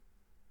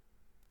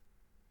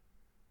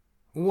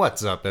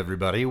What's up,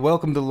 everybody?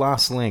 Welcome to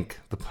Lost Link,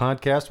 the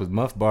podcast with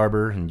Muff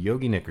Barber and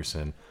Yogi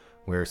Nickerson,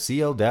 where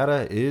CL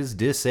data is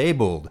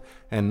disabled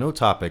and no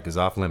topic is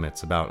off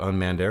limits about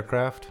unmanned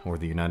aircraft or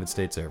the United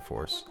States Air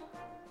Force.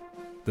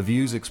 The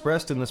views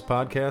expressed in this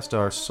podcast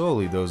are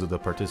solely those of the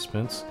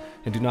participants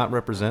and do not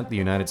represent the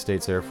United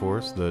States Air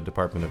Force, the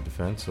Department of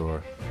Defense,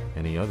 or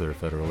any other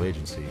federal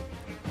agency.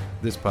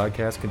 This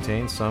podcast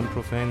contains some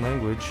profane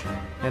language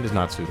and is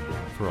not suitable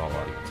for all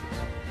audiences.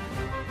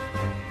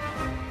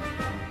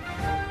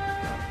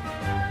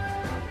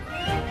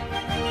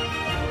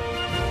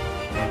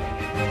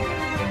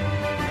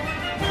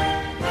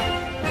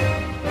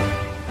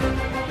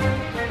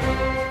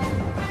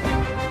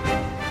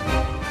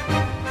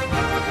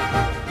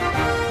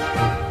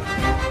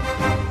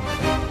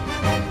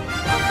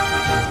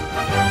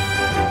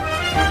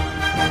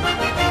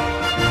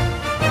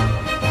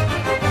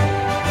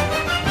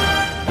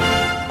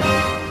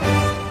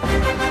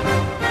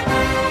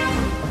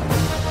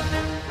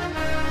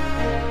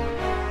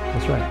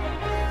 That's right.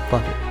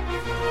 Fuck it.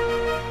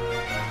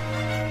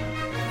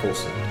 Full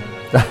send.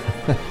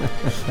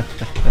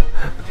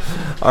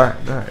 All right.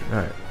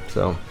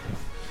 So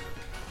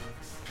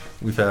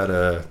We've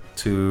had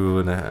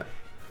 2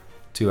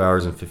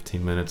 hours and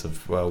 15 minutes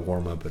of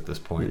warm up at this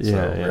point.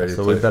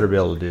 so we better be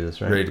able to do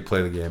this, right? Ready to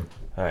play the game.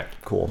 All right,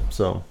 cool.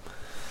 So,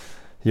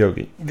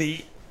 Yogi,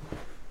 the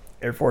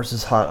Air Force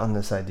is hot on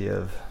this idea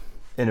of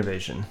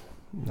innovation.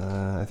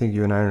 I think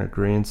you and I are in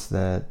agreement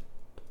that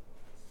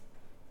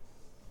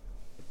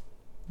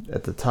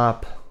at the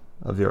top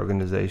of the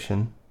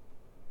organization,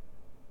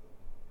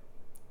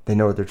 they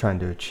know what they're trying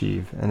to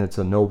achieve, and it's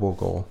a noble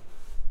goal.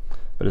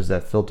 But as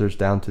that filters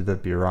down to the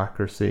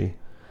bureaucracy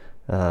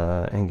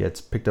and gets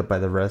picked up by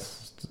the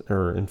rest,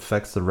 or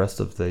infects the rest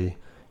of the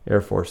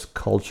Air Force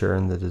culture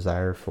and the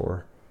desire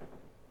for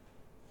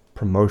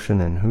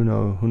promotion and who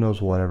knows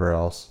whatever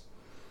else,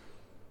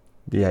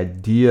 the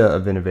idea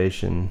of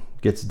innovation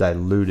gets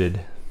diluted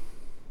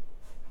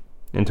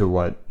into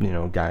what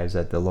guys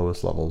at the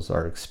lowest levels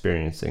are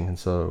experiencing, and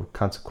so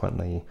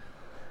consequently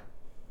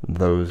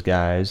those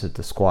guys at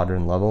the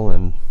squadron level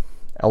and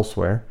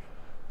elsewhere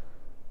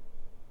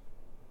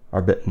are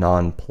a bit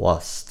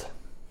nonplussed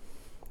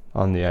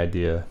on the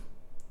idea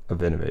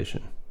of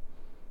innovation.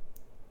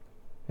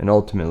 And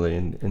ultimately,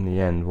 in the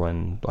end,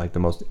 when the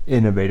most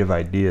innovative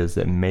ideas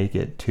that make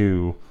it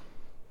to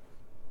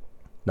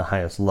the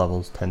highest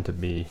levels tend to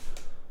be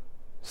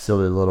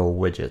silly little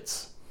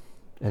widgets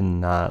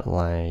and not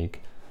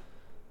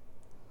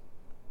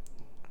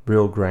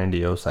real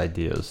grandiose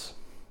ideas.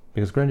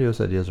 Because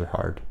grandiose ideas are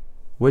hard.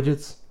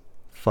 Widgets,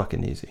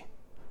 fucking easy.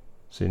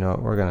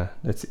 So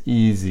it's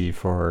easy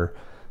for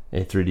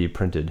a 3D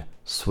printed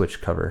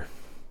switch cover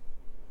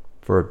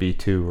for a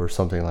B2 or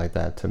something like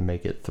that to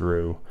make it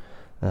through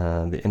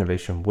the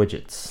innovation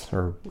wickets.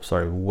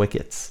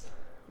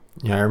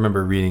 Yeah, I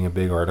remember reading a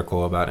big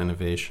article about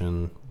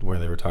innovation where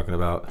they were talking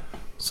about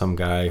some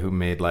guy who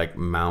made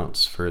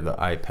mounts for the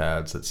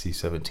iPads that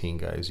C-17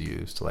 guys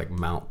use to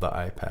mount the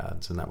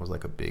iPads, and that was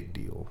a big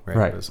deal, right?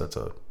 Right.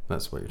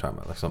 That's what you're talking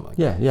about, something like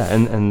that. Yeah,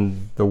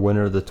 and the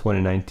winner of the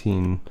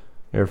 2019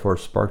 Air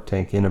Force Spark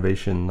Tank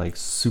Innovation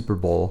Super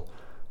Bowl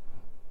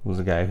was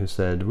a guy who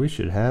said we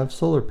should have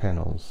solar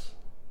panels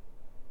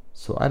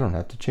so I don't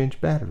have to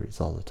change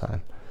batteries all the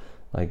time,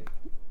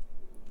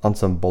 on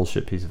some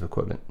bullshit piece of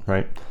equipment,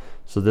 right?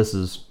 So this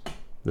is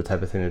the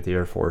type of thing that the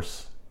Air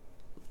Force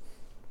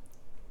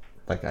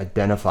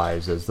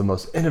identifies as the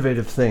most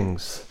innovative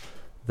things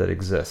that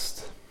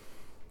exist.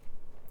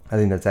 I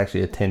think that's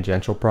actually a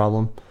tangential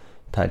problem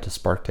tied to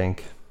Spark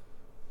Tank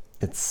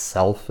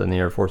itself and the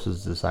Air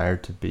Force's desire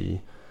to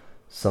be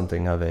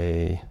something of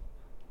a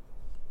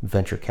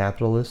venture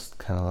capitalist,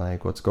 kind of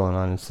like what's going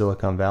on in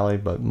Silicon Valley,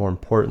 but more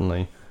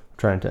importantly,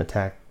 trying to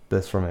attack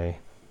this from a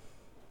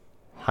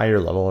higher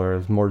level or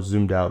a more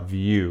zoomed out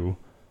view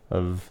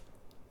of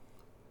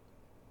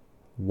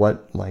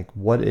what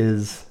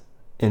is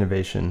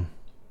innovation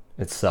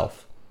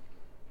itself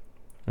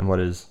and what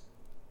is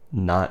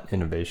not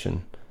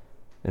innovation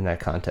in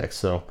that context.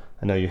 So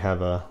I know you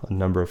have a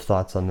number of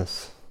thoughts on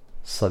this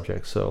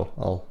subject, so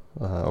I'll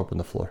open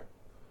the floor.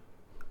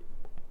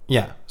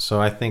 Yeah,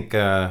 so I think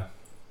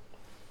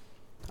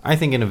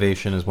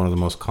innovation is one of the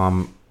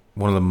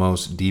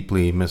most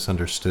deeply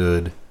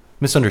misunderstood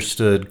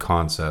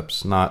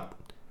concepts. Not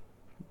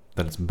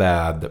that it's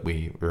bad that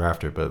we're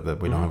after it, but that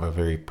we don't have a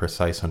very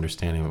precise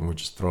understanding of it. We're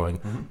just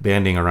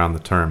banding around the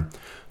term.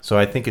 So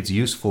I think it's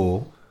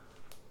useful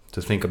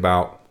to think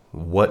about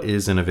what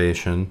is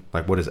innovation,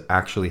 what is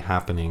actually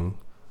happening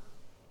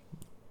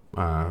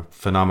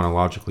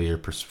phenomenologically, or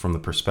from the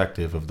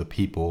perspective of the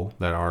people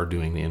that are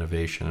doing the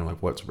innovation, and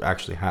what's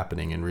actually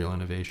happening in real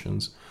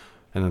innovations,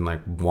 and then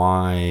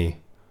why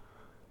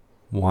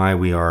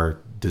we are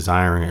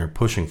desiring or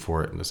pushing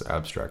for it in this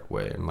abstract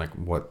way, and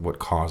what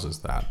causes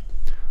that.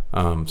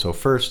 So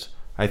first,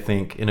 I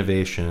think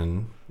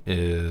innovation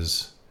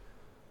is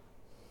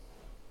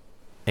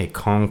a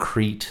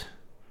concrete.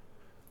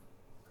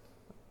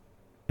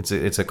 It's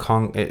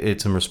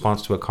in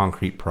response to a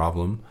concrete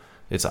problem,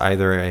 It's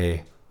either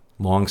a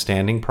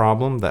long-standing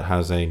problem that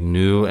has a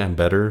new and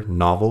better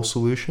novel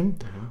solution,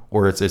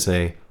 or it's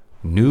a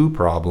new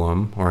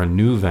problem or a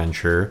new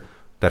venture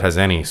that has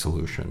any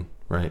solution,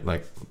 right?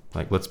 Like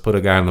let's put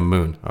a guy on the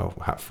moon. Oh,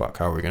 how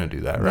are we going to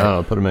do that, right?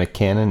 No, put him in a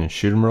cannon and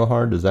shoot him real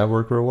hard. Does that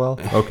work real well?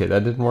 Okay,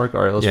 that didn't work.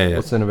 All right,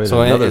 let's innovate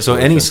another so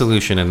solution. any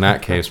solution in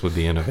that case would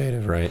be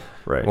innovative, right?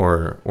 Right.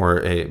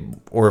 Or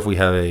if we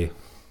have a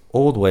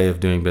old way of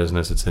doing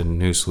business, it's a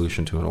new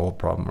solution to an old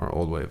problem or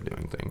old way of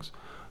doing things.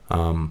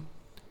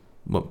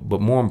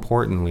 But more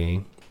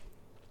importantly,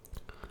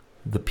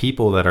 the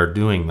people that are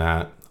doing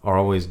that are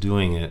always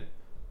doing it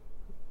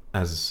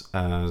as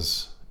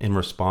in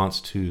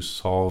response to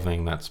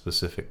solving that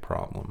specific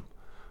problem.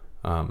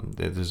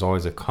 There's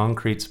always a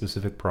concrete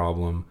specific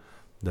problem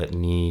that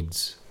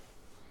needs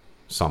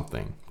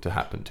something to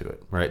happen to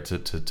it, right?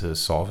 To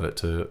solve it,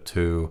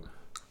 to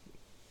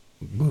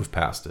move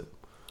past it.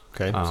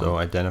 Okay, so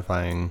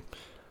identifying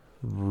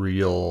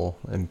real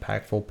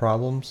impactful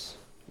problems.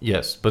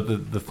 Yes, but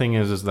the thing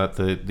is that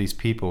these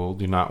people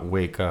do not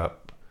wake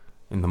up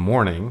in the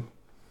morning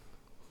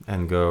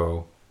and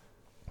go,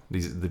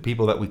 the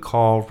people that we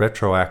call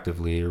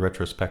retroactively or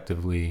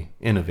retrospectively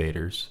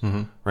innovators,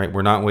 right?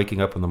 We're not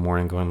waking up in the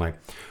morning going like,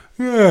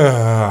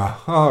 yeah,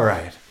 all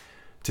right,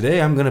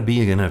 today I'm going to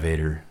be an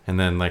innovator. And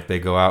then like they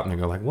go out and they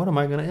go like, what am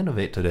I going to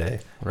innovate today?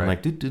 Right. And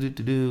like,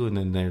 do. And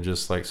then they're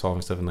just like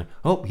solving stuff and like,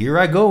 oh, here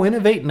I go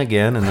innovating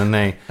again. And then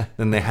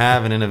they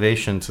have an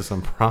innovation to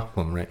some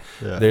problem, right?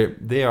 Yeah.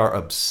 They are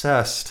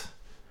obsessed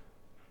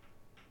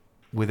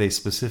with a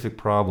specific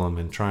problem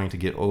and trying to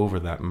get over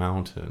that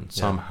mountain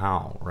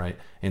somehow, right?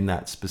 In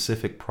that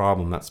specific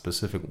problem, that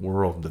specific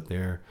world that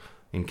they're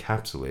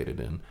encapsulated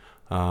in.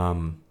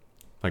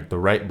 Like the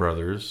Wright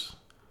brothers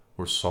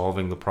were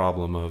solving the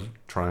problem of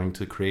trying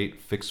to create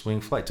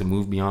fixed-wing flight, to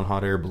move beyond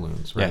hot air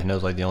balloons, right? Yeah, and that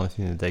was like the only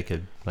thing that they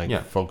could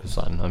focus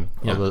on,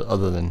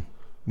 other than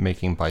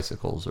making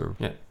bicycles or...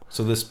 Yeah.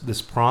 So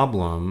this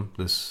problem,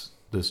 had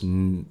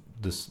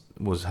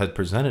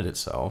presented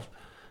itself,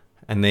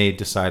 and they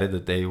decided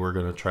that they were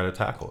going to try to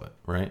tackle it,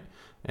 right?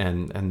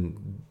 And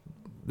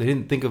they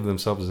didn't think of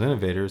themselves as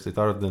innovators. They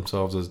thought of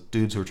themselves as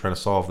dudes who were trying to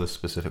solve this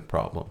specific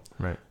problem.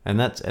 Right. And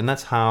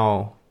that's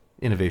how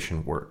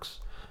innovation works.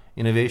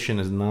 Innovation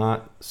is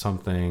not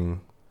something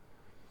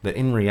that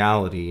in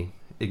reality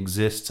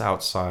exists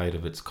outside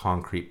of its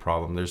concrete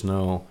problem. There's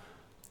no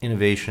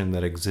innovation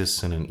that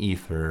exists in an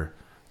ether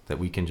that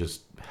we can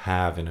just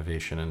have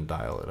innovation and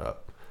dial it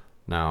up.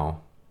 Now,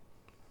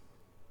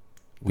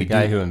 the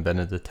guy who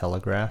invented the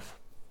telegraph,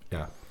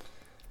 yeah,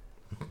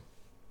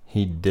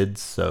 he did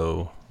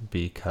so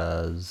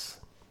because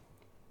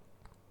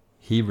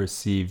he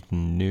received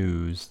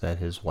news that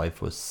his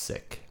wife was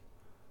sick.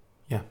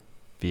 Yeah.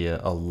 Via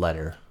a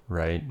letter,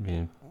 right?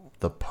 Via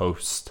the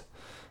post.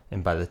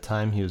 And by the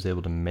time he was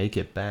able to make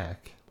it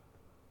back,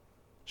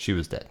 she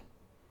was dead.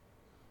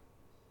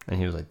 And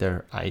he was like,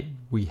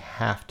 we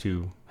have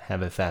to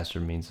have a faster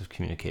means of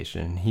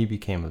communication. And he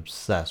became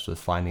obsessed with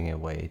finding a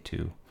way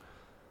to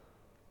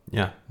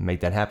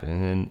make that happen.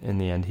 And in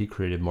the end, he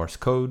created Morse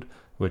code,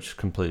 which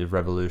completely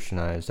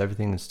revolutionized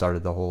everything and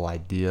started the whole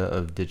idea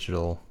of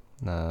digital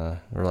or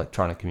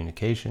electronic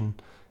communication,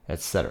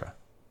 etc.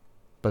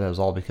 But that was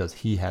all because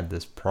he had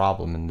this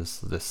problem and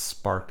this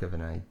spark of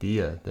an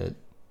idea that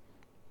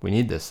we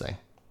need this thing.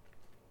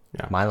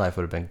 Yeah. My life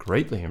would have been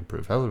greatly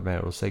improved. I would have been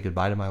able to say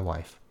goodbye to my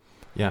wife.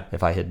 Yeah.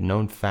 If I had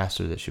known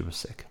faster that she was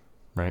sick,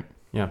 right?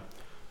 Yeah.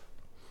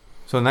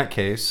 So in that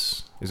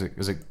case, is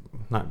it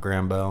not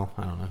Graham Bell?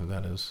 I don't know who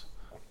that is,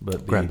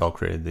 but Graham Bell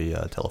created the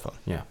telephone.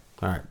 Yeah.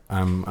 All right.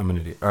 I'm an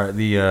idiot. All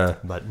right.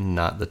 But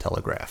not the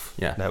telegraph.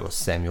 Yeah. That was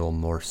Samuel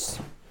Morse.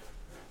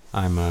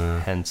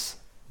 Hence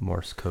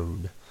Morse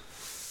code.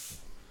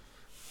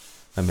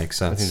 That makes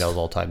sense. I think that was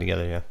all tied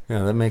together. Yeah.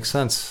 Yeah, that makes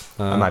sense.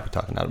 I might be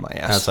talking out of my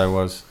ass. As I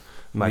was.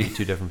 Might be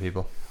two different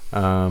people.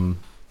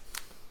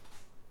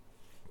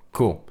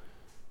 Cool.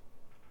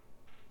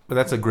 But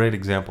that's a great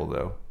example,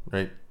 though,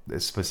 right? A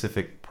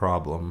specific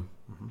problem,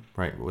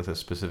 right, with a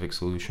specific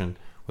solution,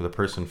 with a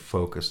person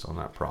focused on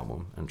that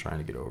problem and trying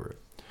to get over it.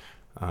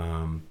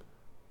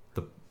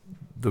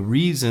 The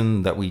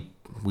reason that we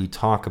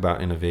talk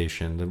about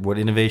innovation, that what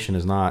innovation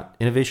is not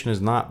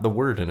the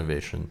word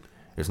innovation.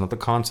 It's not the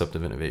concept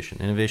of innovation.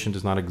 Innovation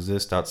does not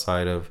exist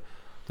outside of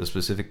the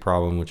specific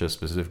problem which a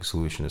specific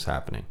solution is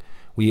happening.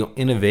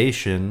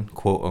 Innovation,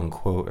 quote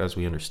unquote, as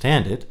we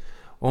understand it,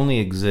 only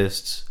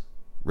exists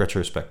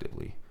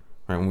retrospectively.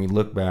 Right? When we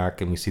look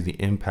back and we see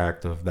the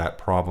impact of that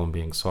problem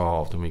being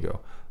solved, and we go,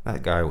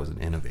 that guy was an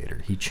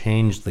innovator. He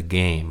changed the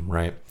game,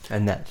 right?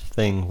 And that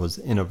thing was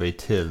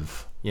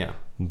innovative. Yeah.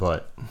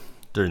 But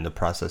during the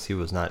process, he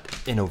was not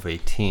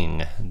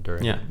innovating and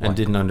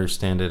didn't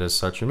understand it as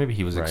such, or maybe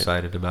he was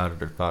excited about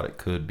it or thought it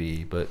could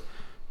be, but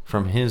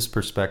from his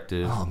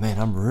perspective, oh man,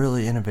 I'm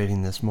really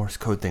innovating this Morse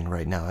code thing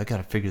right now. I got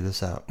to figure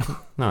this out.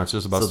 No, it's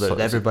just about so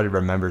that everybody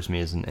remembers me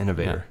as an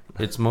innovator.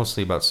 Yeah, it's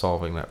mostly about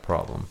solving that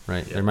problem,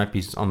 right? Yeah. There might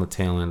be on the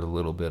tail end a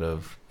little bit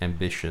of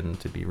ambition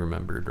to be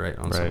remembered, right,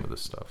 on some of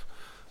this stuff.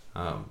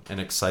 an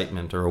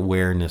excitement or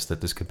awareness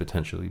that this could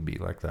potentially be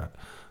like that.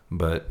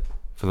 But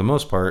for the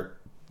most part,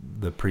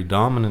 the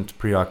predominant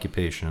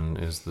preoccupation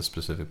is the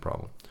specific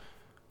problem.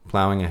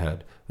 Plowing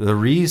ahead. The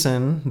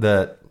reason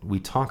that we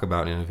talk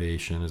about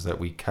innovation is that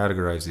we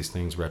categorize these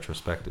things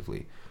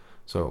retrospectively.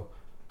 So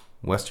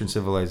Western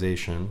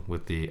civilization,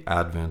 with the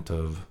advent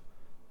of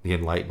the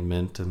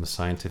Enlightenment and the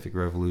scientific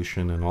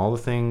revolution and all the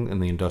thing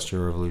and the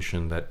Industrial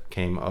Revolution that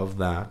came of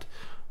that,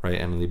 right,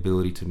 and the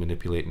ability to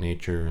manipulate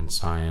nature and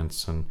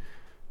science and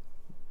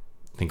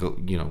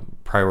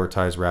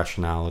prioritize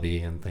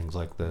rationality and things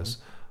like this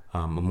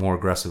more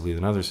aggressively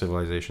than other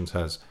civilizations,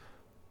 has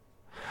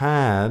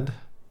had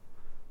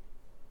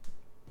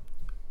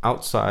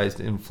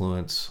outsized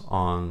influence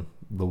on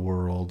the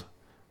world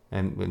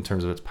and in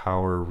terms of its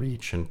power,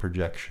 reach, and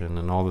projection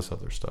and all this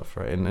other stuff,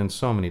 right? And in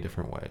so many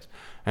different ways.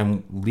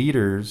 And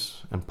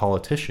leaders and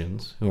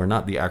politicians who are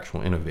not the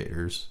actual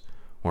innovators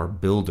or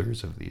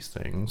builders of these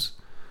things,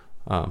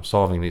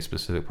 solving these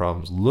specific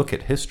problems, look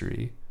at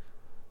history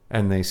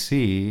and they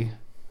see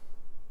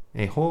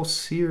a whole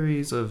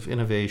series of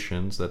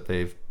innovations that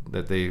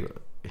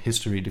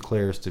history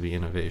declares to be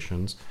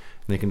innovations.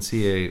 And they can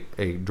see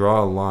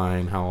draw a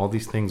line how all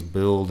these things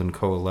build and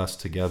coalesce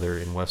together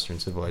in Western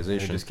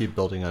civilization. They just keep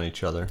building on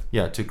each other.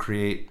 Yeah, to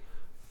create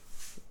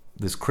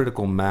this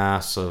critical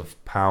mass of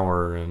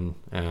power and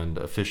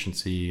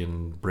efficiency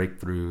and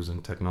breakthroughs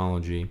and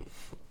technology,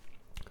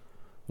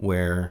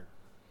 where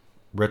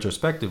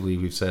retrospectively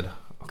we've said,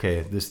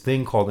 okay, this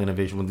thing called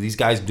innovation, when these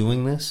guys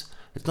doing this,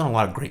 it's done a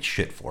lot of great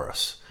shit for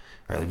us.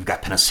 Right? We've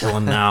got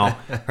penicillin now.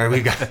 Right?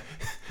 We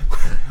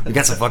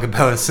got some fucking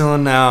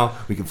penicillin now.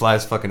 We can fly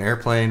this fucking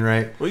airplane,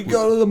 right? We can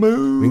go to the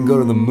moon. We can go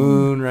to the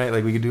moon, right?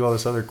 Like we can do all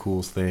this other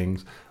cool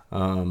things.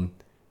 And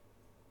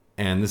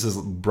this has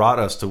brought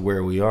us to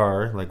where we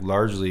are, like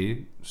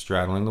largely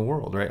straddling the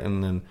world, right?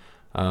 And then,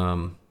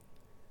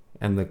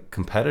 and the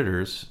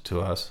competitors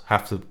to us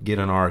have to get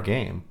in our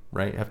game,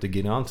 right? Have to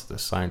get onto the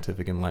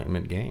scientific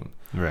enlightenment game,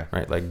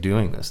 right? Like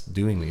doing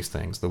these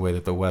things the way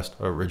that the West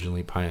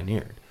originally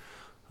pioneered.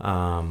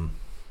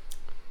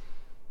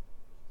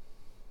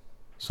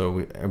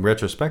 So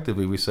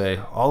retrospectively, we say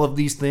all of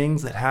these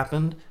things that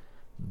happened,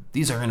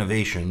 these are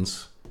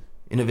innovations.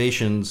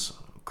 Innovations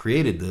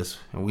created this,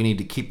 and we need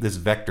to keep this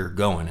vector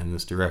going in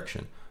this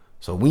direction.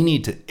 So we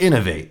need to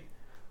innovate.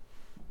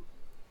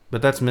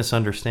 But that's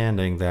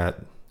misunderstanding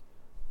that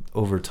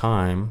over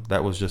time,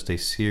 that was just a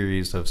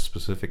series of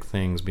specific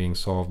things being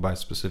solved by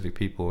specific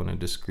people in a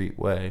discrete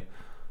way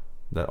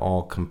that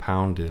all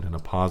compounded in a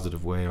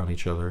positive way on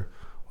each other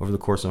over the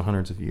course of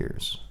hundreds of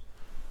years,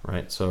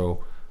 right?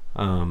 So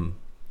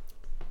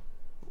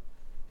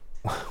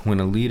when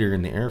a leader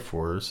in the Air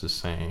Force is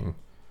saying,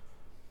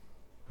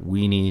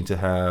 we need to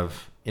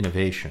have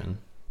innovation,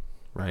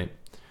 right?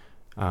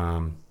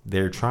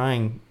 They're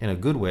trying in a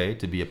good way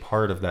to be a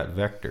part of that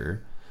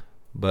vector,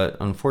 but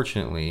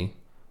unfortunately,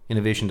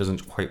 innovation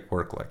doesn't quite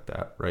work like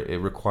that, right? It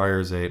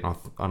requires a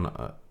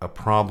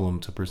problem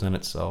to present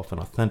itself, an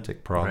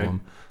authentic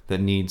problem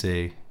that needs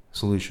a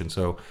solution.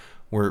 So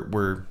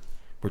we're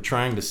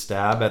trying to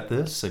stab at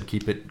this and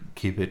keep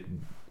it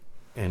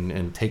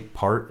and take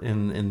part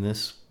in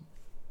this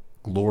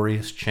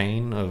glorious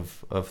chain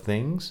of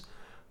things.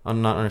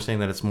 I'm not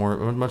understanding that it's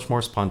much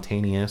more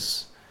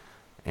spontaneous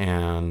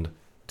and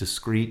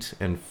discrete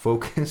and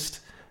focused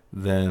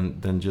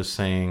than just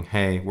saying,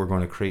 hey, we're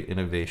going to create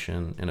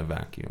innovation in a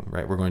vacuum,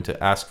 right? We're going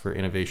to ask for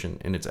innovation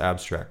in its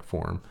abstract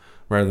form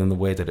rather than the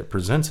way that it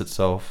presents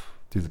itself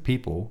through the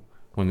people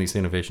when these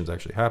innovations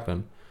actually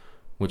happen,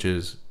 which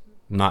is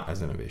not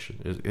as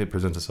innovation. It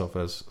presents itself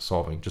as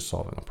solving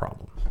a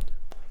problem.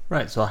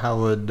 Right. So how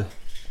would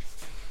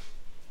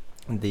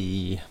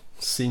the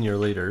senior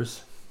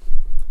leaders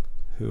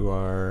who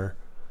are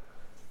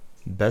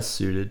best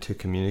suited to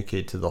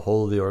communicate to the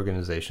whole of the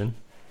organization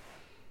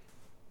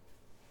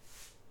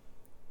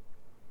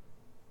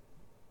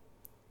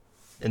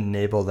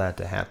enable that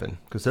to happen?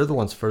 Because they're the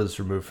ones furthest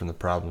removed from the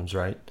problems,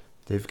 right?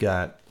 They've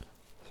got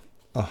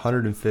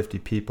 150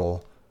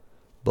 people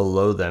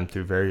below them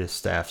through various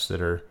staffs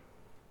that are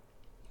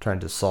trying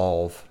to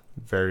solve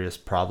various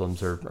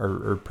problems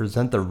or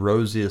present the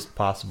rosiest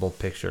possible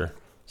picture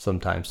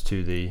sometimes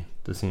to the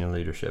senior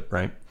leadership,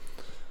 right?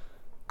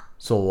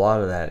 So a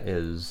lot of that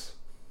is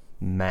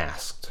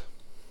masked.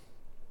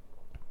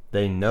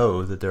 They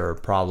know that there are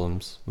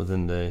problems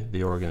within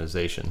the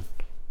organization.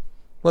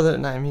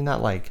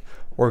 Not like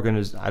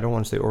I don't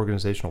want to say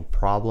organizational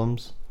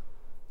problems,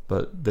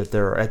 but that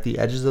they're at the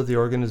edges of the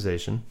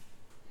organization.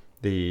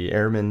 The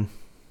airman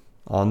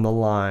on the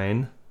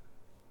line,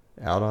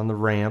 out on the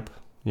ramp,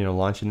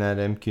 launching that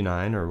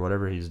MQ-9 or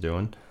whatever he's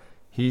doing,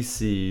 he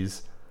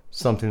sees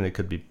something that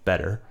could be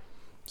better.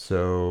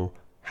 So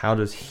how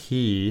does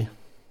he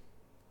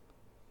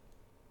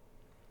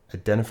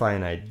identify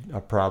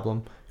a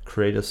problem,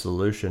 create a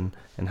solution,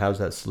 and how does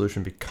that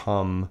solution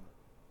become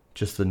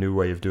just the new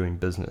way of doing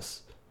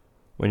business?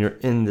 When you're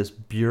in this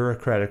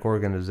bureaucratic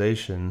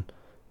organization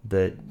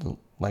that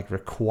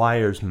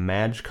requires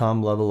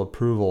MAGCOM level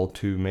approval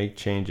to make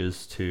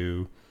changes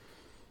to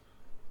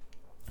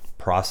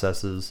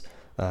processes,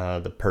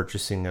 the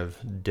purchasing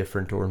of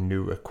different or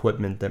new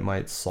equipment that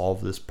might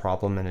solve this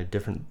problem in a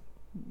different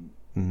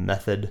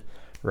method,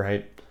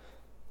 right?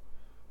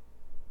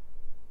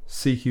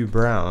 C.Q.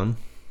 Brown,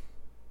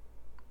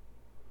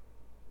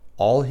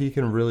 all he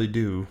can really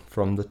do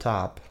from the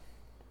top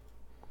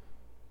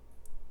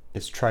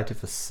is try to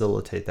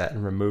facilitate that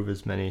and remove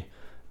as many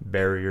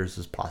barriers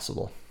as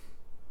possible.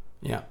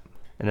 Yeah.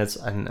 And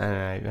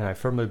I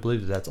firmly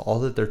believe that's all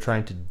that they're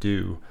trying to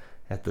do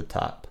at the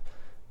top.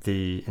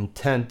 The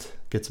intent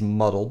gets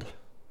muddled,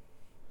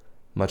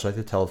 much like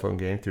the telephone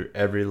game, through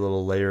every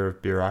little layer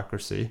of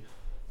bureaucracy,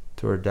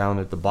 to where down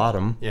at the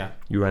bottom,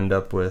 you end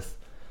up with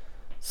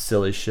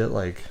silly shit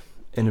like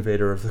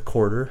innovator of the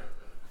quarter.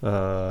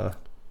 It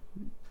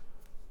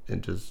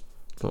just,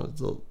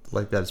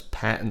 like, that is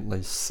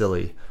patently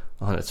silly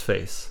on its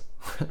face,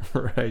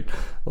 right?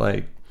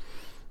 Like,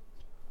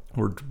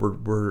 we're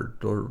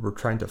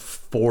trying to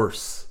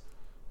force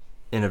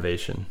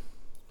innovation.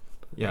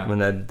 Yeah. When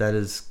that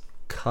is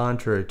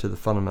contrary to the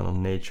fundamental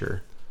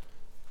nature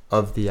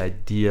of the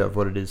idea of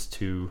what it is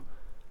to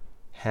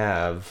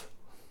have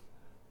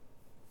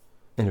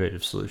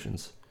innovative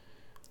solutions,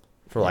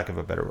 for lack of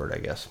a better word, I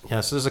guess. Yeah,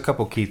 so there's a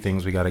couple key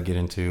things we got to get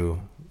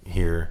into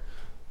here.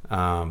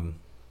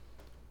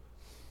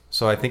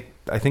 So I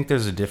think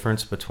there's a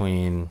difference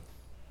between...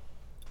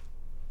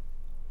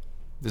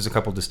 There's a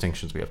couple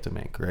distinctions we have to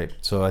make, right?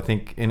 So I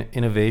think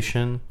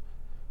innovation,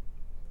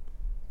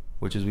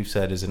 which, as we've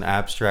said, is an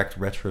abstract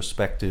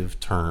retrospective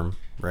term,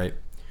 right?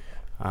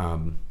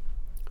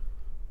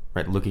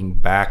 Right, looking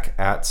back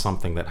at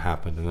something that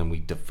happened, and then we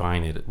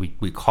define it.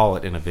 We call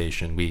it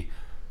innovation. We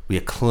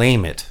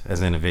acclaim it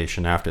as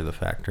innovation after the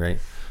fact, right?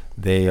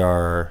 They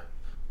are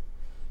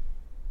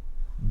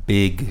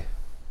big.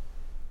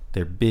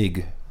 They're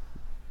big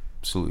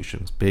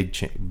solutions,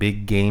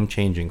 big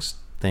game-changing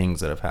things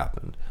that have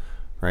happened,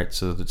 right?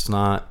 So it's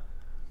not...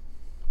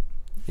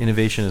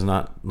 Innovation is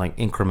not like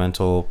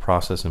incremental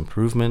process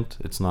improvement.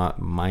 It's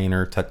not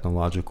minor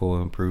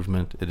technological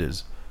improvement. It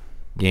is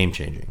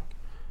game-changing,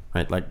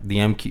 right? Like the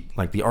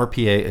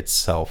RPA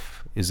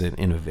itself is an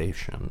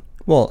innovation.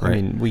 Well, right?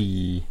 I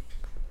mean,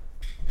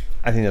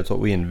 I think that's what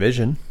we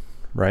envision,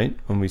 right?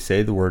 When we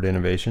say the word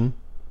innovation,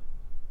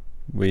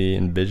 we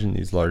envision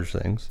these large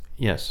things.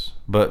 Yes,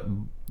 but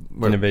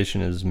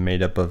innovation is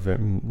made up of,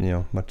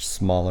 much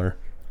smaller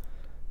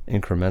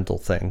incremental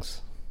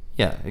things.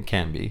 Yeah, it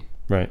can be.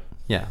 Right.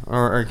 Yeah,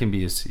 or it can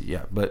be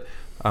but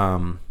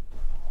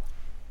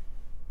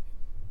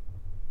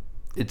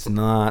it's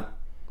not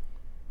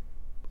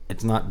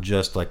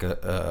just like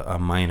a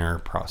minor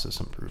process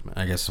improvement,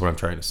 I guess is what I'm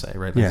trying to say,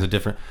 right? There's a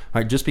different,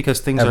 right? Just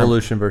because things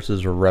evolution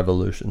versus a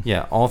revolution.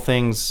 Yeah, all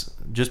things,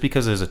 just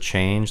because there's a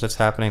change that's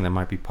happening that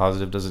might be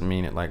positive doesn't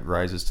mean it like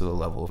rises to the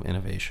level of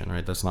innovation,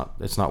 right?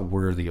 It's not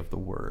worthy of the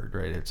word,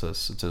 right? It's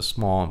a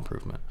small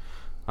improvement.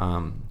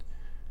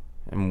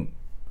 And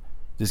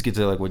this gets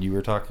to like what you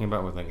were talking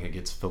about with like it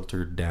gets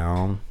filtered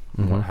down.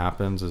 And what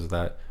happens is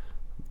that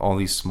all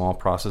these small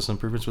process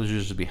improvements will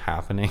just be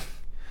happening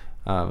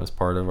as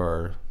part of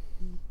our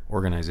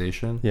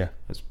organization. Yeah.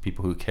 As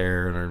people who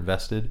care and are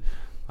invested.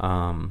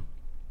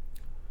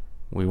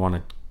 We want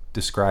to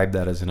describe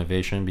that as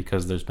innovation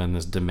because there's been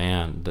this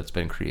demand that's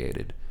been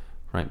created,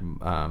 right?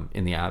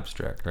 In the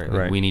abstract, right? Like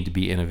right. We need to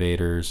be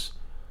innovators,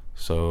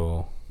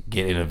 so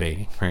get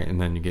innovating, right?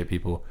 And then you get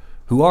people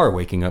who are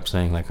waking up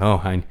saying like,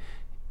 oh,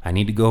 I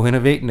need to go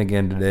innovating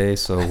again today.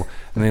 So,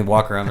 and they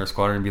walk around their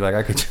squadron and be like,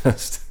 I could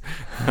just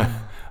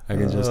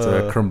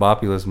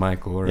Crumbopulous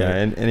Michael. Right? Yeah,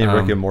 and any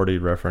Rick and Morty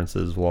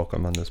references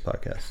welcome on this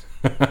podcast.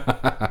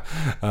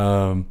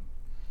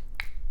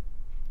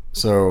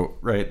 So,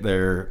 right,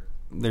 they're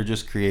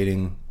just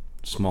creating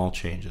small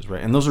changes,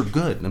 right? And those are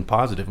good and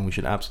positive, and we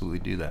should absolutely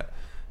do that.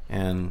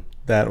 And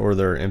that, or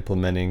they're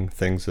implementing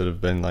things that have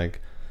been like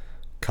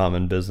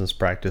common business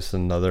practice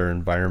in other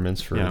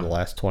environments for the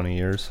last 20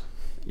 years.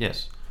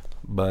 Yes.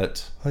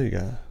 But you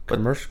got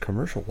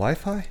commercial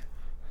Wi-Fi?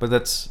 But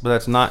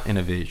that's not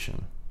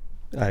innovation.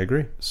 I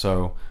agree.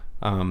 So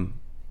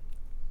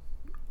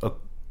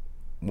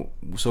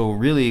so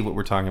really what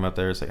we're talking about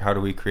there is like, how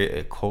do we create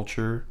a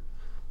culture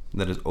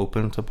that is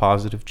open to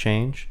positive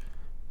change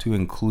to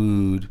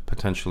include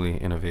potentially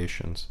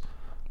innovations?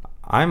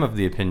 I'm of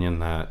the opinion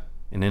that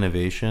an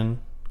innovation,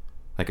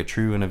 like a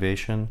true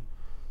innovation,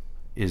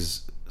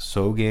 is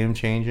so game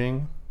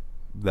changing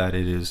that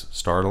it is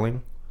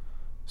startling,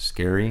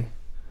 scary,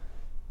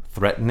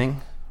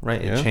 threatening,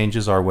 right? Yeah. It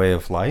changes our way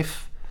of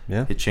life.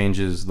 Yeah. It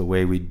changes the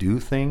way we do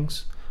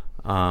things,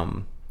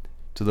 to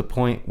the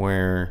point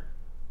where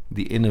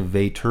the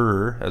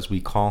innovator, as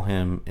we call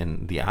him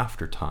in the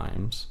after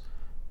times,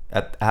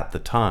 at the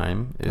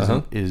time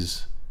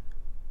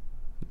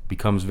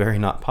becomes very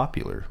not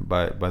popular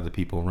by the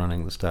people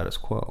running the status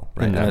quo.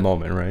 Right? In that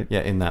moment, right?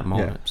 Yeah, in that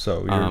moment. Yeah.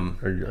 So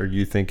are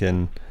you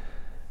thinking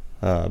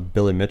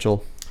Billy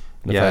Mitchell?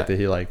 The fact that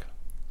he like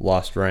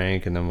lost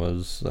rank and then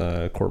was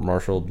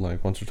court-martialed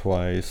like once or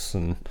twice,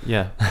 and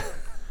yeah,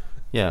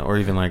 or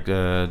even like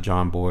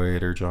John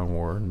Boyd or John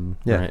Warren,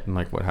 right? And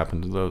like what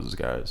happened to those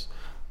guys.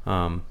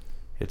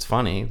 It's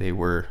funny, they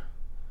were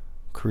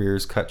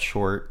careers cut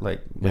short,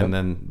 like, Yep. and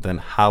then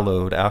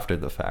hallowed after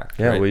the fact.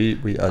 Yeah, right?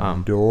 we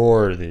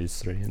adore these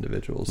three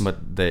individuals.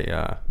 But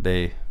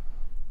they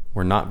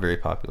were not very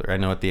popular. I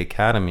know at the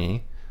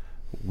Academy,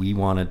 we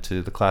wanted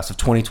to, the class of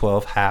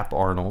 2012, Hap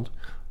Arnold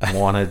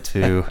wanted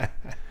to,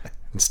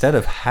 instead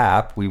of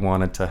Hap, we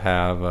wanted to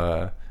have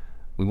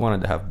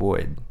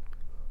Boyd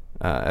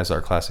as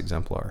our class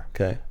exemplar.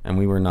 Okay. And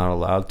we were not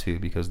allowed to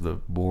because the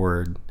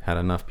board had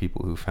enough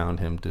people who found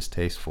him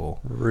distasteful.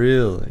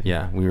 Really?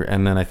 Yeah,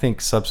 and then I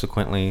think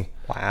subsequently,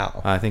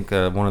 Wow. I think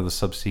one of the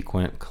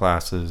subsequent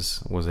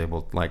classes was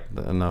able, like,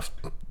 enough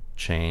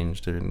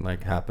changed and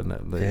like happened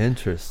that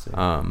Interesting.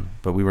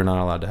 but we were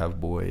not allowed to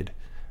have Boyd.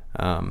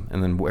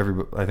 And then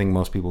I think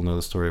most people know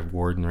the story of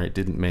Warden, right?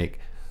 Didn't make,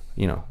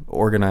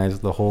 organize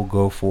the whole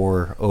Go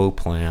for O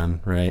plan,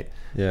 right?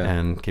 Yeah.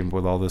 And came up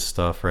with all this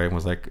stuff, right? And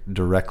was like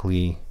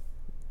directly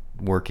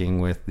working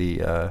with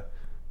the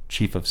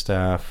chief of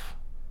staff,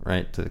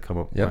 right, to come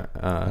up.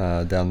 Yep.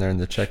 Down there in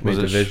the checkmate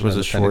division was of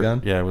it the Short?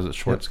 Pentagon. Yeah, was it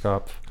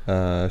Schwarzkopf?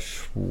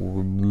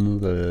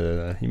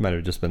 He might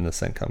have just been the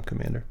CENTCOM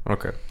commander.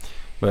 Okay,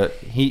 but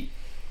he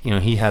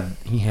had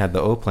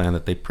the O plan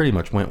that they pretty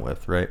much went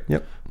with, right?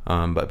 Yep.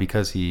 But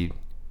because he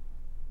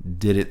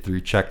did it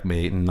through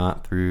checkmate and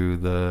not through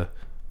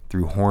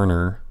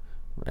Horner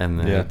and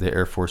the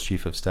Air Force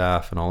Chief of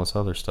Staff and all this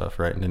other stuff,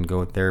 right? And didn't go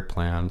with their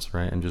plans,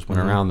 right? And just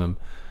went around them.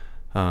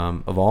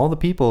 Of all the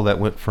people that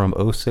went from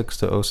 06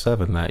 to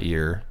 07 that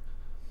year,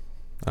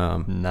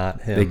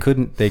 not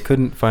him. They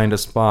couldn't find a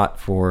spot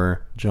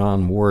for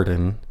John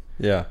Warden.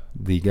 Yeah.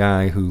 The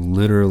guy who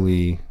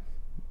literally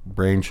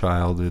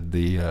brainchilded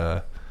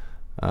the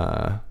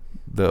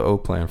O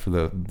plan for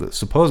the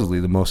supposedly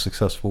the most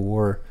successful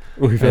war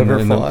we've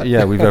ever fought.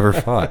 We've ever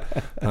fought.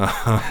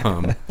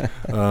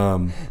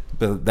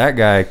 But that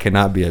guy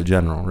cannot be a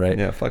general, right?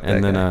 Yeah, fuck that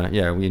and then, guy.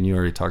 and you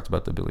already talked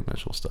about the Billy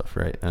Mitchell stuff,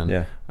 right? And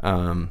yeah.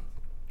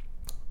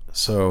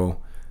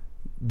 So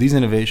these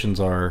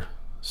innovations are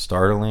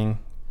startling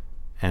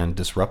and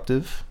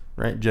disruptive,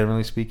 right?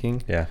 Generally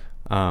speaking. Yeah.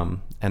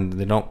 And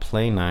they don't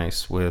play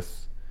nice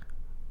with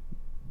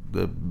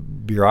the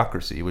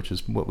bureaucracy, which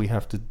is what we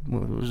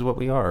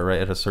are,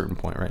 right? At a certain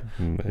point, right?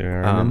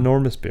 They're an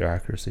enormous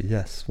bureaucracy.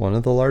 Yes, one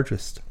of the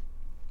largest.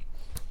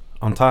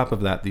 On top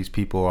of that, these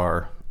people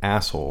are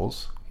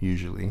assholes,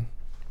 usually,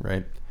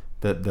 right?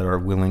 That are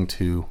willing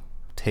to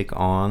take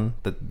on,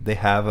 that they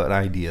have an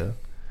idea,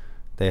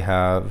 they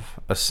have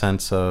a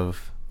sense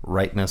of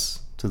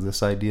rightness to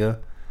this idea,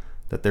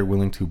 that they're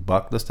willing to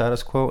buck the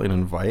status quo and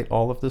invite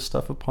all of this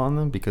stuff upon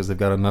them because they've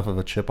got enough of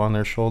a chip on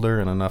their shoulder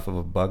and enough of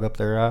a bug up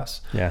their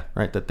ass, yeah,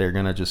 right? That they're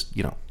gonna just,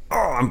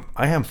 I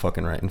am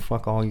fucking right and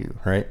fuck all you,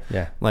 right?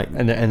 Yeah, like,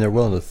 and they're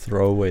willing to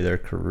throw away their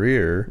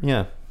career,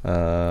 yeah,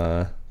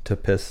 to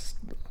piss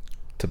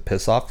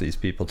off these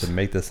people to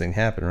make this thing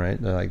happen, right?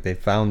 They're like, they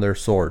found their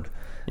sword,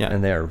 yeah,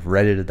 and they are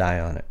ready to die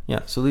on it.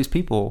 Yeah, so these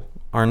people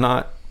are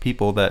not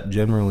people that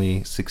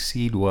generally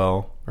succeed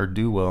well or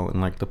do well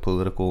in like the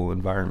political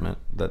environment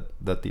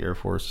that the Air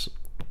Force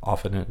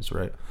often is,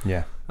 right?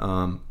 Yeah.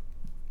 And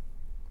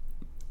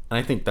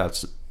I think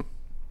that's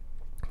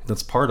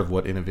part of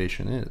what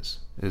innovation is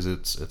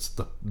it's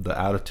the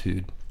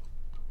attitude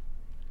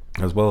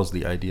as well as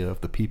the idea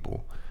of the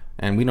people.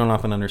 And we don't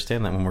often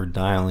understand that when we're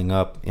dialing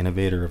up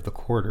innovator of the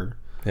quarter.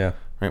 Yeah.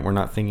 Right? We're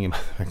not thinking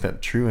about like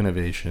that true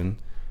innovation.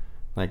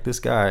 Like this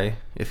guy,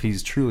 if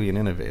he's truly an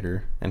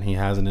innovator and he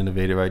has an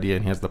innovative idea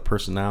and he has the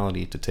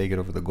personality to take it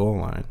over the goal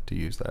line, to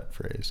use that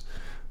phrase,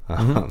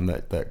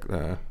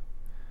 that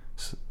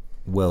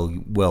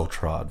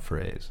well-trod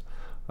phrase,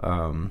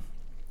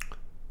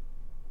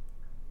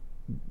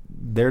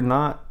 they're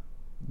not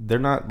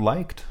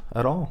liked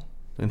at all.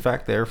 In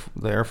fact, the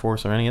Air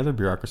Force or any other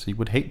bureaucracy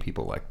would hate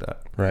people like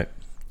that. Right.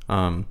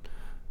 At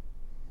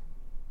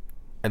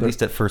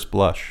least at first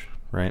blush.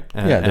 Right.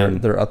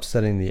 They're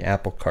upsetting the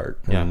apple cart.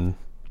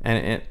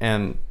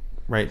 And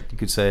right, you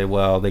could say,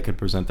 well, they could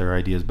present their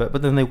ideas,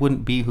 but then they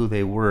wouldn't be who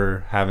they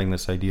were having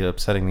this idea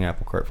upsetting the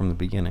apple cart from the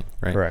beginning,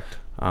 right? Correct.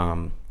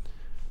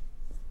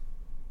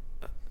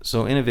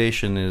 So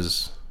innovation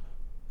is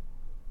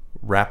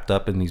wrapped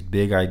up in these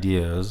big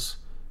ideas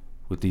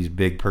with these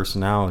big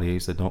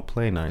personalities that don't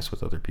play nice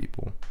with other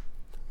people.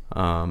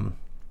 And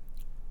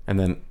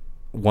then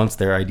once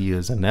their idea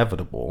is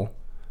inevitable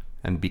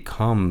and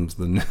becomes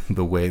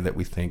the way that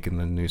we think in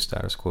the new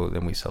status quo,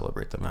 then we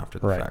celebrate them after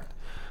the fact.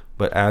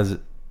 But as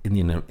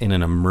in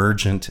an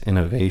emergent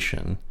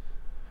innovation,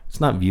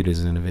 it's not viewed as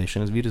an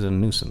innovation, it's viewed as a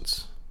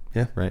nuisance.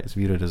 Yeah. Right? It's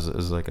viewed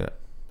as like a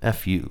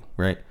FU,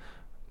 right?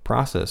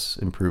 Process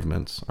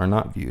improvements are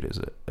not viewed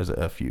as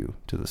a FU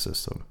to the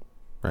system,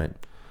 right?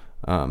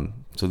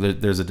 So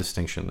there's a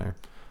distinction there.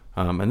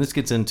 And this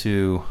gets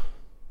into...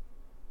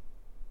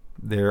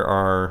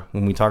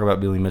 when we talk about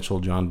Billy Mitchell,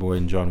 John Boyd,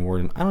 and John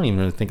Warden, I don't even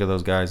really think of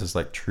those guys as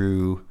like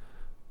true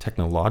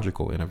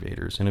technological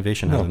innovators.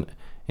 Innovation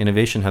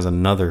has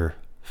another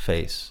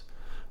face,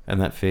 and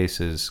that face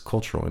is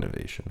cultural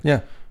innovation.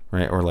 Yeah.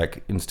 right? Or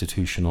like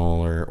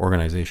institutional or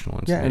organizational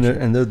Yeah,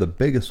 innovation. and they're the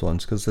biggest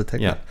ones because the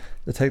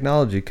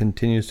technology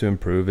continues to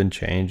improve and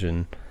change.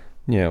 And,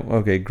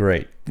 okay,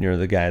 great. You're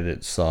the guy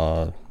that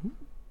saw,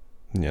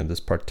 this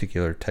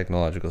particular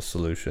technological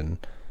solution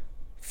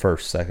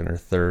first, second, or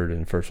third,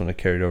 and first one to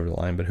carry it over the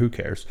line. But who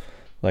cares?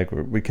 Like,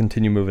 we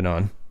continue moving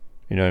on.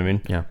 You know what I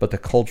mean? Yeah. But the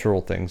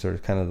cultural things are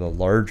kind of the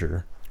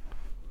larger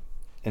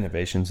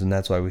innovations, and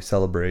that's why we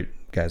celebrate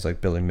guys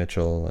like Billy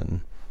Mitchell,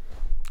 and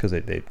because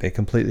they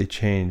completely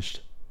changed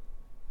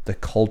the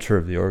culture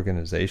of the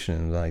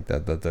organization, like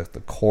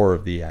the core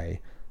of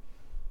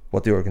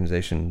what the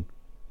organization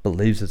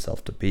believes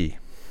itself to be.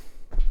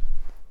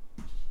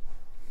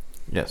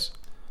 Yes.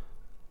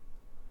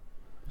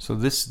 So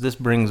this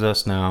brings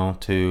us now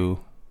to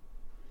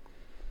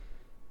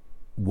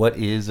what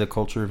is a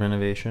culture of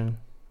innovation,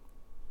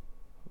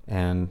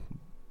 and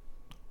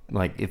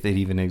like if it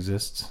even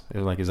exists,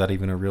 like is that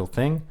even a real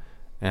thing,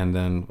 and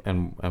then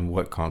and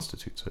what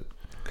constitutes it?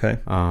 Okay.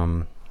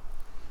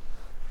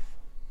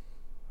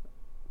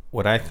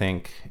 What I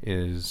think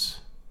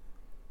is,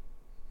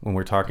 when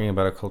we're talking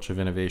about a culture of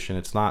innovation,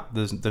 it's not,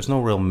 there's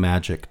no real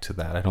magic to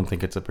that. I don't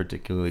think it's a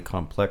particularly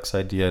complex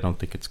idea. I don't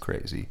think it's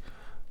crazy.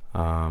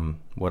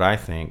 What I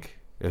think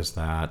is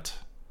that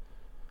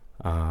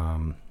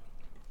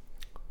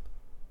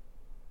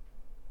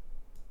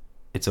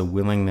it's a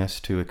willingness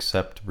to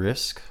accept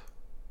risk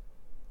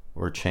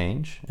or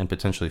change and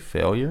potentially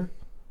failure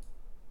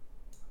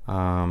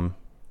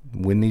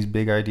when these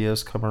big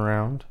ideas come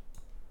around.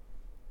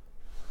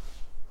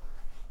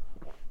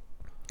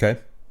 Okay.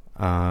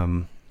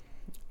 And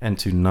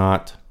to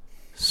not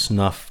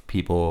snuff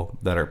people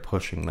that are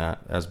pushing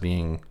that as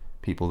being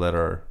people that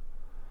are,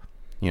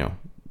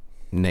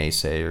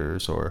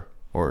 naysayers or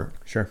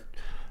Sure.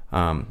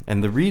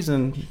 And the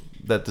reason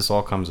that this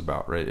all comes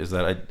about, right, is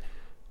that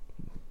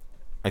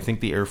I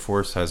think the Air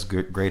Force has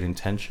great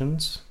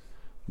intentions,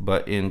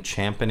 but in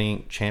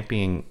championing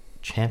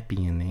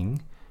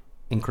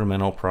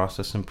incremental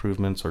process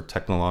improvements or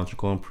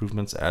technological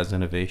improvements as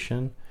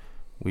innovation,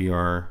 we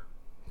are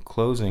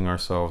closing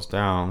ourselves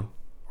down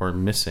or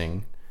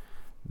missing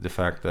the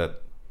fact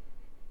that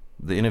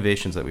the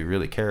innovations that we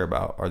really care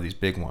about are these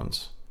big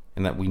ones,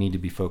 and that we need to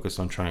be focused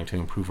on trying to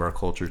improve our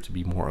culture to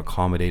be more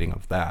accommodating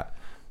of that.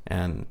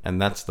 And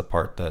that's the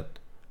part that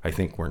I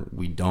think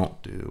we don't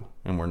do,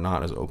 and we're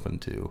not as open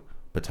to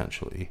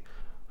potentially,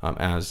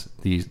 as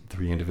these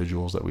three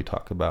individuals that we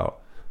talk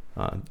about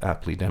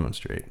aptly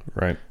demonstrate.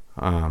 Right.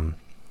 And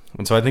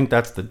so I think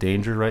that's the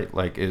danger, right?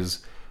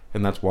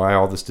 And that's why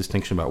all this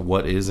distinction about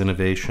what is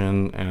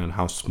innovation and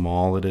how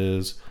small it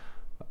is,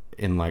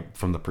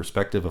 from the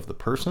perspective of the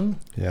person,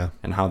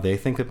 and how they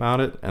think about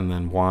it, and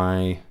then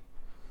why,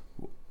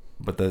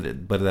 but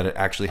that it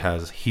actually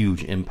has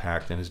huge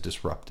impact and is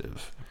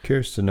disruptive.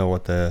 Curious to know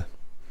what the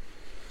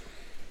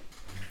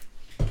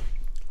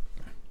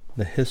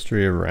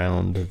history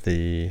around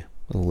the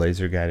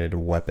laser guided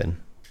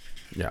weapon.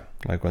 Yeah.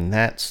 Like when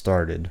that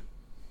started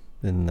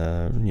in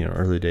the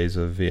early days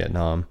of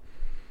Vietnam,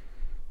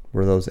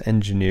 were those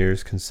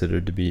engineers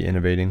considered to be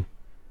innovating,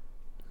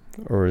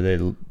 or were they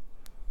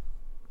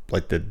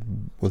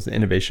was the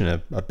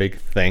innovation a big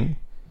thing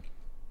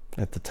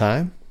at the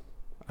time?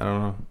 I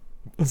don't know.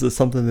 Was it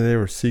something that they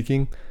were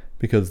seeking?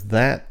 Because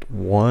that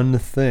one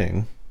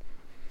thing,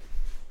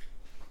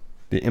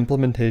 the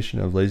implementation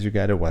of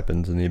laser-guided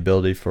weapons and the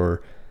ability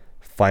for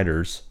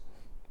fighters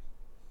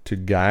to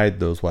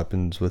guide those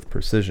weapons with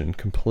precision,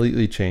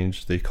 completely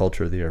changed the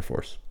culture of the Air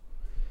Force.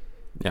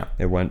 Yeah.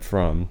 It went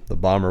from the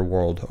bomber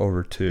world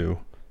over to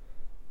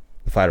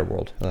the fighter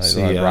world.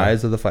 The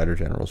rise of the fighter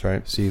generals,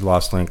 right? See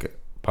Lost Link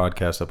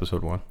podcast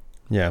episode 1.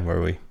 Yeah,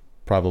 where we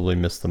probably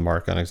missed the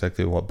mark on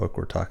exactly what book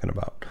we're talking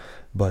about.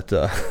 But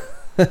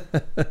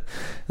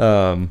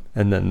and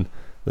then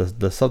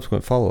the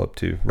subsequent follow-up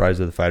to Rise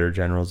of the Fighter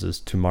Generals is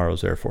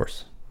Tomorrow's Air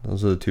Force.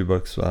 Those are the two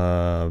books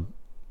all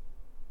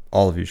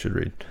of you should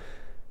read.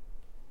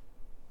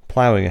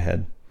 Plowing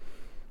Ahead.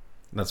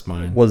 That's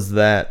mine. Was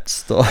that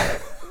still...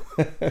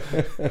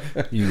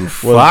 You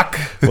fuck?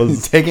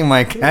 Was taking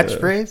my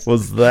catchphrase?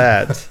 Was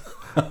that...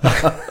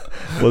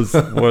 was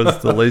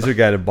the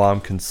laser-guided bomb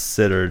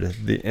considered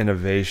the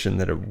innovation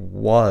that it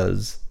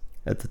was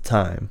at the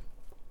time?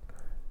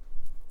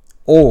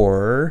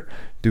 Or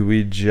do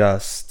we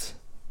just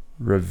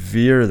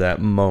revere that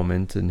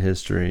moment in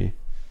history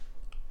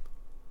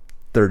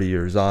 30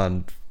 years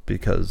on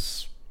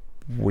because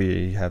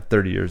we have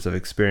 30 years of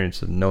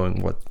experience of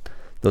knowing what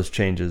those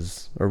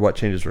changes, or what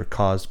changes were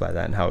caused by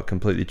that, and how it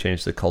completely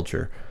changed the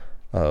culture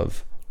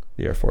of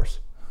the Air Force?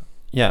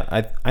 Yeah,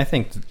 I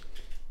think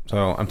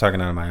so. I'm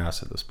talking out of my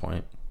ass at this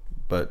point,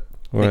 but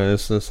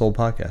this whole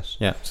podcast.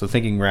 Yeah, so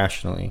thinking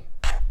rationally,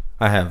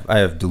 I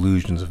have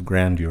delusions of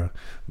grandeur,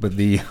 but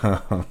where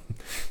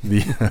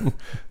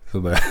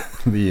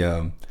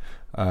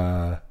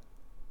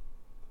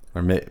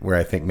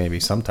I think maybe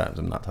sometimes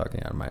I'm not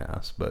talking out of my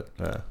ass, but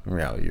in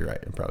reality, you're right.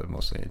 I'm probably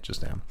mostly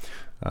just am.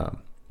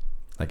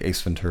 Like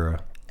Ace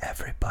Ventura.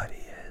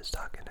 Everybody is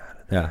talking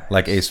out of their ass.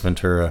 Like Ace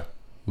Ventura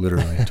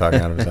literally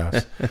talking out of his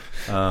ass.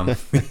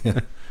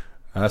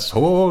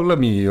 Asshole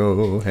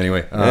mio.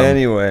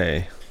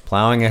 Anyway,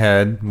 plowing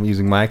ahead,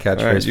 using my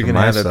catchphrase right, you for can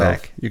myself. have it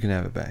back. You can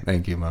have it back.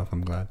 Thank you, Muff.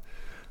 I'm glad.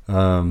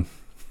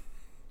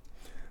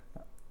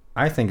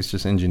 I think it's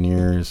just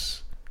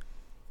engineers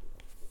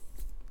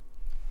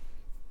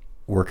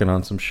working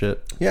on some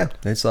shit. Yeah,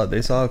 they saw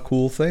a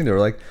cool thing. They were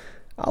like,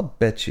 I'll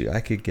bet you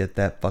I could get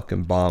that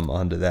fucking bomb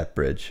onto that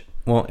bridge.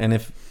 Well, and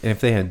if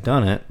they had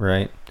done it,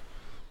 right,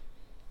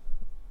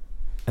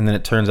 and then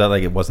it turns out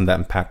like it wasn't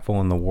that impactful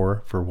in the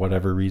war for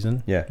whatever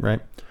reason, yeah,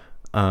 right,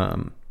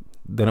 then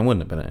it wouldn't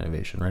have been an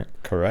innovation, right?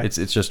 Correct.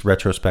 It's just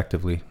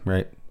retrospectively,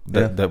 right,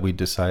 that we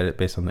decided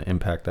based on the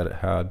impact that it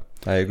had.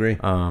 I agree.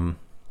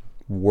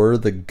 Were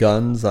the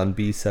guns on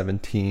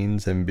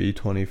B-17s and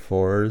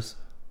B-24s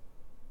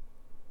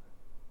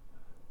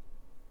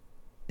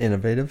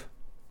innovative?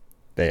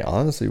 They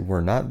honestly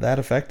were not that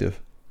effective.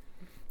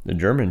 The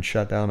Germans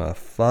shut down a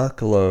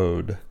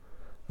fuckload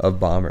of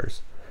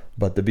bombers.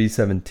 But the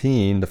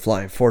B-17, the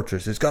Flying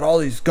Fortress, it's got all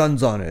these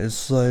guns on it.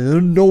 It's like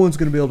no one's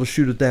going to be able to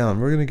shoot it down.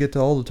 We're going to get to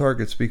all the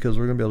targets because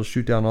we're going to be able to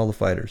shoot down all the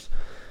fighters.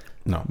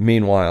 No.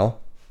 Meanwhile,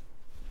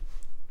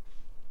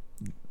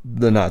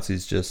 the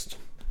Nazis just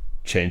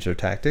changed their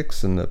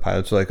tactics, and the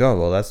pilots were like, oh,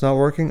 well, that's not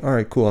working? All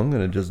right, cool. I'm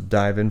going to just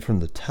dive in from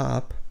the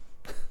top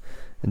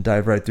and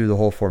dive right through the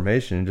whole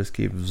formation and just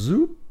keep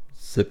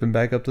zipping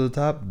back up to the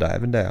top,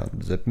 diving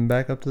down, zipping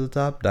back up to the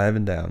top,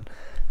 diving down.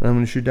 And I'm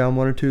going to shoot down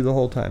one or two the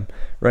whole time.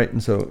 Right?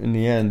 And so in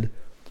the end,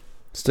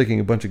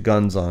 sticking a bunch of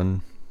guns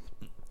on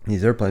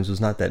these airplanes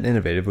was not that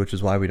innovative, which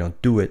is why we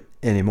don't do it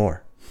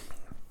anymore.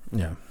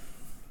 Yeah.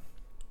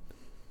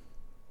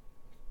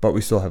 But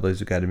we still have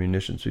laser guided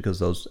munitions because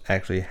those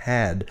actually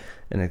had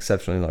an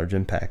exceptionally large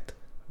impact.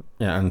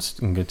 Yeah, and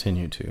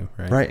continue to,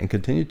 right? Right, and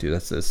continue to.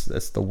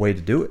 That's the way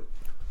to do it.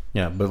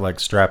 Yeah, but like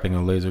strapping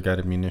a laser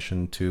guided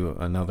munition to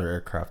another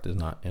aircraft is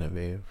not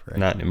innovative, right?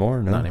 Not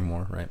anymore, no. Not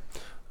anymore, right?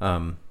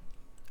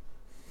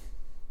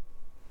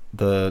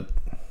 The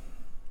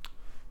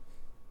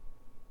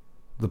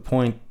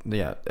point,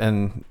 yeah,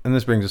 and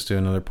this brings us to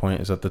another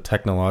point, is that the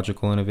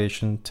technological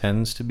innovation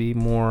tends to be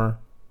more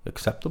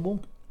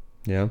acceptable.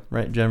 Yeah.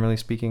 Right, generally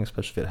speaking,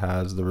 especially if it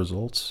has the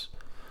results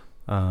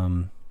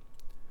that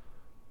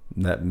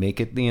make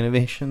it the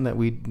innovation that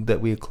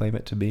we acclaim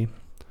it to be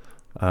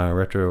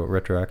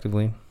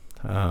retroactively,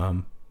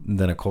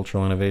 than a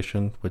cultural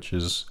innovation, which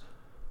is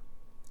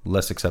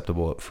less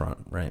acceptable up front,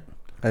 right?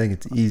 I think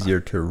it's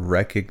easier to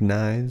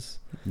recognize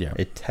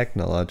a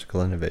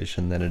technological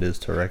innovation than it is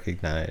to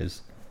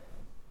recognize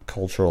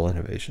cultural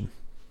innovation.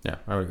 Yeah,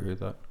 I would agree with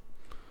that.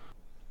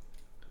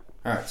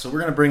 All right, so we're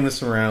going to bring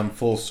this around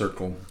full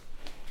circle.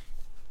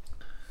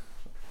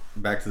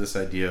 Back to this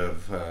idea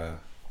of a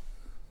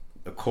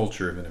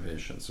culture of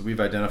innovation. So we've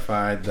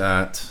identified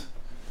that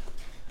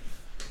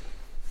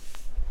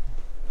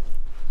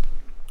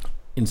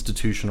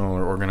institutional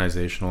or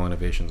organizational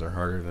innovations are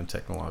harder than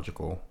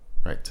technological,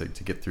 right? To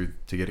get through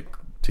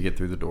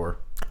the door.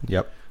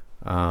 Yep.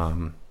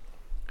 And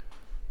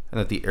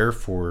that the Air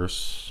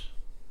Force,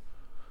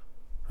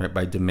 right,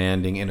 by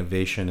demanding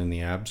innovation in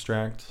the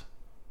abstract,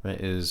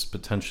 right, is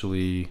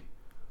potentially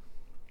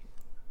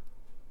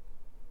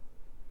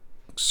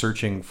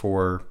searching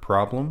for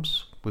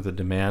problems with a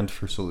demand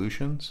for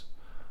solutions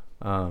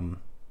that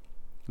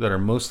are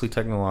mostly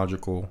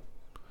technological,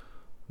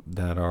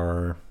 that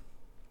are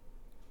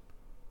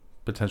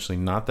potentially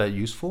not that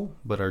useful,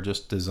 but are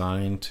just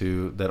designed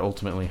that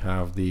ultimately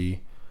have the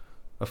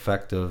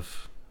effect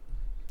of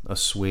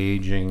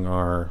assuaging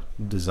our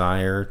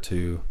desire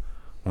to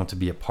want to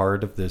be a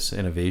part of this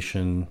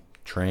innovation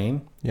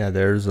train. Yeah,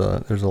 there's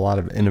a lot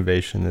of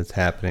innovation that's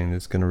happening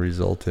that's going to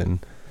result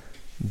in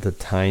the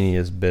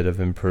tiniest bit of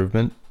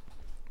improvement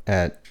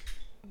at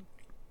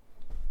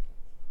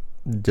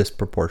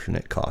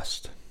disproportionate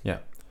cost. Yeah.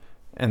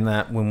 And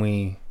that when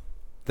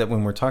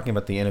we're talking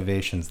about the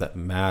innovations that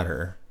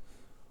matter,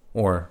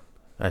 or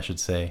I should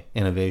say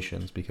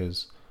innovations,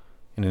 because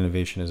an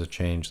innovation is a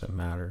change that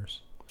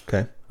matters.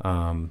 Okay.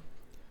 When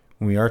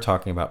we are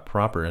talking about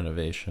proper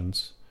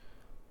innovations,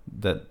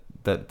 that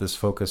this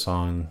focus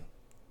on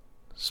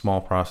small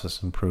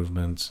process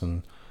improvements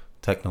and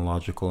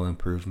technological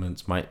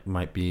improvements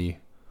might be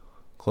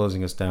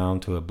closing us down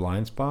to a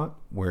blind spot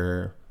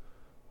where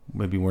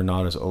maybe we're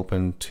not as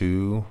open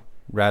to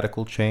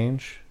radical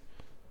change,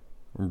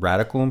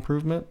 radical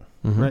improvement,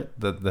 right?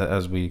 That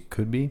as we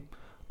could be.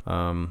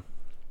 And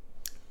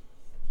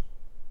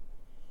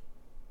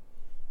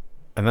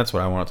that's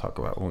what I want to talk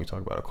about when we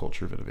talk about a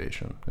culture of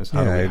innovation, is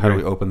how do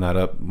we open that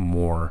up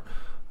more?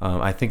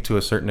 I think to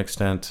a certain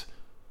extent,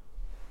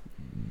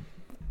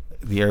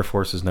 the Air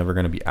Force is never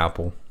going to be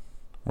Apple.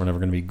 We're never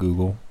going to be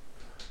Google,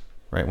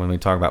 right? When we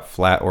talk about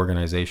flat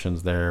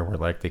organizations there, where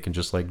like they can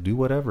just like do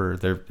whatever.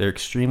 They're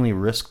extremely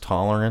risk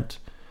tolerant,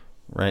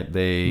 right?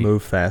 They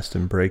move fast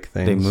and break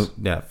things. They move,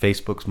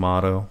 Facebook's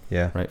motto,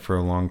 right, for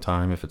a long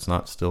time, if it's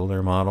not still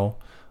their motto.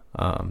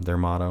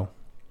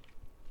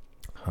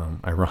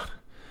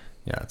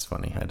 Yeah, it's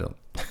funny. I don't.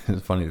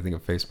 It's funny to think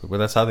of Facebook, but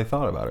that's how they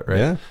thought about it, right?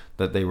 Yeah.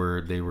 That they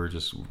were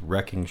just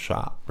wrecking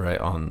shop, right,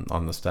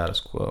 on the status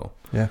quo.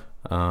 Yeah.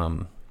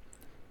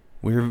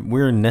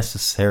 We're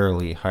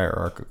necessarily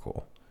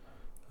hierarchical.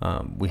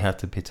 We have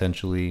to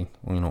potentially,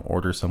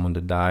 order someone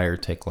to die or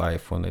take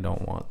life when they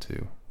don't want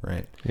to,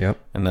 right? Yep.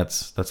 And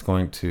that's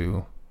going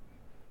to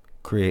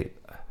create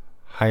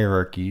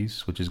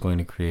hierarchies, which is going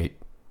to create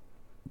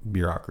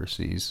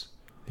bureaucracies.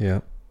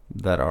 Yeah.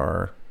 That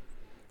are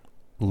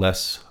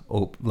less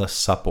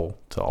supple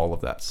to all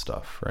of that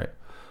stuff, right?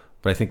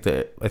 But I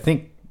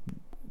think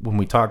when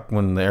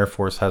the Air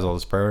Force has all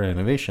this priority on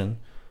innovation,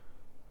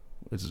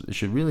 it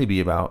should really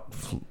be about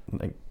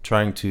like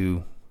trying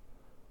to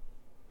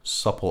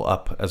supple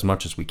up as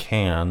much as we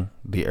can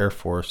the Air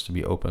Force to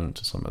be open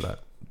to some of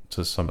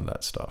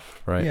that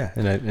stuff, right? Yeah,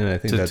 and I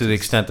think to the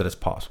extent that it's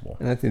possible.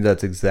 And I think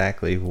that's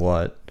exactly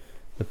what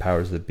the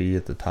powers that be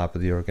at the top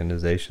of the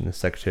organization, the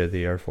Secretary of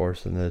the Air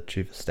Force and the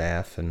Chief of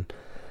Staff, and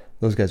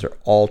those guys are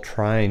all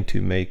trying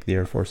to make the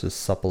Air Force as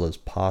supple as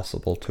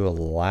possible to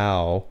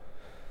allow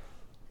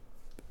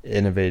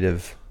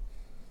innovative,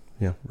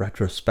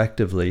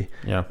 retrospectively,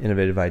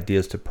 innovative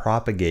ideas to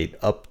propagate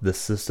up the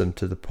system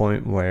to the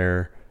point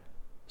where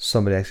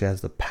somebody actually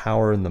has the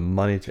power and the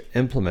money to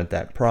implement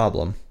that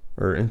problem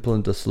or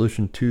implement a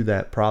solution to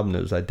that problem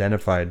that was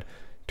identified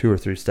 2 or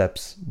 3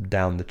 steps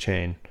down the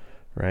chain,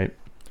 right?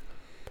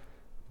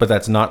 But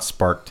that's not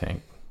Spark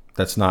Tank.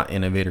 That's not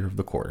Innovator of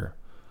the Quarter,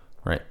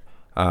 right?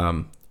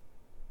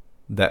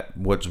 That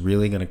what's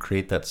really going to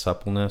create that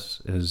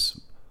suppleness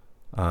is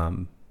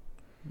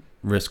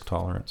risk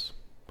tolerance.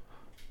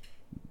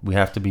 We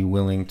have to be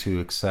willing to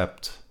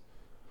accept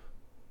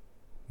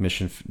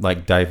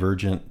like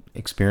divergent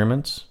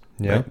experiments,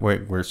 right?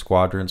 Where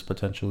squadrons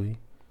potentially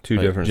 2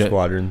 different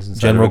squadrons.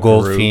 General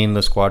Goldfein,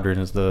 the squadron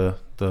is the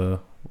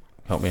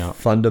help me out,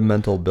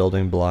 fundamental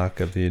building block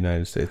of the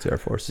United States Air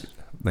Force.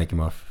 Thank you,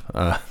 Muff.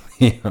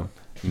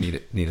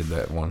 Needed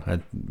that one. I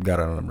got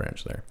it on a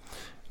branch there.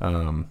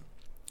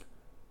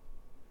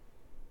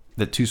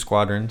 The 2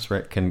 squadrons,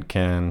 right,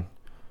 can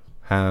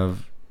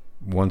have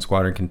one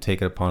squadron can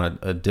take it upon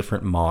a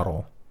different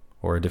model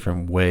or a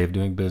different way of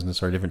doing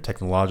business or a different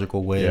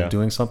technological way of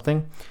doing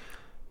something.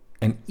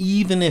 And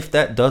even if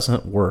that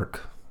doesn't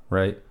work,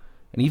 right,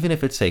 and even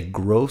if it's a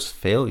gross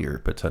failure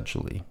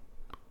potentially,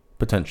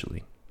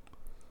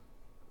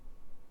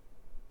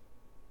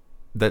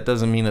 that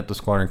doesn't mean that the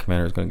squadron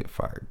commander is going to get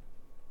fired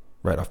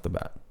right off the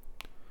bat,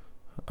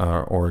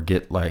 or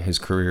get like his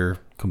career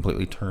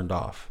completely turned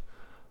off.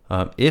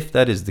 If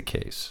that is the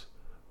case,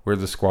 where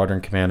the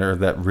squadron commander,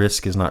 that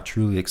risk is not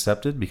truly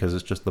accepted because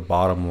it's just the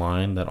bottom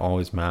line that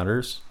always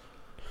matters,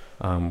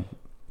 we're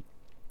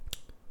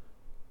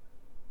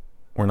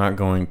not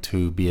going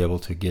to be able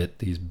to get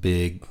these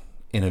big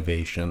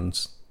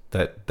innovations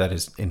that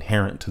is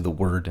inherent to the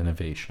word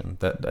innovation.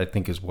 That I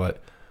think is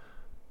what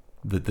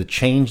the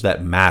change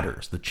that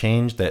matters, the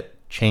change that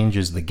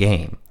changes the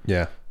game.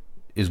 Yeah.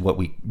 Is what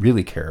we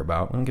really care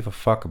about. We don't give a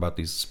fuck about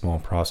these small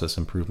process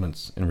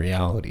improvements in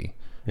reality.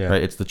 Yeah.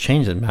 Right? It's the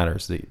change that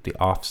matters, the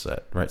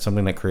offset, right?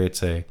 Something that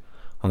creates on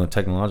the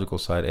technological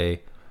side,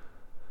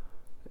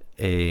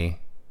 a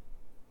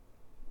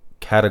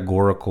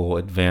categorical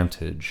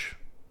advantage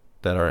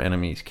that our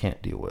enemies can't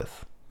deal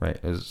with, right?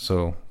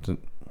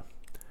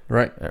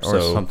 Right.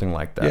 Or something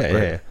like that. Yeah,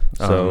 right? yeah.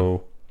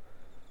 So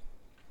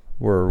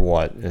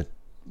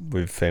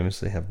we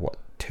famously have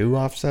 2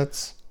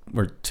 offsets?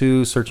 We're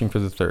 2 searching for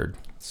the third.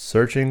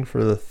 Searching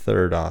for the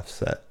third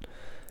offset.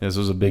 This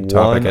was a big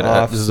topic.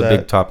 This is a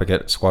big topic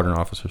at Squadron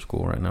Officer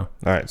School right now.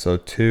 All right, so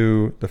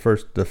the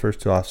first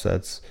 2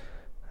 offsets.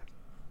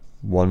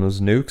 One was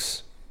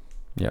nukes.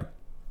 Yeah.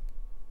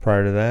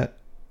 Prior to that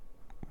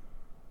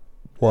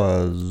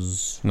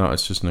was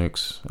it's just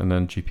nukes and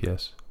then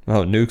GPS.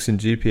 Oh, nukes and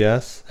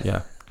GPS.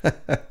 Yeah.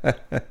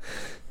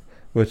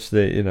 Which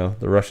the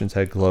Russians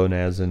had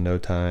GLONASS in no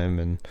time,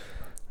 and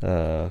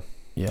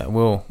yeah,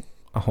 well.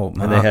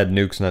 And they had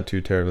nukes not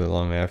too terribly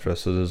long after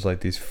us, so there's like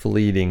these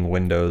fleeting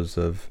windows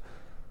of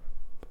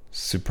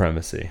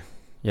supremacy.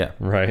 Yeah.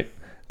 Right?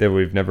 That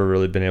we've never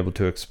really been able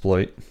to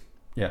exploit.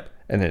 Yeah.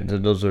 And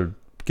those are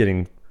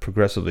getting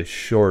progressively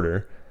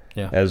shorter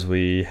as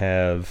we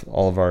have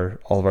all of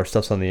our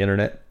stuff's on the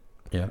internet.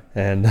 Yeah.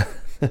 And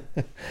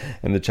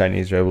and the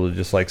Chinese are able to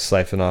just like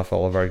siphon off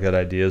all of our good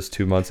ideas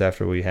 2 months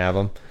after we have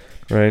them,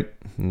 right?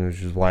 And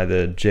which is why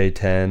the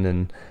J-10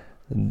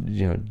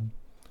 and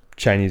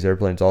Chinese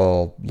airplanes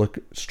all look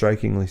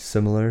strikingly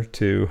similar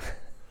to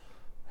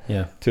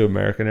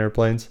American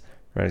airplanes,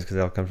 right? Because they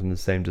all come from the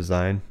same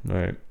design,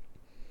 right?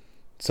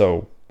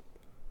 So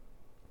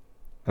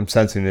I'm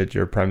sensing that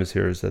your premise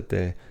here is that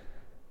the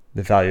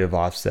value of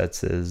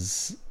offsets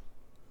is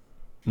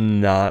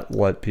not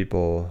what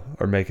people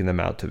are making them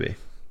out to be.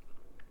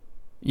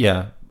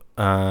 Yeah.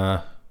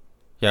 I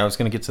was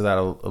going to get to that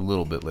a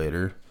little bit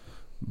later,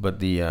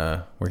 but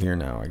we're here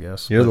now, I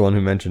guess. You're the one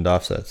who mentioned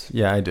offsets.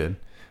 Yeah, I did.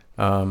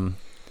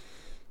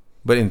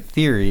 But in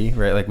theory,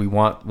 right, like we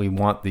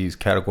want these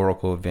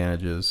categorical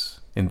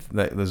advantages And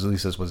that, at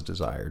least this was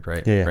desired,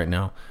 right? Yeah. Right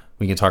now,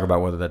 we can talk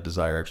about whether that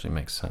desire actually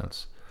makes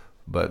sense.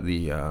 But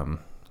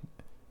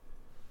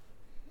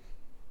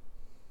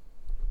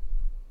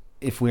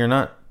if we are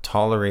not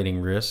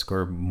tolerating risk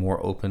or more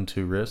open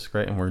to risk,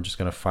 right, and we're just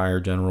going to fire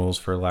generals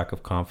for lack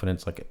of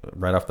confidence, like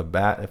right off the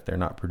bat, if they're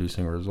not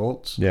producing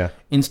results,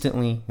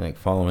 instantly, like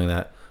following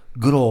that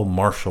good old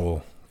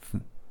Marshall,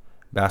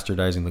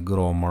 bastardizing the good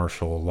old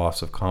Marshall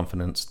loss of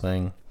confidence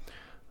thing,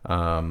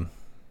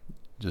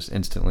 just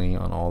instantly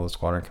on all the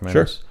squadron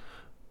commanders,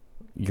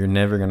 you're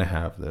never going to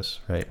have this,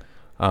 right?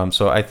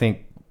 So I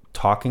think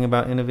talking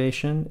about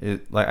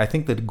innovation, I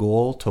think the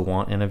goal to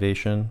want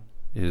innovation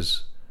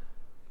is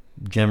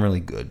generally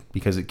good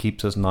because it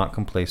keeps us not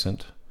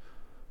complacent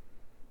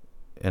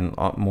and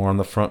more on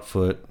the front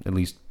foot, at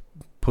least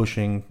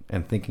pushing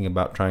and thinking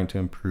about trying to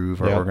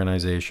improve our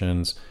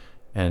organizations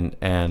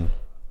and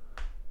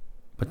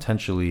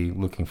potentially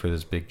looking for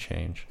this big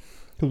change.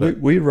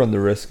 We run the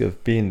risk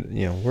of being,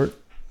 we're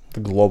the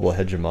global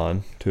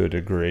hegemon to a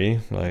degree,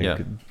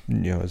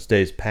 as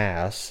days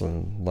pass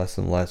and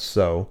less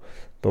so,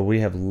 but we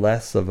have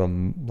less of a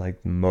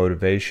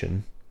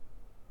motivation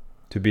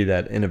to be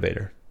that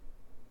innovator.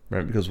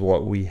 Right, because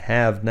what we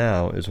have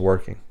now is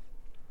working.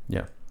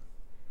 Yeah.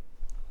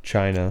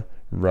 China,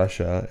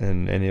 Russia,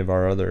 and any of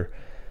our other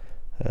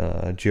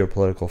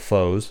geopolitical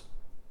foes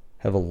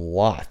have a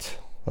lot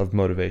of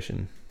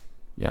motivation.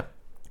 Yeah.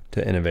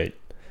 To innovate,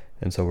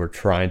 and so we're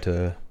trying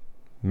to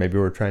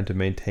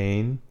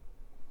maintain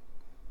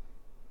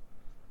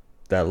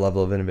that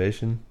level of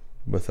innovation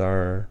with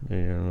our,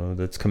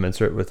 that's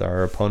commensurate with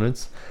our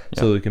opponents,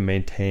 so we can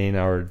maintain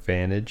our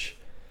advantage.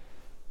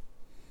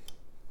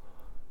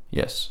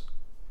 Yes.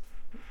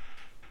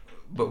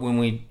 But when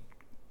we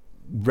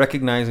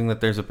recognizing that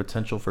there's a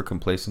potential for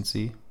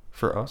complacency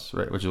for us,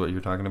 right, which is what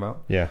you're talking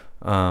about. Yeah.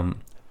 And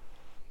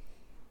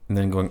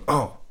then going,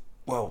 oh,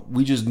 well,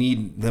 we just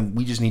need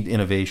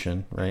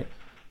innovation, right?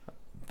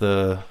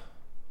 The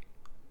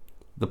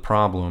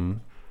problem,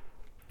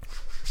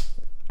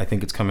 I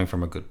think it's coming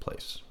from a good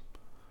place.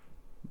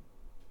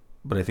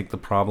 But I think the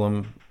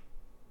problem,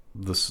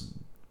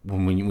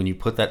 when you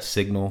put that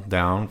signal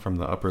down from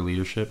the upper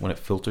leadership, when it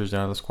filters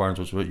down to the squadrons,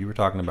 which is what you were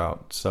talking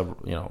about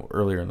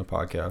earlier in the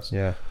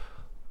podcast,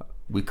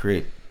 we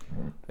create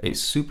a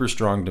super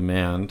strong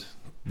demand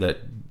that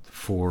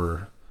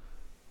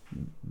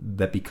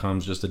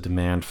becomes just a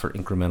demand for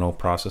incremental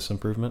process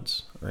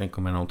improvements or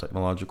incremental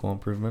technological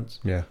improvements,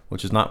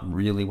 which is not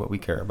really what we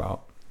care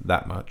about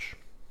that much,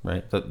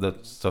 right?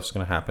 That stuff's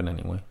going to happen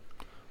anyway,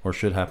 or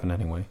should happen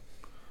anyway,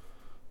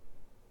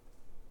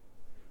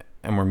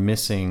 and we're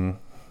missing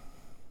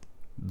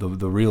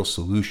the real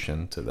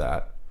solution to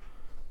that,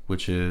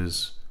 which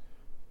is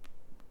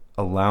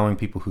allowing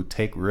people who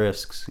take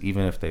risks,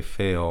 even if they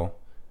fail,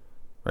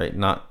 right?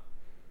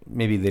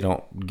 Maybe they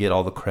don't get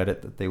all the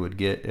credit that they would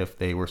get if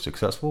they were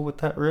successful with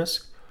that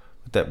risk,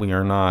 but that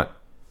they're not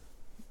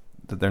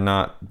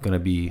going to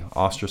be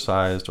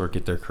ostracized or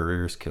get their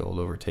careers killed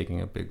over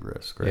taking a big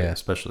risk, right?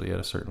 Especially at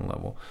a certain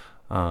level.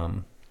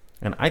 And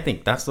I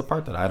think that's the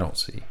part that I don't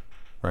see,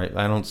 right?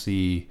 I don't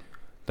see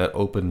that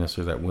openness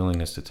or that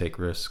willingness to take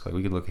risks. Like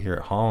we could look here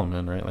at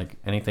Holloman, right? Like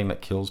anything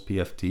that kills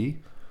PFT,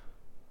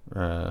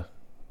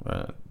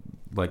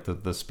 like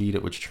the speed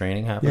at which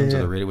training happens or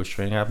the rate at which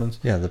training happens.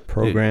 Yeah, the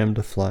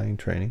programmed flying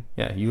training.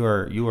 Yeah, you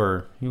are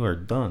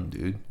done,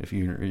 dude. If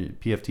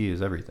PFT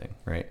is everything,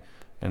 right?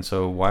 And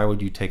so why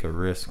would you take a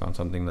risk on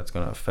something that's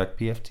going to affect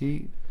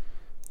PFT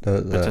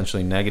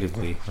potentially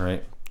negatively,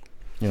 right?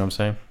 You know what I'm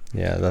saying?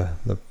 Yeah,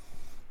 the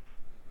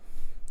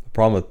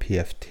problem with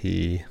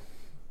PFT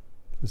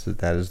is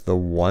that is the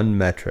one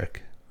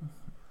metric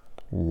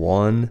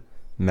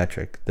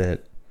that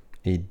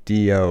a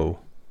DO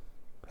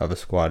of a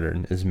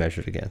squadron is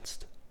measured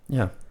against.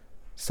 Yeah.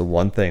 It's the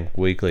one thing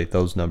weekly,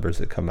 those numbers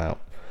that come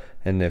out.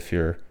 And if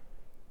you're,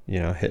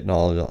 hitting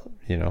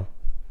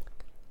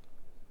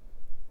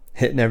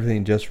hitting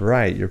everything just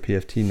right, your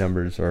PFT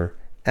numbers are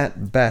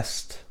at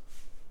best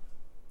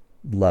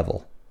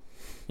level.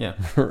 Yeah.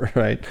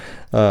 Right?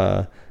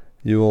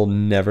 You will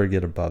never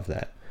get above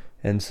that.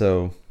 And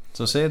so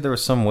say there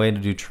was some way to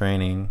do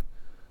training.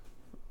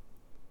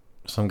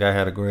 Some guy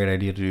had a great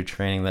idea to do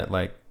training that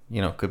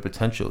could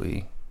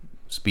potentially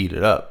speed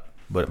it up,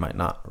 but it might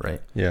not,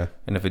 right? Yeah.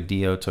 And if a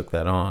DO took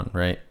that on,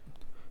 right?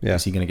 Yeah.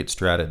 Is he going to get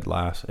stratted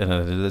last? And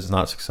it is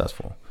not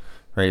successful,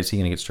 right? Is he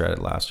going to get stratted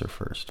last or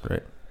first,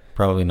 right?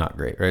 Probably not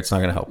great, right? It's not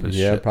going to help his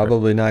shit. Yeah,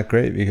 probably not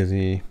great because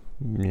he,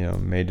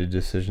 made a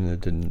decision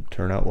that didn't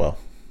turn out well,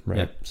 right?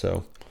 Yeah.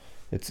 So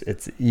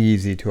it's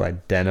easy to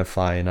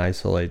identify and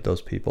isolate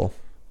those people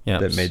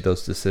that made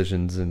those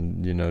decisions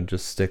and,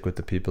 just stick with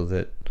the people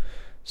that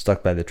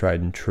stuck by the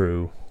tried and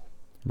true,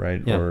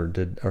 right? Yeah. Or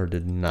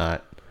did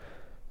not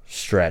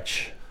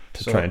stretch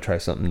to try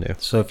something new.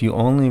 So if you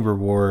only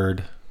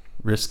reward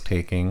risk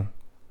taking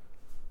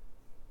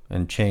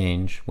and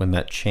change when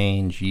that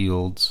change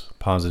yields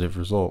positive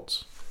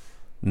results,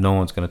 no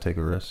one's going to take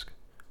a risk.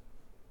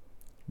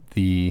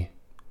 The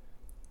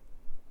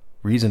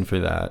reason for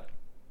that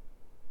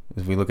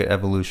if we look at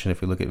evolution,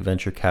 if we look at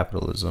venture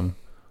capitalism,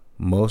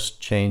 most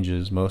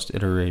changes, most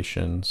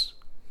iterations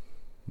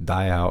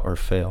die out or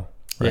fail,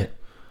 right?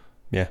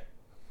 Yeah.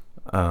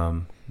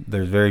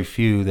 There's very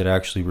few that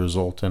actually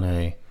result in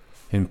a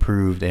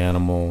improved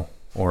animal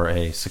or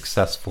a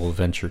successful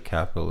venture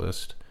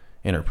capitalist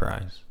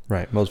enterprise.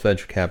 Right. Most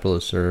venture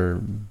capitalists are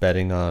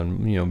betting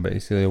on,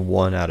 basically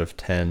 1 out of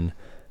 10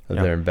 of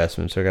their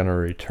investments are going to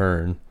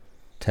return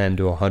 10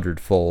 to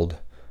 100-fold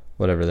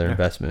whatever their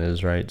investment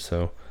is, right?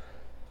 So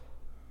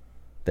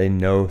they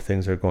know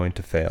things are going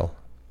to fail,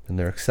 and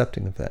they're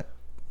accepting of that.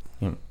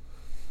 Yeah.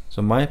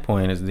 So my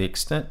point is the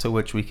extent to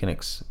which we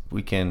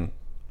can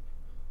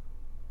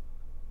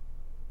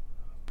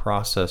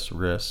process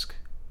risk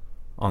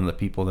on the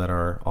people that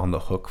are on the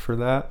hook for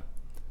that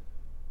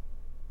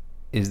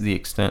is the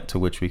extent to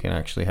which we can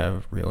actually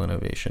have real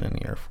innovation in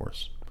the Air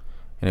Force.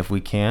 And if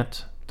we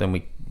can't, then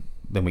we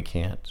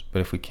can't. But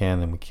if we can,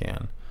 then we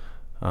can.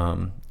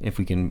 If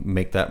we can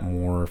make that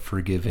more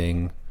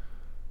forgiving,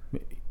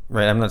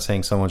 right? I'm not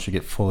saying someone should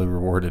get fully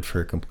rewarded for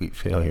a complete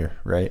failure,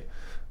 right?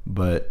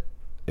 But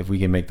if we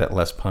can make that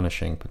less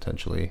punishing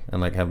potentially,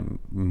 and like have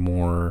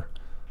more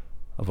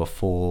of a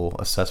full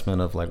assessment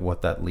of like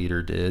what that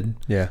leader did,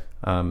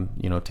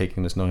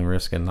 taking this knowing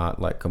risk and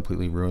not like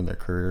completely ruin their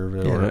career of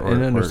it, or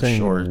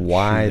understanding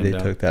why they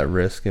took that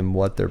risk and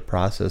what their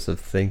process of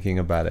thinking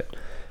about it,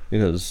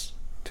 because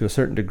to a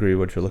certain degree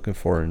what you're looking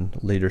for in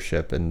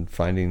leadership and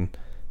finding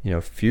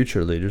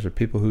future leaders are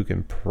people who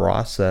can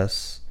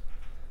process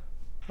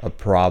a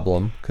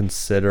problem,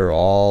 consider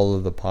all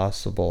of the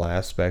possible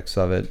aspects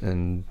of it,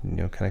 and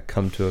kind of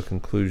come to a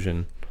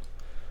conclusion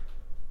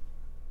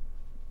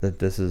that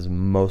this is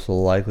most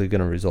likely going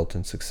to result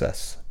in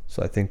success.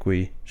 So I think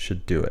we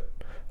should do it.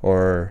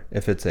 Or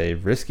if it's a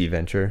risky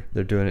venture,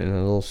 they're doing it in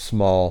a little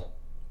small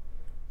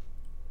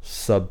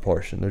sub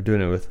portion. They're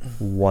doing it with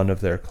one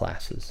of their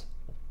classes.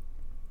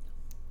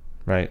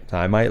 Right? So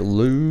I might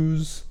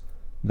lose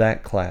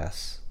that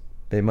class.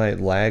 They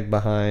might lag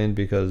behind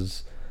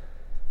because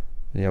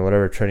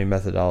whatever training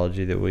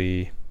methodology that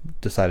we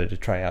decided to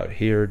try out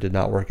here did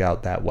not work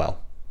out that well.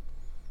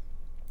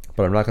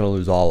 But I'm not going to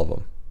lose all of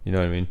them. You know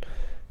what I mean?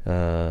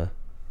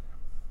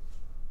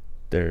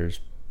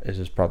 It's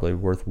just probably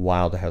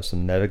worthwhile to have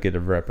some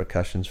negative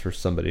repercussions for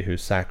somebody who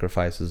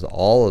sacrifices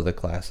all of the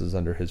classes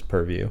under his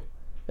purview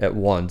at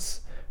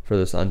once for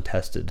this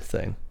untested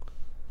thing,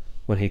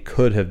 when he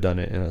could have done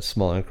it in a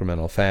small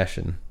incremental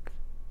fashion.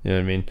 You know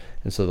what I mean?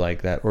 And so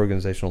like that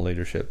organizational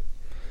leadership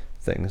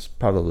thing is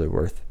probably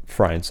worth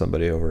frying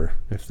somebody over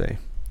if they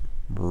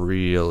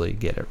really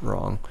get it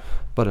wrong.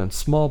 But in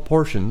small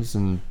portions,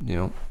 and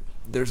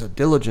there's a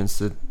diligence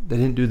that they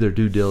didn't do their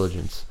due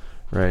diligence,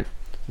 right?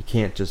 You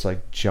can't just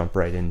like jump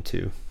right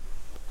into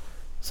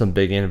some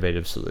big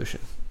innovative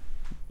solution.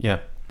 Yeah.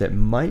 That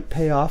might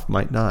pay off,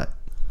 might not.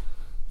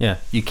 Yeah,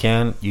 you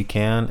can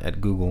at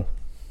Google.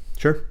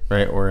 Sure.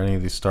 Right, or any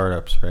of these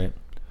startups, right?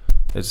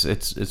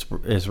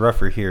 It's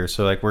rougher here.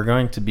 So like we're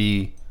going to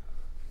be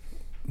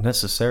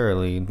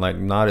necessarily like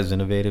not as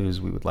innovative as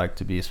we would like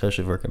to be,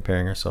 especially if we're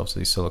comparing ourselves to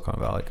these Silicon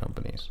Valley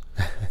companies,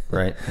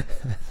 right?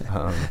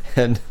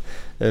 And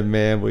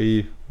man,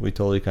 we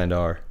totally kind of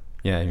are.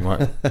 Yeah, you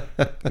want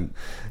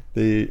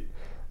in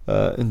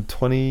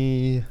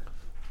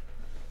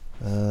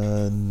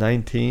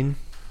 2019,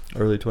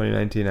 early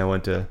 2019, I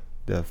went to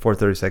the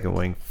 432nd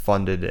Wing,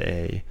 funded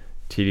a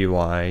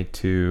TDY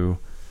to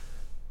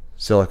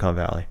Silicon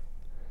Valley.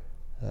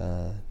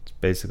 It's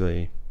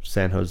basically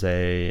San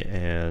Jose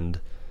and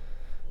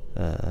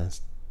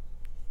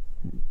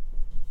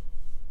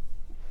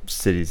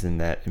cities in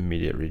that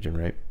immediate region,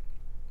 right?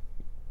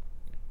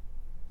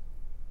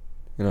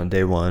 And on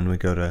day one, we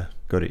go to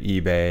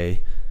eBay.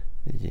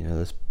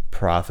 This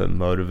profit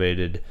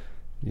motivated,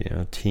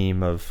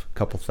 team of a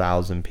couple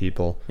thousand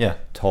people,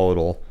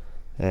 total,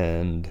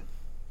 and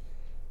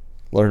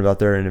learn about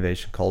their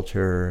innovation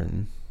culture.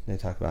 And they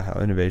talk about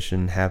how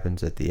innovation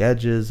happens at the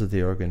edges of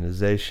the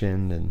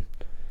organization, and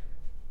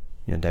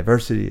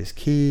diversity is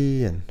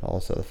key, and all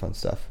this other fun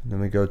stuff. And then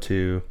we go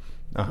to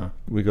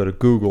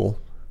Google,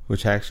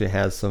 which actually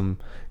has some.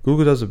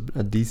 Google does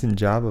a decent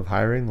job of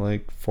hiring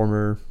like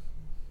former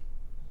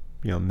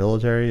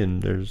military,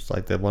 and there's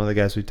like that one of the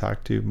guys we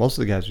talked to, most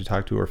of the guys we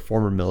talked to are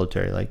former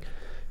military, like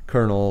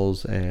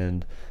colonels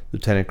and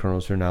lieutenant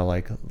colonels who are now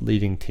like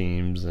leading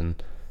teams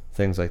and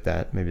things like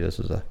that. Maybe this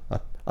is a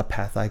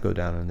path I go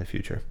down in the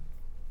future.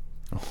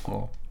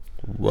 Oh.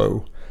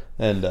 Whoa.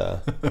 And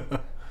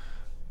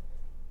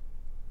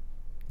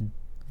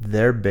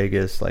their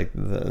biggest, like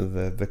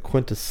the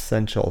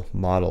quintessential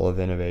model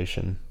of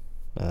innovation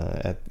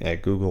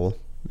at Google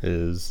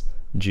is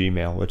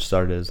Gmail, which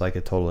started as like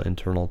a total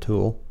internal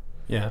tool.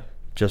 Yeah.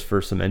 Just for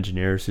some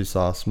engineers who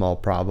saw a small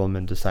problem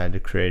and decided to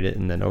create it,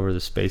 and then over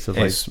the space of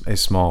a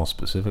small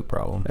specific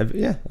problem. A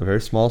very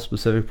small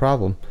specific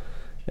problem.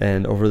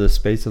 And over the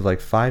space of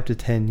like 5 to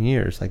 10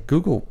 years, like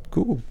Google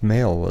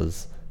Mail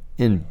was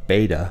in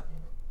beta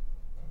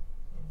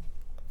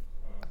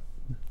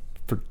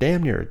for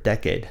damn near a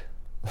decade.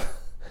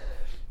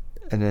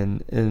 And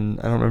then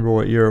I don't remember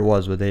what year it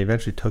was, but they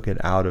eventually took it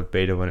out of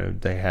beta when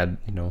they had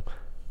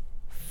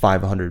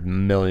 500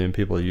 million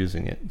people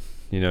using it.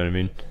 You know what I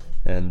mean?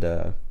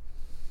 And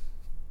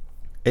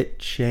it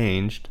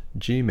changed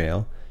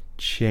Gmail,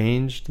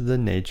 changed the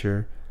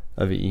nature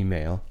of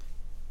email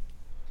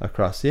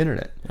across the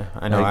internet. Yeah,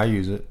 I know, I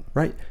use it.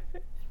 Right.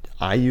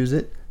 I use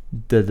it.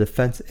 The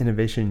Defense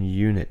Innovation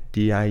Unit,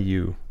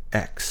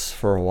 DIUX,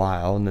 for a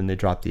while, and then they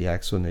dropped the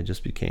X when they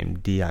just became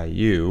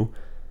DIU.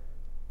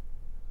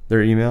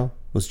 Their email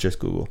was just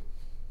Google.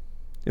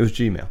 It was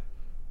Gmail.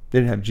 They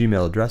didn't have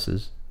Gmail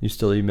addresses. You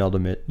still emailed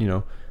them at,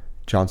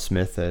 John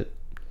Smith at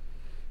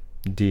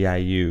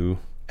diux.mil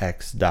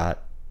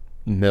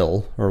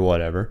or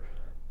whatever.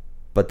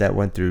 But that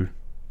went through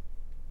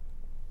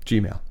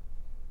Gmail.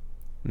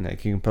 And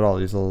like, you can put all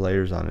these little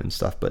layers on it and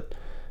stuff. But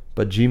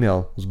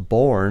Gmail was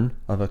born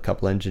of a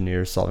couple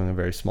engineers solving a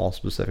very small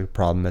specific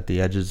problem at the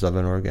edges of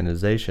an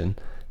organization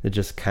that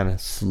just kind of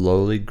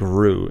slowly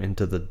grew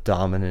into the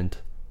dominant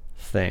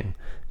thing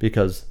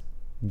because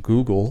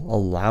Google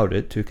allowed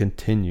it to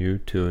continue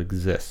to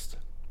exist.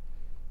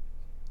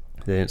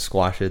 They didn't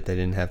squash it. They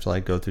didn't have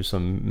to go through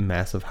some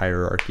massive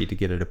hierarchy to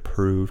get it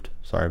approved.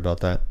 Sorry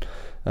about that.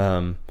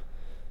 They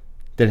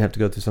didn't have to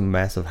go through some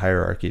massive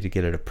hierarchy to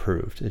get it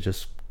approved. It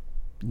just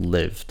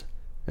lived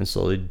and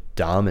slowly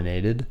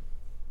dominated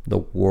the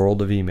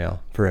world of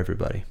email for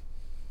everybody.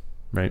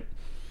 Right?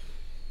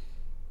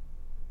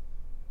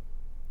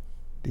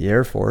 The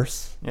Air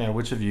Force. Yeah,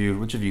 which of you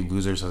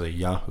losers has a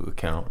Yahoo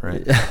account,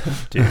 right?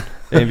 Dude,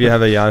 any of you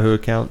have a Yahoo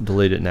account?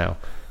 Delete it now.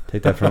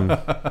 Take that from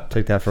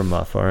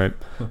Muff, all right?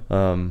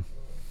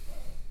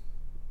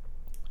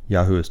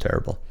 Yahoo is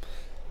terrible.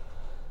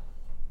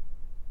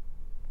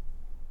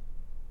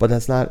 But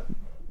that's not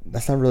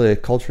really a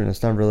culture, and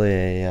it's not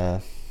really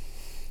an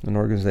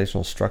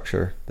organizational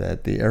structure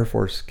that the Air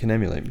Force can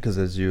emulate, because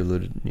as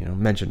you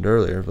mentioned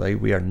earlier,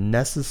 we are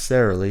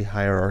necessarily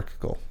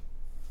hierarchical.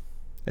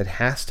 It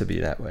has to be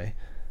that way,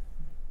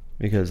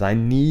 because I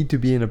need to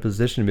be in a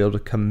position to be able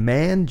to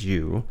command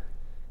you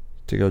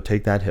to go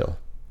take that hill,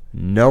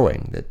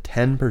 knowing that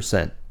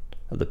 10%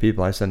 of the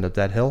people I send up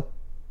that hill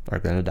are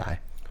going to die.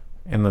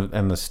 And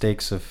the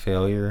stakes of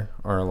failure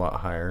are a lot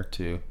higher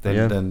too.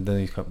 Than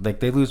they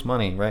lose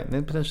money, right?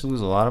 They potentially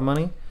lose a lot of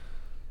money,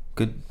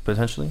 good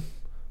potentially,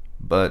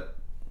 but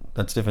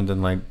that's different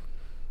than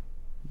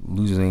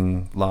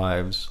losing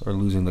lives or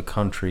losing the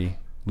country.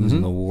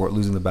 Losing the war,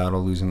 losing the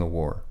battle, losing the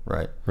war,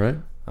 right? Right.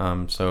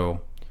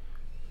 So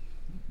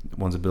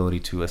one's ability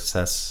to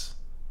assess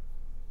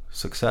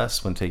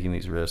success when taking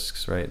these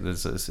risks, right?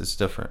 It's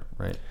different,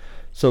 right?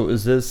 So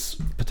is this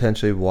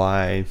potentially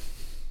why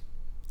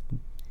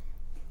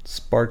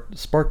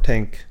Spark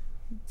Tank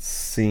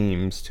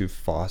seems to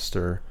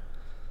foster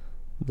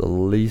the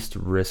least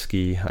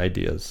risky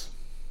ideas?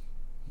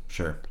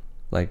 Sure.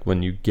 Like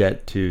when you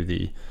get to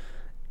the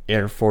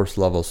Air Force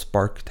level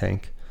Spark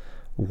Tank,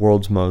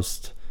 world's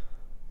most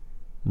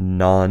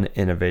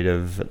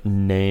non-innovative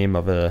name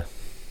of an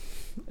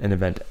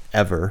event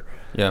ever.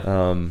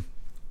 Yeah.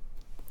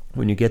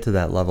 When you get to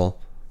that level,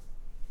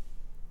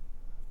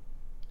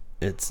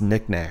 it's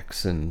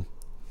knickknacks and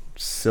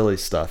silly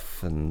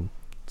stuff and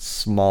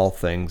small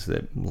things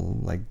that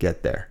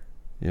get there.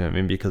 You know what I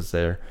mean? Because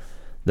they're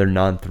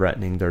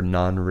non-threatening, they're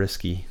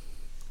non-risky,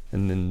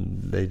 and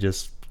then they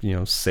just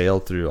sail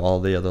through all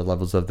the other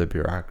levels of the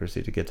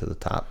bureaucracy to get to the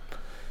top.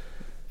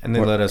 And they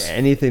let us...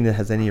 Anything that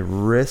has any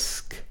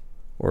risk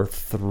or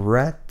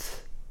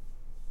threat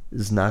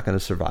is not going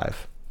to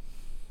survive.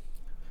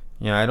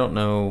 Yeah, I don't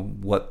know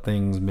what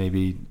things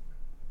maybe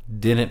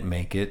didn't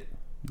make it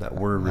that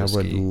were risky.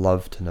 I would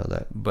love to know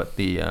that. But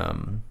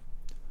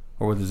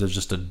or whether there's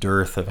just a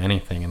dearth of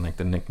anything, and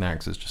the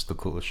knickknacks is just the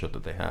coolest shit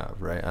that they have,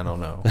 right? I don't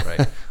know,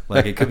 right?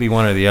 It could be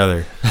one or the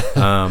other.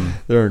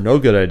 There are no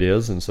good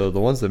ideas, and so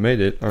the ones that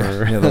made it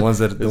are the ones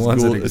that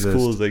exist. As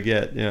cool as they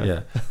get.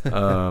 Yeah.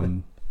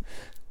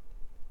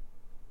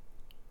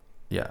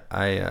 Yeah.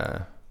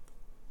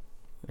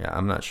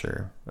 I'm not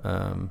sure.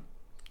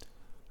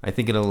 I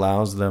think it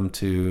allows them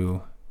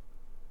to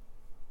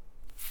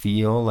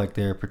feel like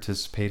they're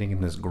participating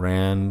in this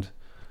grand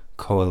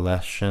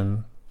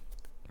coalition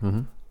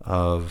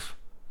of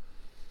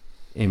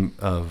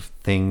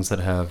things that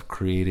have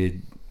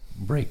created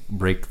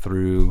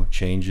breakthrough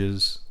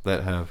changes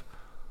that have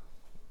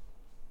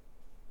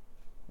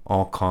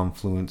all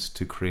confluenced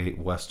to create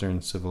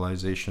Western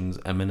civilization's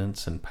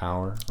eminence and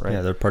power, right?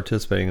 Yeah, they're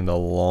participating in the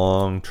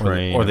long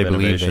train, or they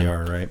believe innovation. they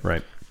are, right?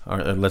 Right. Or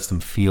it lets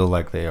them feel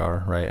like they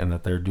are, right, and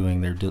that they're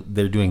doing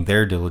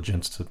their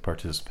diligence to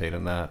participate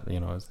in that,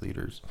 as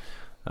leaders.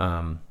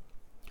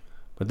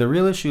 But the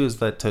real issue is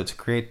that to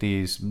create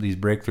these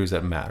breakthroughs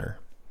that matter,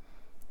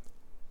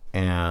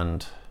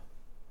 and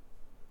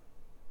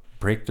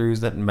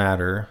breakthroughs that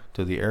matter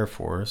to the Air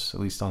Force, at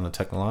least on the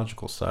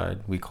technological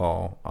side, we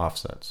call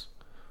offsets.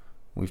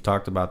 We've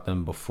talked about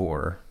them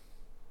before,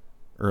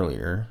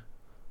 earlier,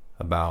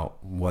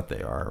 about what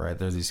they are, right?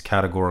 There's these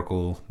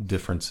categorical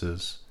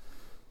differences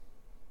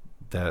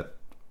that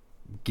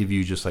give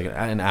you just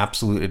an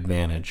absolute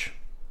advantage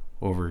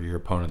over your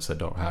opponents that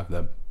don't have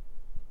them.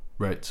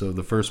 Right. So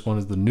the first one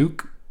is the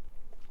nuke.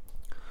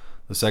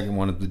 The second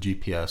one is the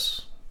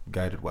GPS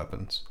guided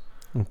weapons.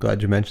 I'm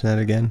glad you mentioned that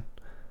again.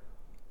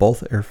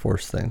 Both Air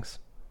Force things.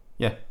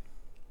 Yeah.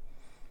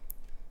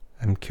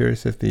 I'm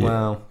curious if the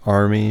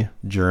Army...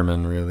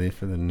 German, really,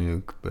 for the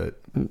nuke, but...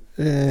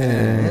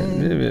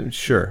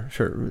 Sure.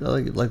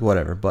 Like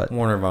whatever, but...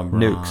 Warner von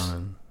Braun.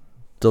 Nukes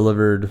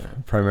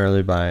delivered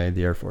primarily by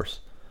the Air Force.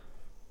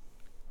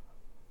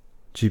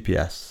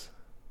 GPS.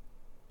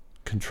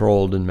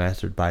 Controlled and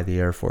mastered by the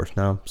Air Force.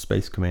 Now,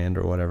 Space Command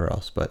or whatever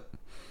else, but...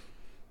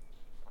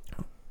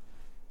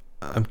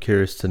 I'm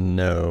curious to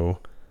know...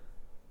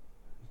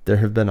 There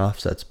have been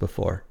offsets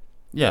before.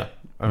 Yeah.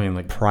 I mean,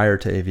 like... Prior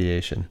to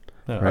aviation.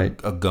 Yeah, right?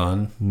 A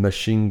gun.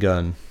 Machine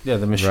gun. Yeah,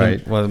 the machine.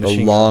 Right? Well,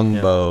 the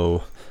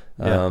longbow.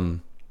 Yeah.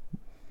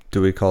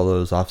 Do we call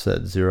those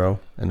offset 0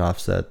 and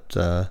offset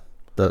the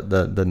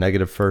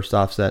negative first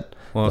offset?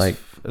 Well, like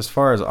as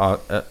far as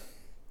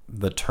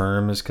the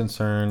term is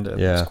concerned, at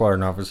the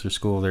Squadron Officer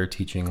School, they're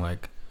teaching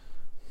like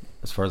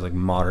as far as like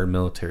modern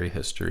military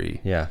history.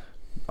 Yeah.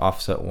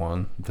 Offset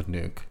 1, the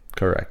nuke.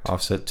 Correct.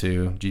 Offset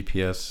 2,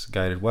 GPS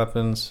guided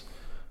weapons.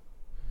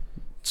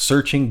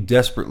 Searching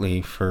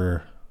desperately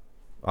for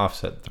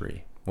offset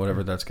 3,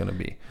 whatever that's going to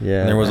be.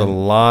 Yeah. And there was a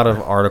lot of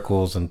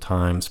articles and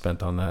time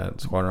spent on that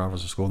at Squadron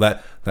Officer School,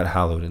 that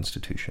hallowed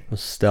institution.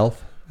 Was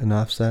stealth an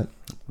offset?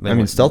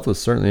 Stealth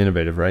was certainly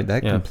innovative, right?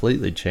 That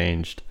completely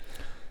changed.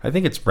 I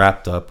think it's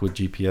wrapped up with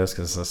GPS because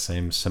it's the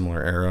same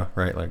similar era,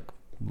 right? Like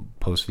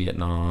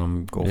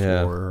post-Vietnam, Gulf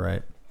War,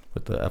 right?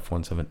 With the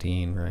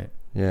F-117, right?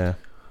 Yeah.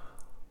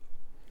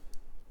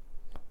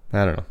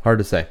 I don't know. Hard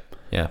to say.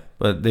 Yeah,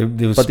 but the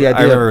idea,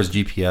 I remember it was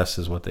GPS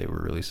is what they were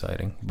really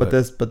citing. But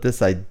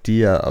this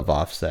idea of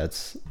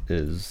offsets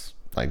is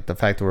like the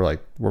fact that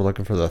we're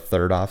looking for the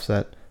third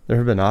offset. There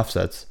have been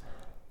offsets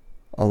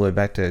all the way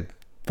back to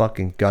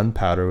fucking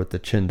gunpowder with the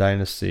Qin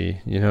Dynasty.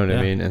 You know what I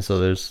mean? And so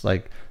there's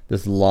like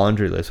this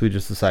laundry list. We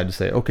just decided to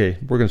say, okay,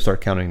 we're going to start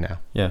counting now.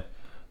 Yeah,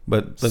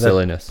 but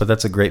silliness. But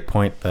that's a great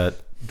point that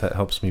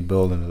helps me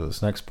build into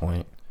this next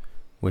point,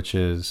 which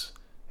is.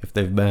 If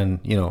they've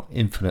been,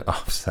 infinite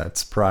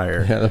offsets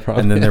prior,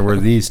 and then there were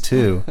these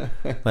two,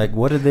 like,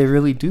 what did they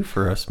really do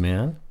for us,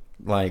 man?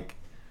 Like,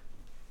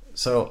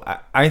 so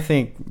I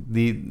think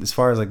as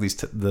far as like these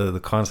the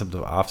concept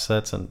of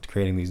offsets and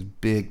creating these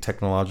big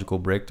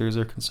technological breakthroughs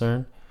are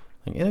concerned,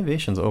 like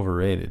innovation's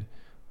overrated.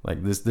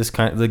 Like this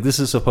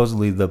is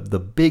supposedly the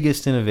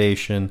biggest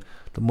innovation,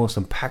 the most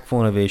impactful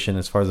innovation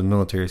as far as the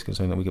military is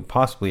concerned that we could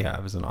possibly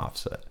have is an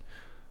offset.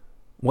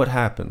 What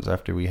happens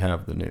after we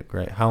have the nuke,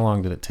 right? How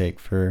long did it take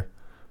for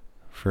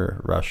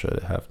Russia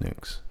to have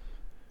nukes?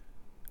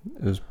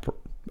 It was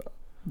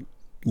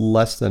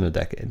less than a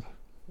decade.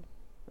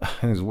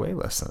 It was way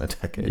less than a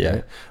decade,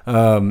 yeah.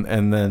 Right?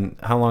 And then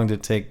how long did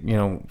it take,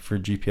 for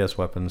GPS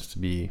weapons to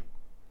be,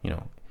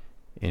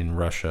 in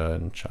Russia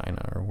and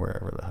China or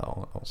wherever the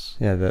hell else?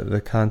 Yeah, the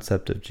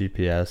concept of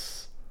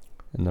GPS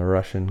and the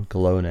Russian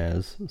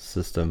GLONASS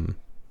system,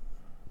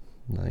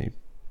 like...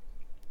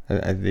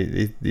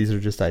 these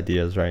are just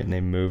ideas, right? And they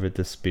move at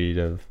the speed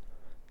of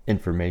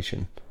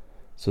information.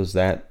 So as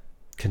that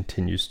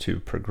continues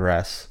to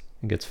progress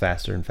and gets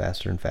faster and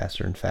faster and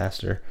faster and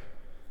faster,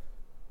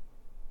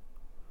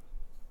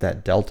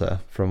 that delta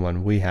from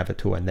when we have it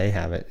to when they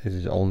have it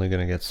is only going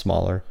to get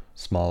smaller,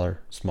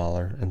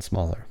 and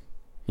smaller.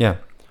 Yeah.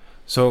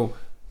 So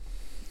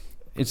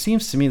it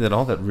seems to me that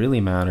all that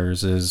really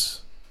matters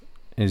is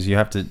you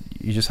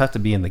just have to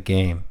be in the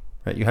game,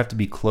 right? You have to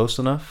be close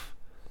enough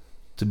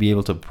to be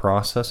able to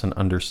process and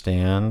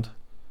understand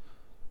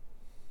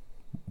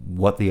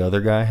what the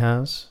other guy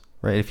has,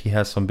 right? If he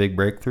has some big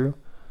breakthrough,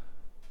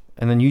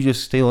 and then you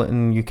just steal it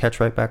and you catch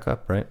right back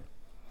up, right?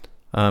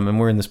 And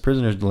we're in this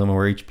prisoner's dilemma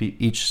where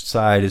each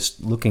side is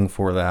looking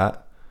for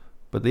that,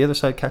 but the other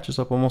side catches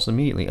up almost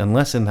immediately,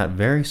 unless in that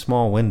very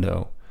small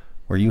window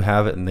where you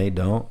have it and they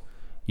don't,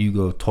 you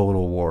go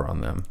total war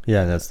on them.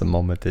 Yeah, that's the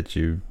moment that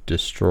you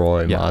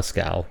destroy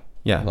Moscow.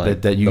 Yeah,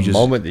 like the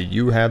moment that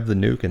you have the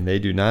nuke and they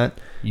do not,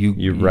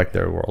 you wreck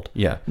their world.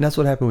 Yeah. And that's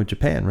what happened with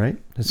Japan, right?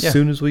 As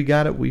soon as we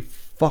got it, we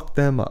fucked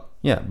them up.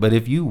 Yeah, but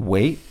if you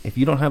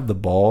don't have the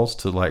balls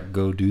to like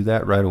go do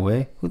that right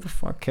away, who the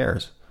fuck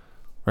cares?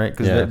 Right?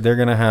 Because they're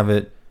going to have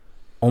it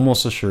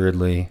almost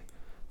assuredly.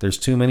 There's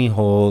too many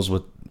holes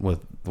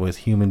with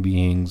human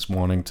beings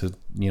wanting to,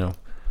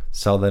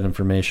 sell that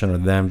information or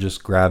them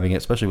just grabbing it,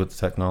 especially with the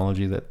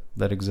technology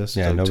that exists.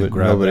 Yeah,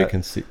 nobody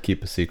can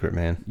keep a secret,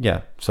 man.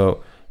 Yeah,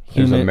 so...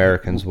 There's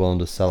Americans willing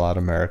to sell out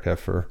America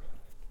for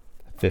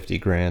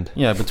 $50,000.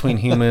 Yeah, between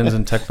humans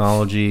and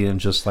technology and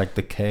just like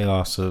the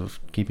chaos of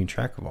keeping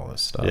track of all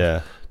this stuff.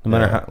 Yeah. No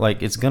matter how,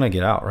 like, it's gonna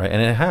get out, right?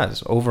 And it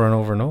has over and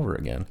over and over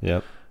again.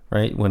 Yep.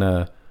 Right?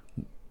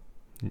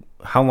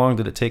 How long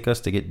did it take us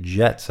to get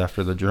jets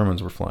after the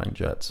Germans were flying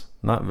jets?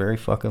 Not very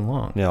fucking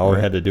long. Yeah, all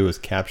we had to do was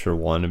capture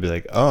one and be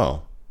like,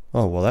 oh,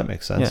 well, that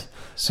makes sense. Yeah.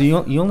 So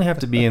you only have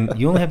to be in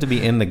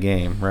the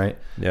game, right?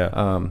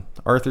 Yeah.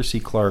 Arthur C.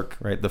 Clarke,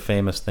 right? The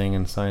famous thing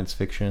in science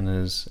fiction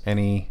is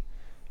any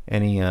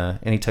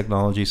any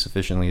technology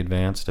sufficiently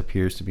advanced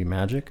appears to be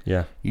magic.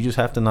 Yeah. You just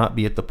have to not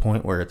be at the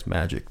point where it's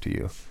magic to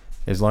you.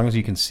 As long as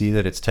you can see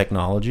that it's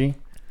technology.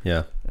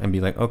 Yeah. And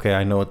be like, okay,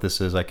 I know what this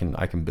is. I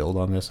can build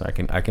on this. I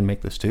can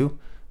make this too,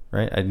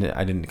 right? I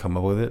didn't come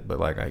up with it, but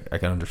like I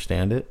can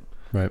understand it.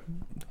 Right.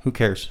 Who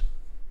cares,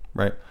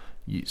 right?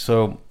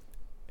 So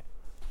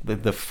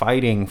the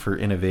fighting for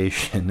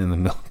innovation in the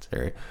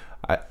military,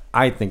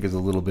 I think is a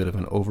little bit of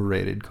an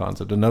overrated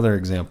concept. Another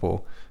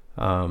example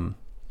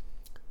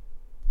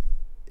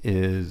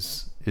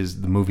is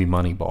the movie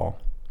Moneyball,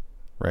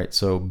 right?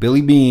 So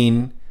Billy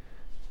Beane,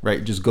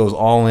 right, just goes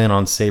all in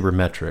on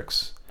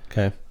sabermetrics.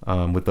 Okay.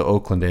 With the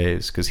Oakland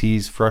A's because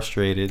he's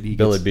frustrated.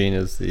 Billy Beane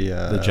is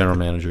the general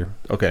manager.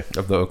 Okay.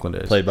 Of the Oakland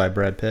A's. Played by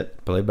Brad Pitt.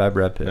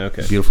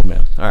 Okay. Beautiful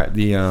man. All right.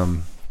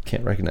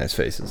 Can't recognize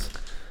faces,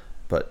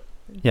 but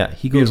yeah,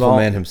 he goes beautiful all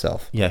man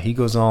himself. Yeah, he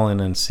goes all in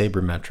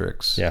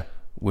sabermetrics. Yeah.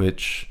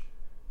 Which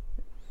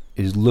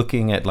is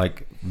looking at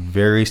like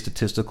very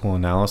statistical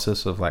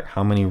analysis of like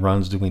how many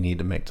runs do we need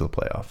to make to the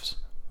playoffs,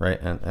 right?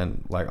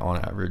 And like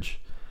on average,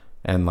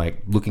 and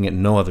like looking at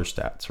no other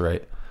stats,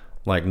 right?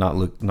 Like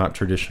not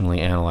traditionally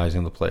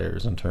analyzing the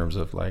players in terms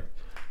of like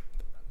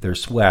their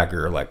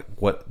swagger, like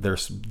what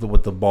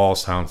the ball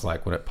sounds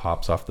like when it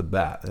pops off the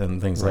bat and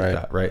things like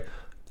that, right?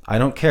 I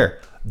don't care.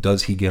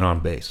 Does he get on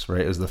base,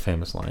 right? Is the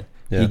famous line.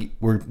 Yeah.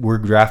 We're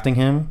drafting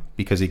him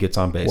because he gets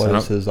on base. What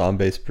is his on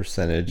base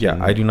percentage?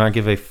 Yeah, I do not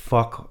give a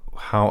fuck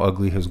how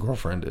ugly his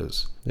girlfriend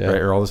is, right?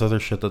 Or all this other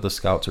shit that the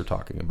scouts are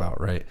talking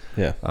about, right?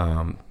 Yeah.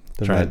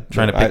 Trying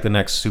to pick the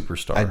next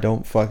superstar. I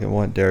don't fucking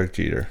want Derek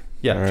Jeter.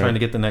 Yeah, trying to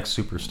get the next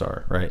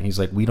superstar, right? He's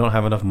like, we don't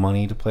have enough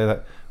money to play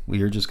that.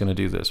 We are just going to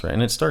do this, right?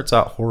 And it starts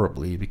out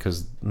horribly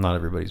because not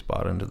everybody's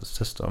bought into the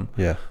system.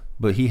 Yeah.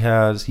 But he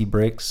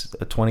breaks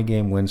a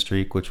 20-game win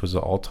streak, which was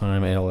an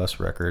all-time ALS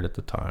record at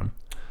the time.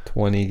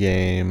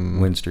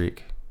 20-game win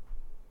streak.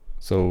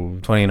 So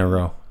 20 in a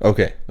row.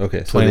 Okay.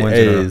 So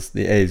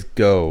the A's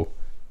go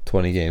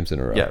 20 games in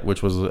a row. Yeah,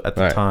 which was at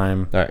the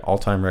time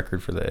all-time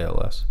record for the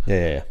ALS.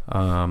 Yeah.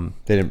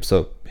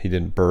 He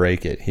didn't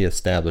break it. He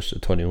established a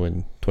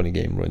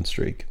 20-game win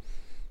streak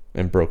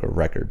and broke a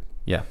record.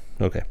 Yeah.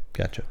 Okay,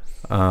 gotcha.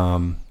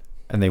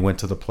 And they went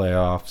to the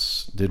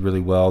playoffs, did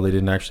really well. They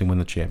didn't actually win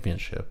the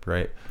championship,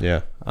 right?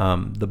 Yeah.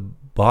 The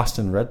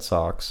Boston Red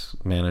Sox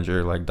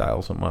manager like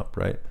dials him up,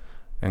 right?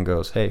 And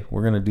goes, "Hey,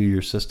 we're going to do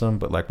your system,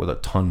 but like with a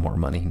ton more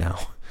money now."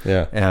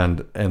 Yeah.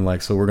 And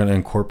like, so we're going to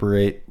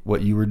incorporate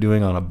what you were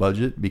doing on a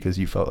budget because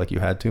you felt like you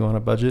had to on a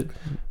budget,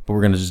 but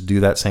we're going to just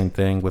do that same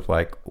thing with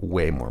like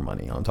way more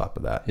money on top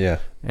of that. Yeah.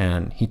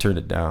 And he turned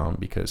it down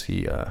because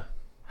he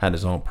had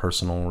his own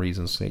personal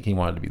reasons. He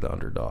wanted to be the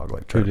underdog.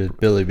 Like, who did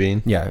Billy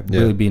Beane? Yeah,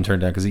 Billy Beane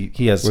turned down because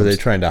he has. Were they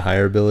trying to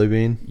hire Billy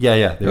Beane?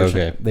 Yeah.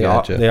 They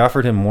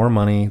offered him more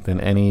money than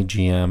any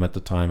GM at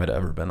the time had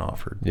ever been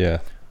offered. Yeah.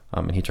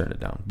 And he turned it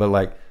down. But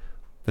like,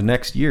 the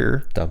next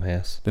year,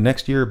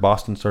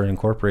 Boston started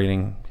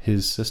incorporating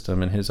his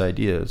system and his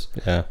ideas.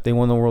 Yeah. They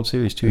won the World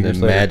Series 2 years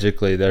later.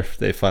 Magically,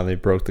 they finally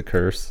broke the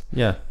curse.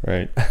 Yeah.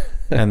 Right.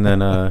 And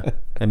then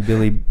and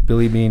Billy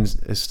Beane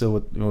was still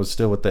with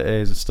the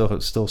A's. Is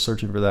still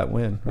searching for that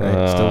win.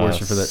 Right. Still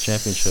wishing for that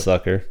championship.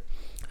 Sucker.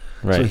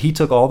 Right. So he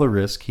took all the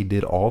risk. He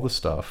did all the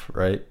stuff.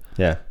 Right.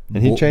 Yeah.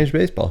 And he changed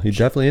baseball. He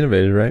definitely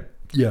innovated. Right.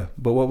 Yeah.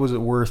 But what was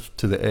it worth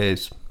to the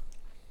A's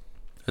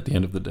at the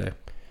end of the day?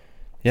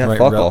 Yeah, right,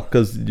 fuck all.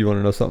 Because do you want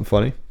to know something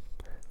funny?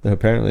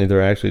 Apparently,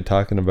 they're actually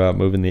talking about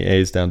moving the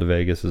A's down to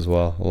Vegas as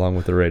well, along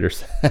with the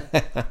Raiders.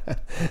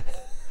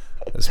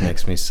 This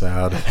makes me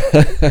sad.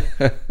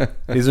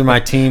 These are my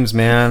teams,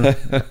 man.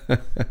 This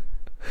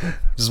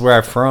is where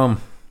I'm from.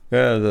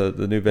 Yeah,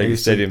 the new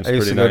Vegas stadium's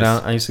pretty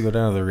nice. I used to go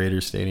down to the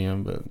Raiders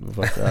stadium, but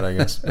fuck that, I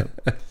guess.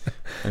 But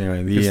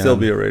anyway, you'd still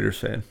be a Raiders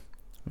fan.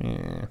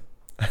 Yeah,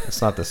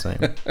 it's not the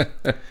same.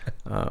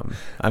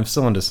 I'm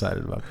still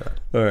undecided about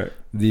that. All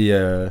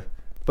right.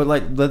 But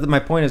like, my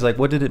point is like,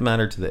 what did it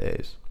matter to the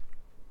A's?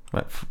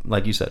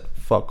 Like you said,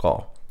 fuck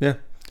all. Yeah.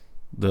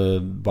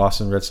 The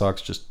Boston Red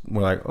Sox just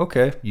were like,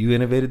 okay, you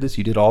innovated this,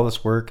 you did all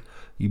this work,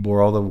 you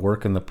bore all the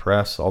work in the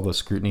press, all the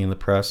scrutiny in the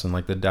press, and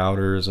like the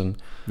doubters, and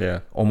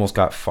almost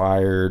got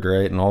fired,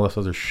 right, and all this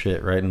other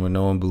shit, right, and when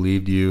no one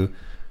believed you,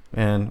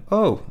 and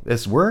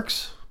this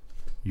works,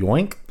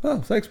 yoink.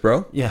 Oh, thanks,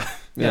 bro. Yeah,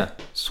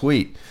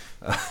 sweet,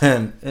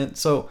 and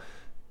so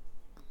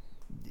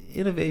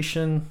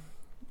innovation.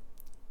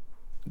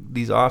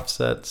 These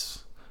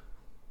offsets,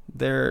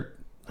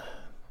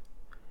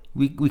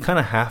 we kind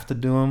of have to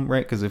do them,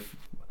 right? Because if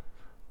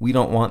we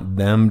don't want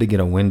them to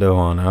get a window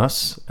on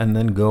us and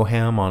then go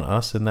ham on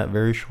us in that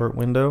very short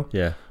window.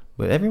 Yeah.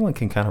 But everyone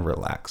can kind of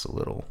relax a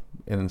little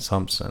in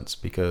some sense,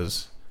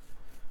 because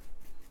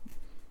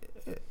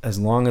as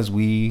long as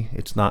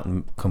it's not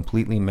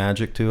completely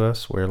magic to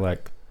us, where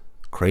like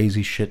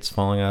crazy shit's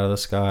falling out of the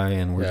sky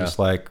and we're just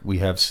like, we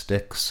have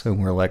sticks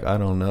and we're like, I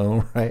don't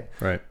know, right?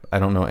 Right. I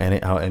don't know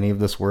how any of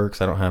this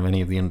works. I don't have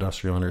any of the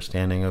industrial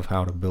understanding of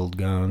how to build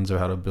guns or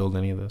how to build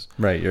any of this.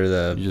 Right.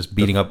 You're just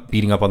beating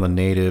up on the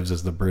natives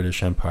as the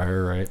British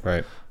Empire, right?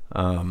 Right.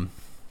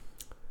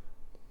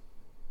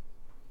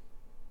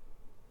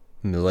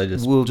 And the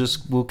latest,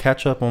 we'll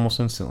catch up almost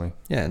instantly.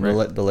 yeah, and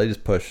the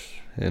latest push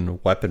in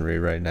weaponry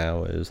right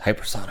now is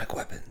hypersonic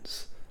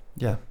weapons.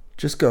 Yeah,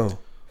 just go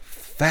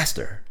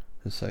faster.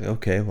 It's like,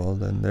 okay, well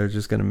then they're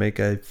just gonna make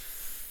a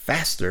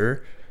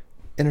faster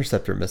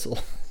interceptor missile.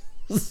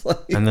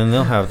 Like, and then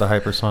they'll have the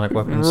hypersonic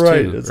weapons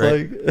right, too. it's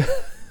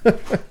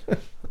right?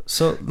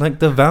 So like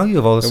the value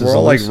of all this and is we're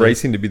all like elusive.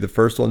 racing to be the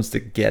first ones to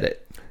get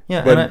it.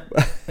 Yeah,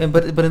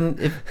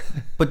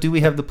 but do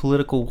we have the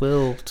political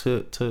will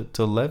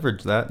to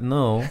leverage that?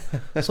 No.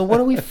 So what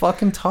are we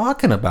fucking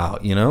talking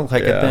about? You know,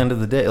 like at the end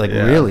of the day, like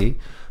really,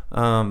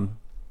 right,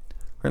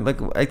 like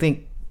I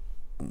think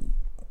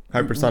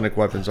hypersonic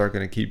weapons aren't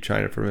going to keep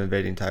China from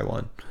invading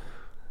Taiwan.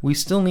 We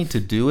still need to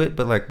do it,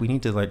 but like we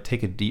need to like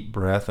take a deep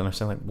breath and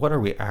understand like what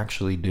are we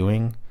actually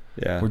doing?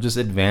 Yeah, we're just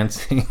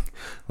advancing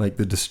like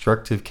the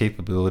destructive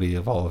capability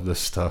of all of this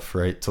stuff,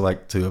 right?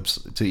 To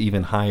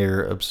even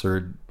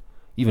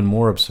even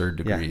more absurd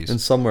degrees. Yeah. And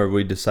somewhere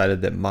we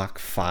decided that Mach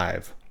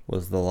 5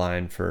 was the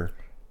line for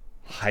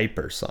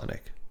hypersonic,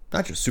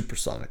 not just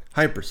supersonic,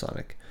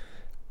 hypersonic.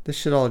 This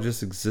shit all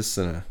just exists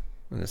in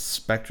a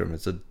spectrum.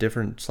 It's a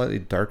different, slightly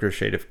darker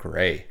shade of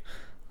gray.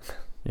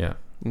 Yeah.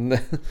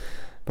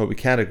 But we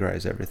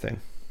categorize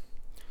everything.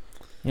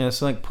 Yeah,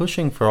 it's like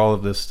pushing for all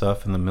of this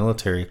stuff in the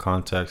military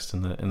context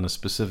and in the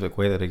specific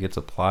way that it gets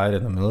applied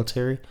in the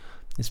military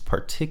is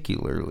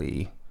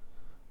particularly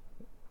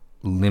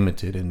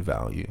limited in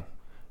value.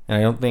 And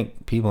I don't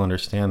think people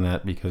understand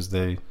that because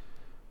they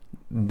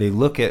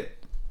look at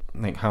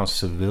like how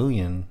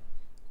civilian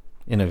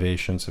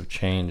innovations have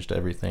changed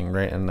everything,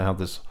 right? And how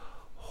this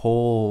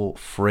whole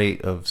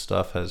freight of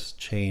stuff has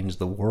changed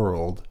the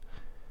world.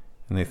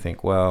 And they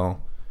think,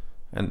 well,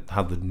 and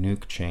how the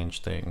nuke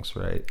changed things,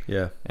 right?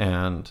 Yeah.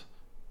 And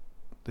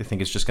they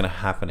think it's just going to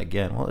happen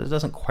again. Well, it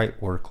doesn't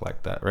quite work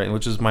like that, right?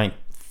 Which is my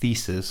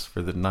thesis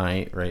for the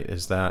night, right?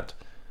 Is that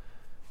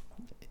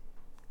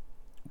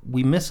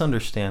we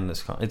misunderstand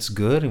this. It's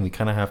good and we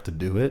kind of have to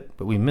do it,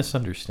 but we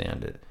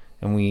misunderstand it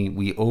and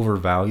we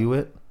overvalue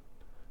it.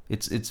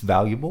 It's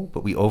valuable,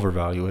 but we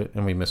overvalue it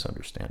and we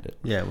misunderstand it.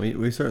 Yeah,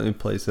 we certainly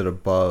place it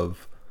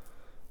above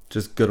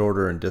just good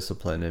order and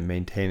discipline and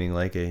maintaining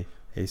like a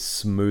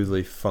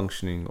smoothly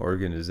functioning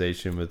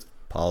organization with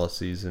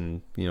policies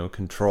and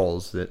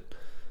controls that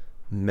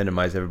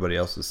minimize everybody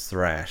else's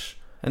thrash.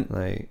 And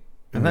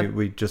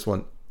we just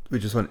want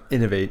to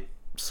innovate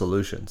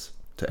solutions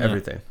to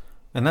everything.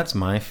 And that's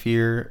my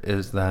fear,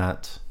 is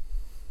that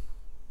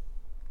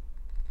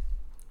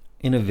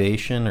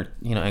innovation or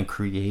and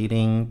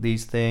creating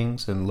these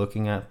things and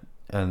looking at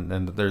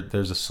and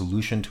there's a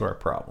solution to our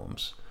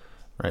problems,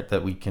 right?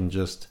 That we can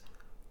just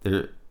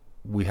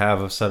we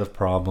have a set of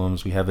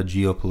problems, we have a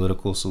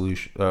geopolitical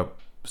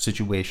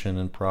situation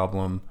and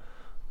problem.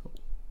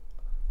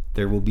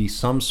 There will be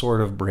some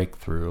sort of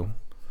breakthrough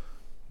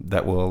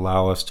that will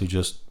allow us to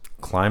just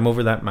climb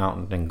over that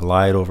mountain and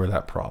glide over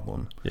that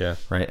problem. Yeah.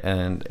 Right.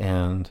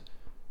 And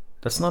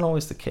that's not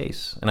always the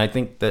case. And I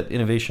think that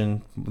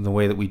innovation, the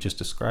way that we just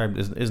described,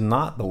 is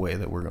not the way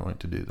that we're going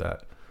to do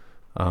that.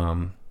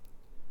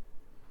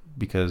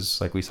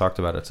 Because like we talked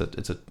about, it's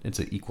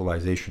an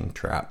equalization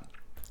trap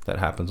that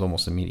happens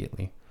almost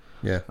immediately.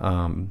 Yeah.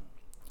 And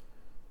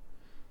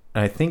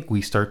I think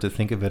we start to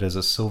think of it as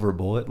a silver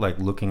bullet, like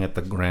looking at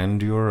the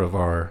grandeur of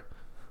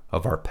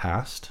our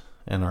past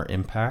and our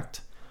impact.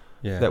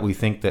 Yeah. That we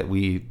think that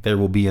there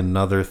will be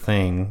another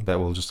thing that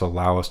will just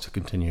allow us to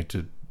continue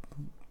to,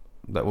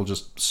 that will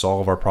just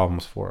solve our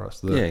problems for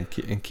us. And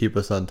keep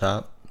us on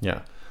top.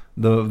 Yeah.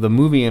 The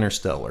movie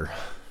Interstellar,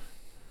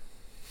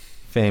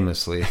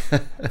 famously,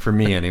 for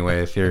me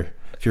anyway, if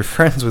you're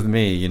friends with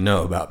me, you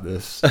know about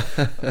this.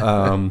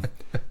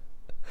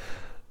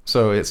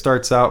 So it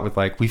starts out with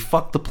like, we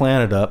fucked the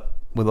planet up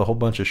with a whole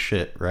bunch of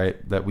shit, right?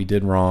 That we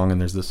did wrong,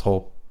 and there's this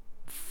whole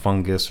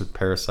fungus or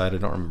parasite, I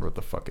don't remember what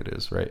the fuck it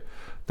is, right?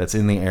 That's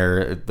in the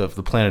air. The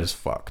planet is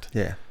fucked.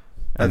 Yeah.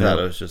 And I thought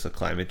it was just a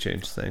climate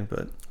change thing,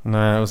 but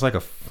no, it was like a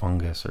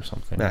fungus or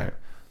something. Nah. Right?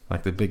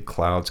 Like the big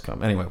clouds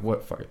come. Anyway,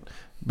 what fuck it.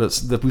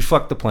 But we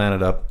fucked the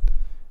planet up,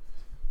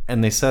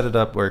 and they set it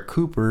up where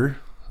Cooper,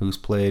 who's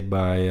played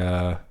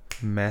by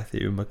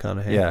Matthew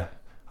McConaughey. Yeah.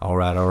 All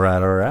right.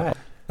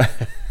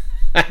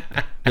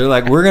 They're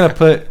like, we're gonna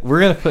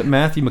put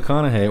Matthew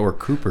McConaughey, or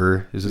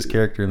Cooper is his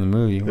character in the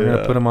movie. We're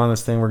gonna put him on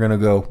this thing. We're gonna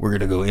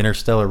go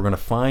interstellar. We're gonna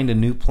find a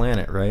new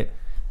planet, right?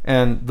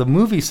 And the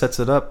movie sets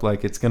it up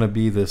like it's gonna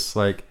be this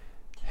like,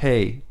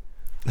 hey,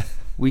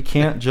 we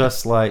can't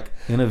just like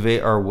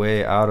innovate our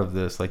way out of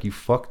this. Like, you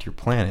fucked your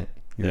planet.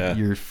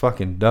 You're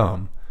fucking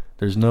dumb.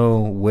 There's no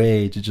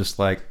way to just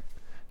like,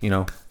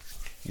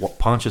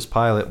 Pontius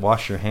Pilate,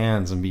 wash your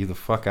hands and be the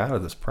fuck out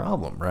of this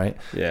problem, right?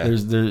 Yeah.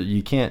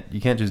 You can't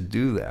just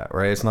do that,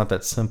 right? It's not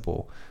that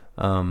simple.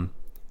 And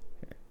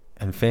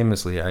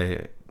famously,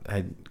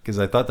 because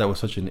I thought that was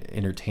such an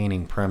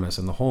entertaining premise,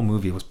 and the whole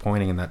movie was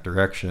pointing in that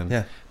direction.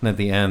 Yeah. And at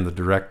the end, the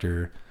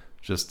director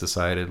just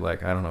decided,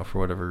 like, I don't know, for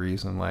whatever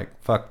reason, like,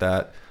 fuck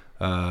that.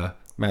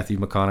 Matthew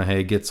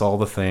McConaughey gets all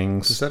the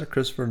things. Is that a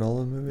Christopher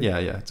Nolan movie? Yeah,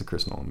 it's a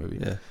Chris Nolan movie.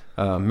 Yeah.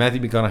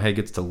 Matthew McConaughey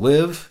gets to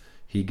live.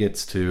 he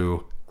gets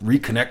to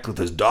reconnect with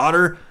his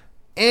daughter,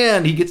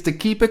 and he gets to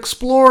keep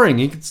exploring.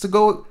 He gets to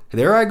go,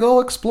 there I go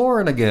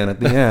exploring again at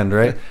the end,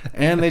 right?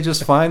 And they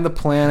just find the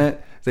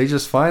planet. They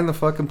just find the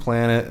fucking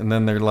planet, and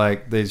then they're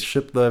like, they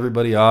ship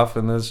everybody off,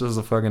 and this is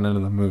the fucking end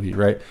of the movie,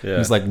 right? Yeah.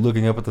 He's like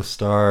looking up at the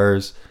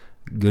stars,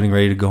 getting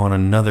ready to go on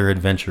another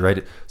adventure,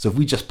 right? So if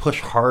we just push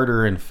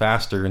harder and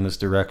faster in this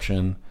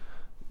direction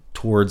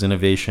towards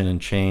innovation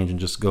and change and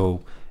just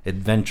go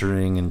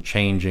adventuring and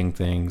changing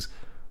things,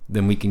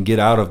 then we can get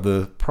out of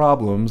the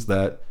problems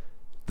that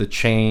the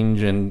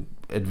change and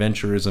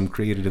adventurism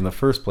created in the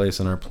first place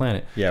on our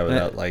planet. Yeah,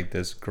 without like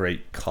this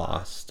great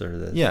cost or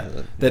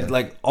this.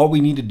 Like all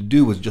we needed to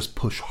do was just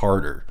push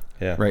harder.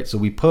 Yeah. Right. So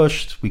we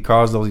pushed, we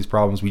caused all these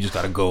problems. We just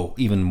got to go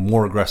even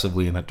more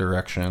aggressively in that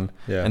direction.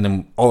 Yeah. And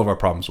then all of our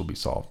problems will be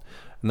solved.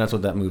 And that's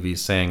what that movie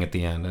is saying at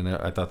the end. And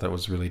I thought that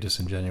was really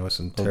disingenuous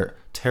and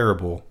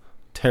terrible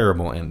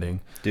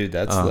ending. Dude,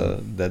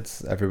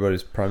 that's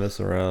everybody's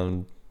premise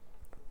around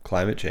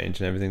climate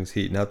change and everything's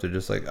heating up. They're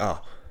just like,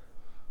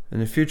 in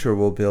the future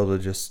we'll be able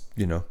to just,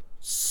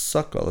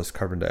 suck all this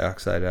carbon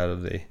dioxide out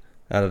of the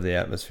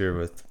atmosphere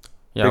with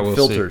big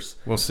filters. See.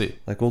 We'll see.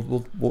 Like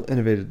we'll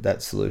innovate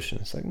that solution.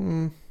 It's like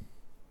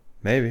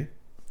maybe.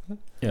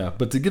 Yeah,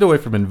 but to get away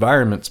from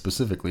environment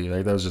specifically,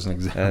 like that was just an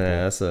example.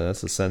 Yeah,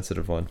 that's a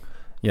sensitive one.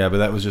 Yeah, but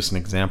that was just an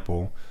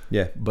example.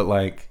 Yeah. But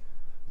like,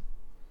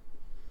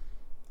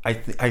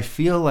 I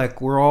feel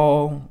like we're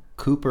all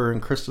Cooper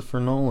and Christopher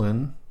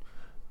Nolan.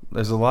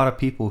 There's a lot of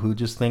people who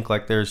just think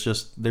like there's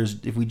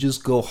if we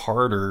just go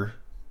harder,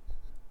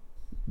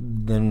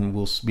 then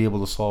we'll be able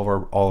to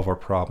solve all of our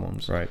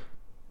problems. Right.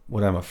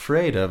 What I'm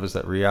afraid of is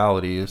that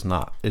reality is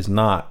not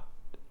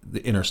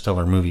the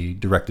Interstellar movie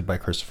directed by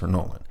Christopher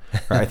Nolan.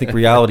 Right? I think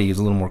reality is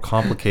a little more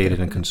complicated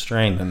and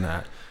constrained than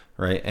that,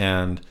 right?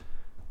 And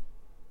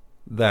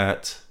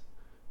that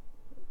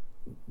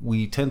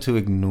we tend to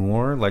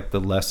ignore like the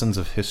lessons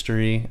of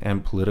history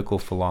and political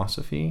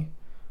philosophy,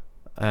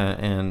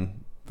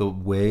 and the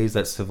ways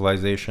that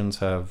civilizations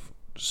have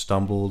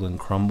stumbled and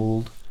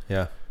crumbled.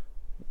 Yeah.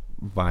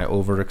 By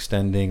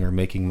overextending or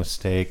making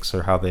mistakes,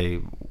 or how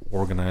they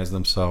organize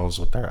themselves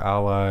with their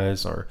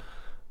allies, or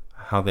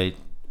how they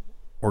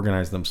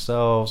organize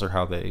themselves, or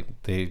how they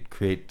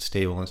create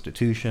stable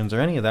institutions,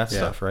 or any of that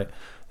stuff, right?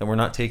 And we're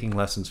not taking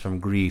lessons from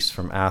Greece,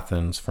 from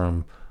Athens,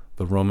 from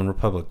the Roman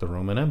Republic, the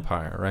Roman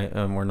Empire, right?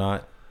 And we're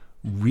not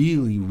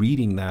really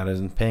reading that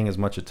and paying as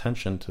much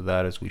attention to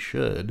that as we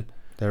should.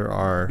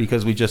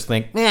 Because we just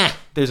think,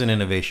 there's an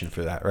innovation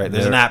for that, right?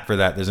 There's an app for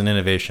that. There's an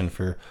innovation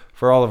for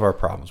all of our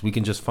problems. We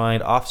can just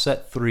find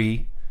offset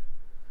 3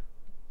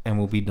 and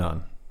we'll be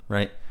done,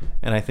 right?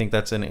 And I think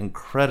that's an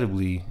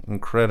incredibly,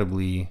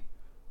 incredibly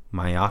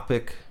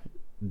myopic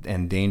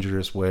and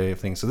dangerous way of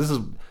thinking.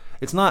 So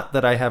it's not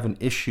that I have an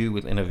issue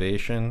with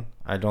innovation.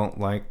 I don't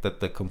like that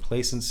the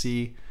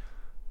complacency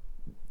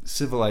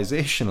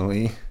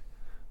civilizationally,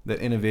 that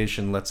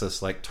innovation lets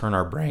us like turn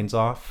our brains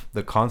off.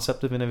 The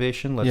concept of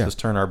innovation lets us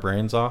turn our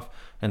brains off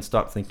and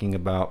stop thinking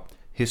about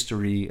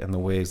history and the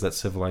ways that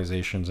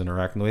civilizations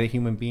interact and the way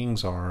human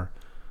beings are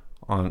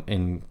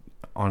on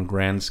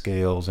grand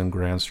scales and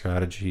grand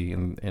strategy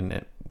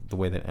and the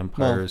way that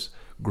empires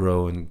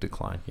grow and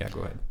decline. Yeah,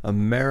 go ahead.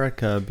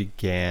 America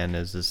began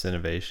as this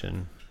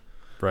innovation,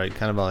 right?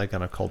 Kind of like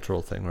on a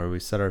cultural thing where we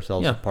set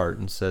ourselves apart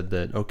and said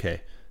that,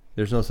 okay,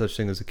 there's no such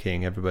thing as a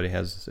king. Everybody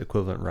has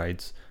equivalent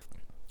rights.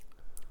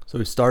 So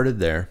we started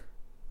there.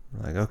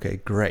 We're like, okay,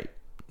 great.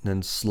 And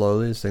then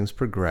slowly as things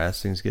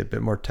progress, things get a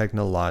bit more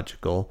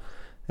technological.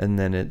 And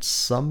then at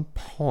some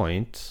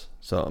point,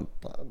 so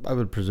I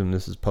would presume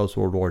this is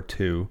post-World War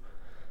II,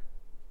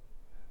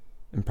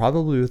 and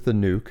probably with the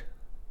nuke,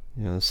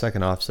 the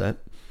second offset.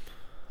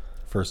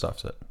 First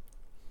offset.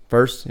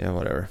 First? Yeah,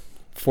 whatever.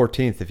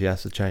 14th if you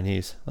ask the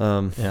Chinese.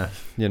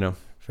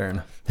 Fair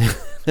enough.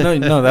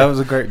 No, that was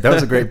a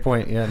great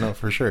point. Yeah, no,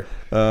 for sure.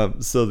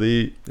 This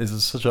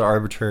is such an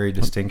arbitrary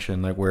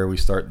distinction, like where we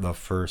start the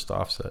first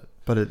offset.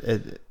 But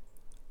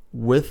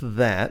with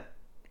that,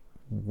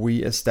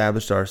 we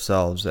established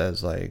ourselves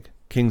as like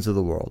kings of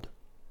the world.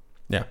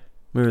 Yeah,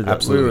 we were the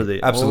absolutely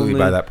only,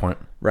 by that point.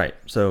 Right.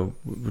 So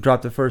we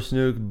dropped the first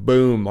nuke.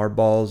 Boom! Our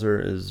balls are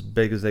as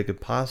big as they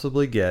could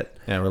possibly get.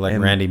 Yeah, we're like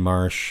Randy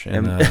Marsh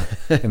in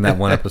that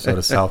one episode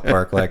of South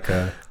Park, like.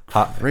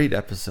 Great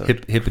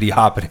episode. Hippity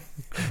hopping.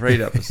 Great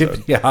episode.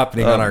 Hippity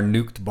hopping on our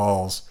nuked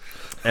balls.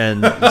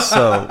 And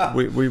so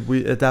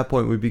we at that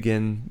point we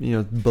begin,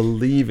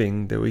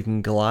 believing that we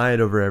can glide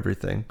over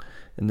everything,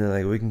 and then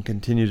like we can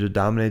continue to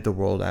dominate the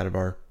world out of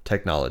our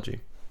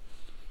technology.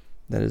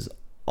 That is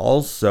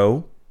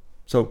also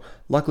so.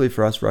 Luckily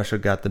for us, Russia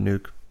got the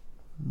nuke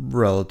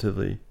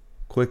relatively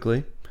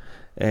quickly,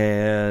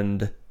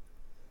 and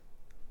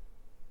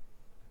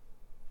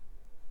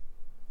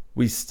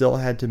we still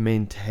had to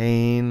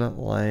maintain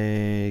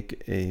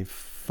like a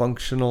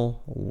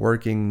functional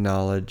working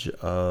knowledge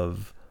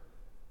of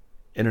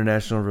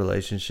international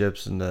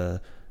relationships and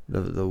the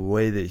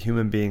way that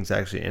human beings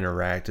actually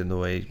interact and the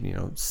way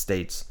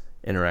states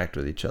interact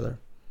with each other.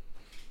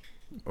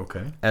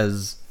 Okay.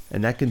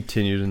 And that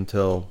continued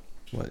until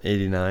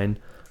 '89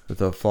 with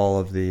the fall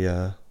of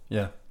the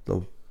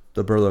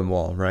Berlin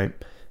Wall, right,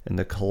 and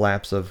the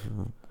collapse of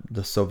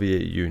the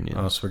Soviet Union.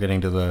 Oh, so we're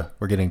getting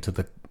to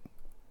the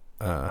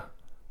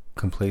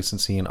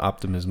complacency and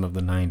optimism of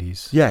the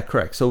 '90s. Yeah,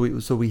 correct. So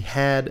we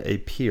had a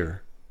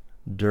peer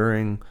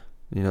during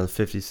the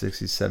 50s,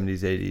 60s,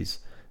 70s, 80s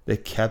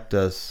that kept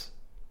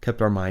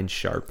our minds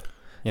sharp.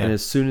 Yeah. And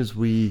as soon as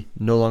we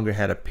no longer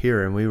had a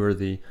peer and we were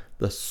the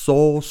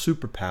sole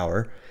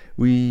superpower,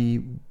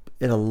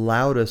 it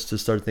allowed us to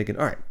start thinking,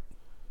 all right,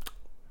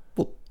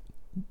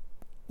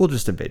 we'll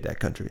just invade that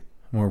country.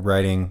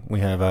 We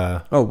have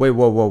Oh, wait,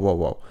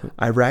 whoa.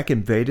 Iraq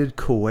invaded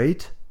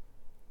Kuwait?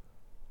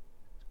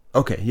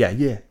 Okay,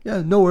 yeah,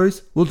 no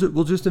worries.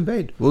 We'll just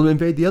invade. We'll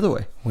invade the other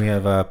way. We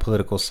have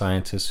political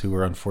scientists who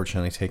were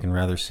unfortunately taken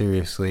rather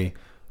seriously,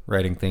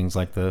 writing things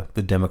like the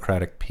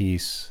democratic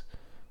peace,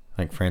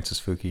 like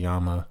Francis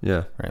Fukuyama.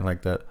 Yeah. Right,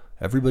 like that.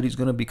 Everybody's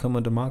going to become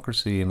a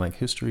democracy, and like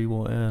history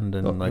will end,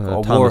 and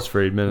Thomas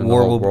Friedman, and the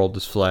whole world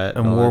is flat,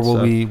 and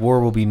war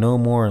will be no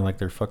more. And like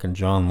they're fucking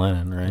John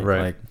Lennon, right?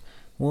 Right. Like,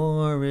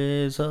 war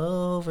is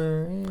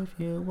over if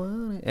you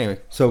want it. Anyway,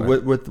 so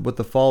with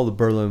the fall of the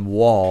Berlin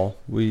Wall,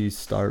 we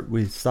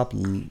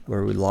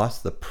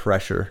lost the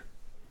pressure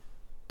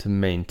to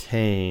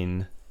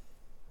maintain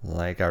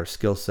like our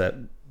skill set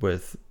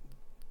with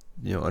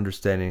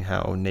understanding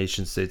how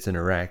nation states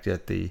interact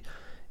at the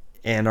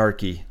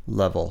anarchy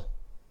level.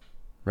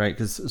 Right,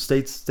 because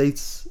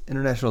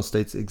international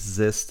states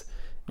exist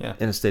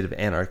in a state of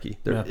anarchy.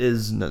 There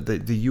is no,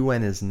 the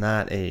UN is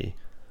not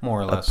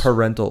more or less a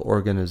parental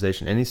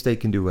organization. Any state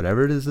can do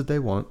whatever it is that they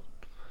want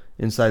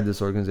inside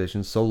this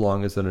organization, so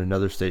long as that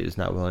another state is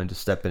not willing to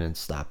step in and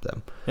stop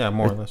them. Yeah,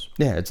 more or less.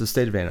 Yeah, it's a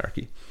state of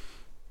anarchy.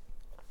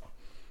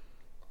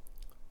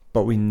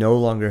 But we no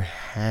longer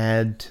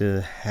had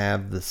to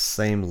have the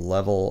same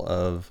level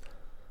of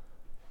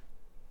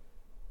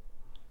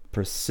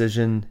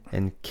precision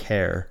and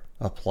care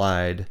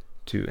applied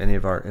to any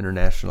of our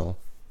international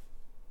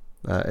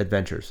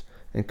adventures.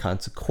 And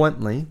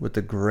consequently, with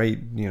the great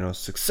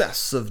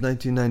success of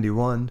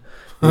 1991,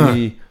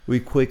 we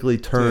quickly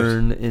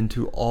turn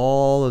into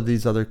all of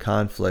these other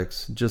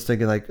conflicts, just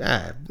thinking like,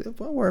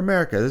 we're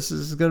America, this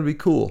is going to be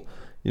cool.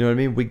 You know what I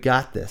mean? We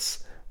got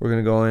this. We're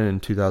going to go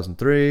in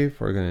 2003.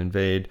 We're going to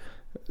invade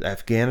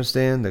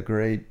Afghanistan, the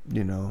great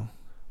well,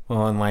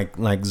 and like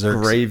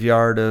Xerxes,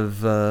 graveyard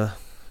of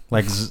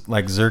like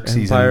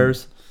Xerxes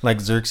empires. Like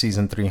Xerxes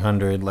in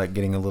 300, like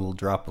getting a little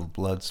drop of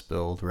blood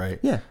spilled, right?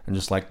 Yeah. And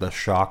just like the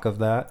shock of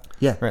that.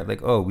 Yeah. Right.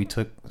 Like, oh, we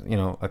took,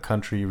 a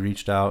country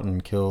reached out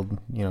and killed,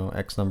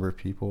 X number of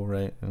people,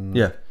 right? And,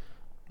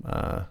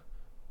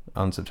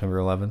 on September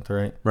 11th,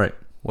 right? Right.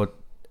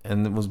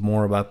 And it was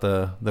more about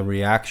the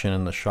reaction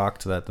and the shock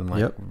to that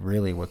than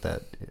really what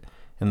that,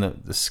 and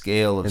the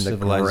scale of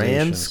civilization. In the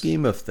grand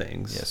scheme of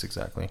things. Yes,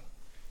 exactly.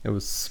 It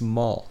was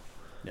small.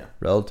 Yeah.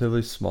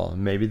 Relatively small.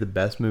 Maybe the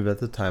best move at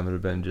the time would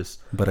have been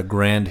but a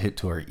grand hit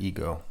to our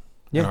ego.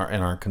 Yeah.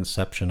 And our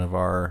conception of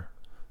our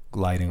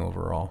gliding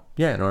overall.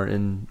 Yeah, and our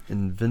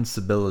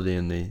invincibility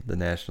in the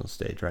national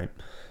stage, right?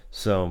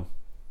 So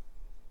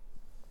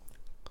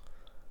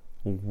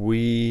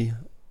I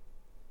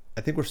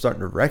think we're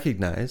starting to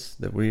recognize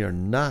that we are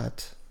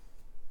not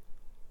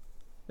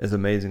as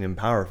amazing and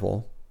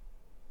powerful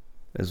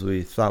as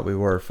we thought we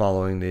were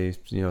following the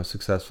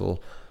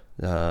successful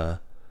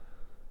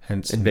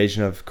hence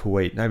invasion of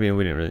Kuwait. I mean,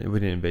 we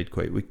didn't invade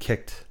Kuwait. We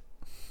kicked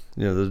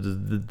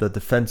the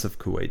defense of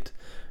Kuwait,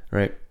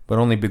 right? But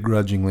only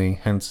begrudgingly,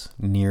 hence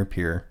near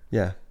peer.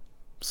 Yeah.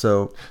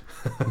 So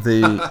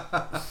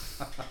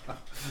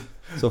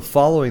so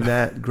following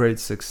that great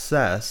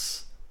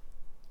success,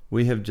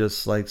 we have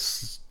just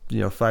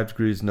 5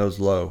 degrees nose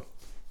low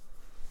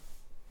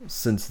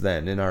since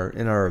then in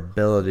our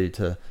ability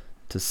to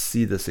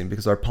see this thing,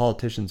 because our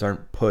politicians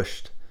aren't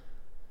pushed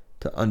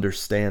to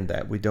understand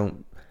that. We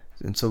don't,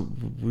 and so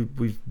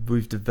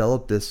we've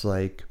developed this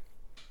what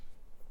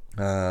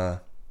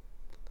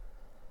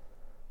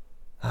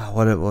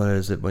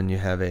is it when you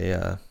have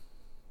a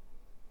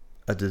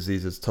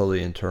disease that's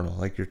totally internal,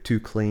 like you're too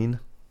clean.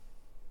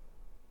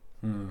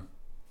 And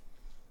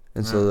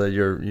so that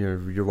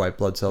your white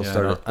blood cells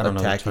start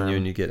attacking you,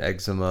 and you get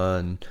eczema,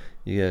 and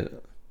you get.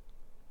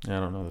 I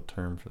don't know the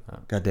term for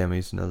that. God damn, I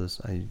used to know this.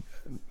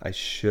 I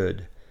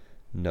should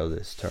know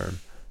this term.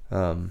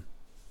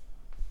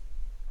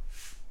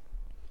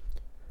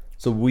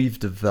 So we've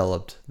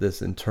developed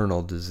this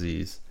internal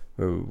disease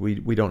where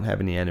we don't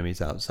have any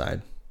enemies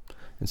outside,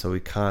 and so we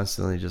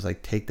constantly just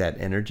take that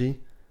energy.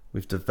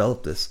 We've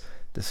developed this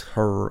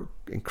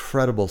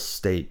incredible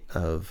state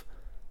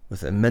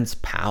with immense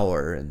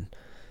power, and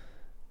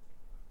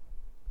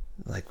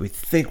we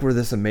think we're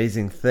this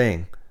amazing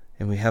thing,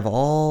 and we have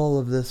all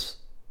of this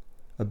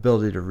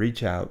ability to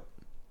reach out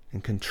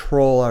and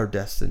control our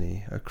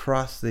destiny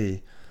across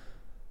the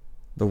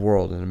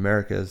world. And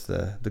America is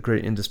the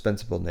great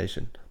indispensable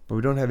nation, but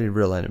we don't have any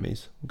real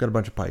enemies. We've got a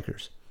bunch of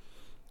pikers,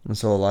 and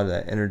so a lot of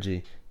that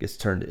energy gets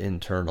turned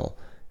internal,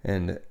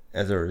 and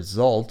as a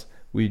result,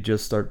 we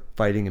just start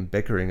fighting and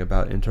bickering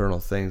about internal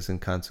things, and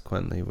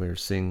consequently we're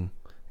seeing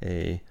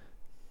a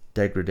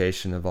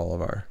degradation of all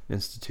of our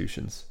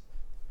institutions.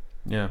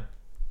 Yeah.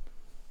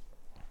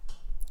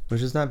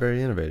 Which is not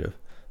very innovative.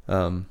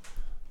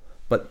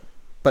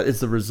 But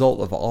it's the result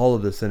of all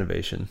of this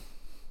innovation.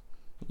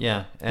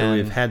 Yeah. And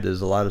we've had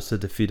there's allowed us to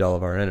defeat all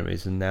of our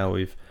enemies, and now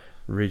we've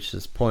reached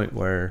this point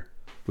where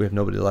we have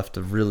nobody left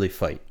to really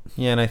fight.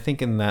 Yeah, and I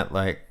think in that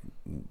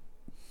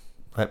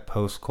that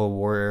post-Cold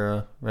War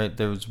era, right,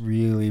 there was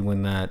really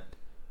when that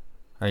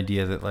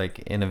idea that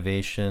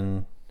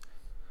innovation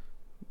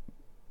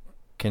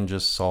can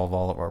just solve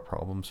all of our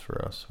problems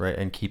for us, right,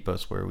 and keep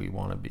us where we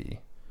want to be.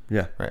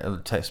 Yeah. Right,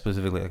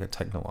 specifically a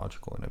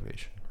technological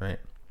innovation, right?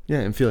 Yeah,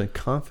 and feeling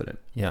confident.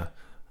 Yeah.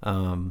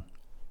 And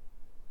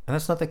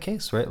that's not the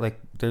case, right?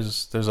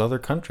 There's other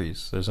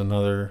countries. There's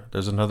another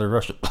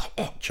Russia,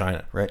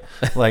 China, right?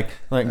 like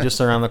just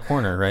around the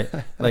corner, right?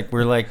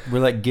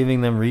 We're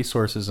giving them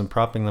resources and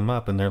propping them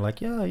up, and they're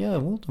like, yeah,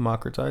 we'll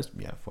democratize.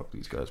 Yeah, fuck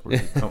these guys.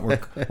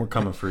 We're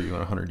coming for you in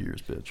 100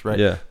 years, bitch, right?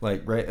 Yeah.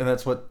 Right, and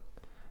that's what.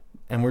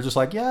 And we're just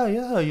yeah,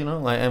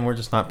 and we're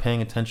just not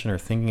paying attention or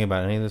thinking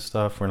about any of this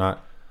stuff. We're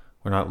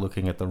not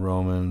looking at the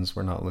Romans.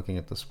 We're not looking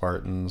at the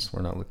Spartans.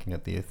 We're not looking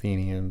at the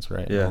Athenians,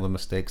 right? Yeah. And all the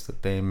mistakes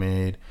that they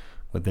made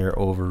with their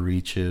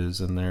overreaches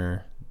and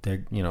their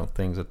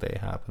things that they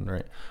happened,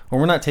 right? Or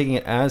we're not taking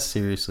it as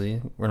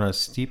seriously. We're not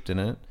steeped in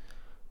it.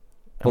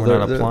 And we're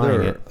not applying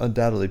there it. are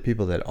undoubtedly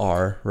people that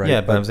are, right?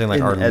 Yeah, but I'm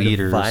saying our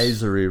leaders.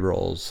 Advisory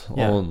roles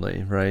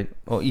only, right?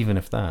 Well, even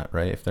if that,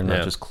 right? If they're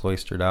not just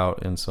cloistered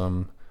out in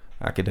some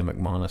academic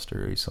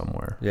monastery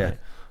somewhere. Yeah.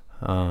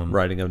 Right?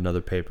 Writing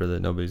another paper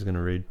that nobody's going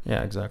to read.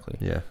 Yeah, exactly.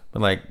 Yeah.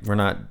 But we're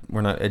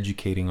not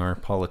educating our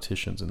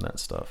politicians in that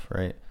stuff,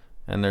 right?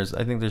 And I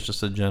think there's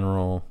just a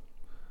general,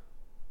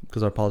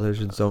 because our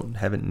politicians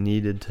haven't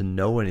needed to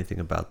know anything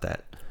about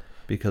that,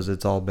 because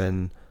it's all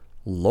been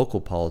local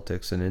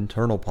politics and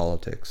internal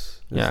politics.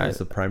 It's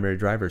the primary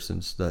driver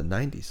since the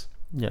 90s.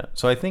 Yeah.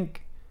 So I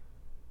think,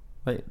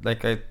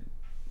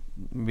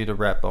 maybe to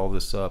wrap all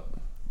this up,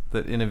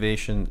 that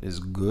innovation is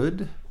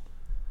good,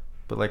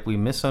 but we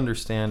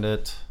misunderstand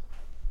it.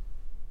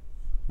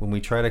 When we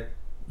try to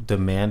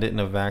demand it in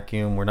a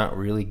vacuum, we're not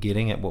really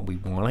getting at what we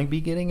want to be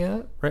getting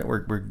at, right? We're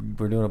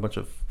doing a bunch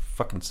of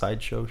fucking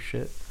sideshow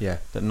shit. Yeah.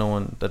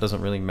 That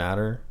doesn't really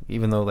matter,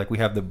 even though we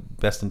have the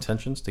best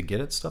intentions to get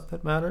at stuff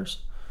that matters.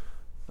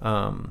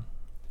 And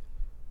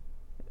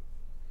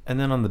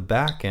then on the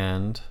back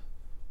end,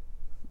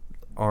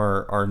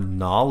 our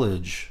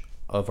knowledge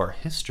of our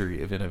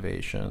history of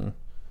innovation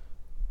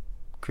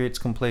creates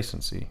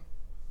complacency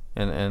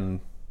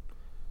and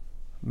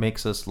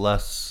makes us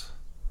less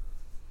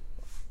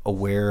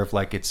aware of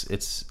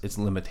its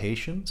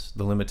limitations,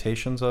 the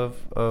limitations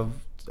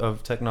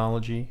of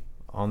technology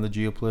on the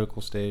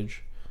geopolitical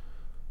stage,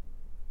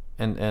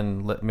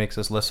 and makes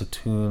us less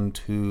attuned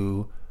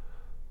to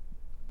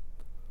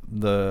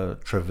the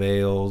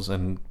travails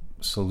and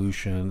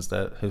solutions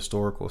that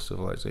historical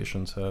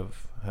civilizations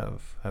have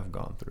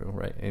gone through,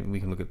 right? And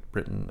we can look at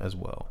Britain as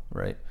well,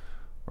 right?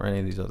 Or any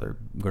of these other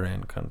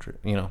grand countries,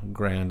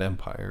 grand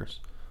empires,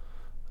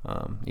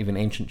 even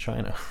ancient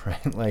China,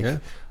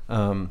 right?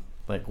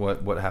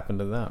 What happened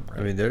to them, right?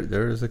 I mean,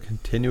 there is a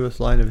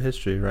continuous line of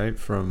history, right,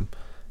 from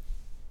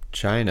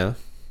China,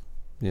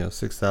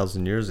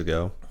 6,000 years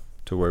ago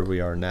to where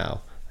we are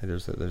now.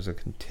 There's a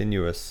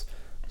continuous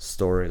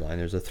storyline.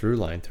 There's a through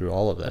line through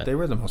all of that. But they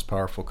were the most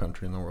powerful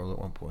country in the world at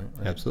one point,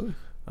 right? Absolutely.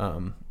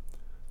 And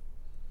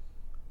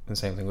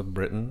same thing with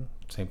Britain.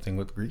 Same thing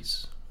with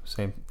Greece.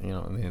 Same,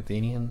 the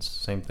Athenians.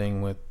 Same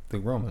thing with the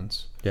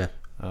Romans. Yeah.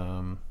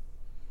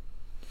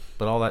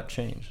 But all that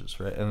changes,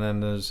 right? And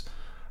then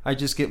I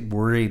just get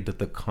worried that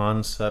the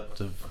concept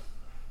of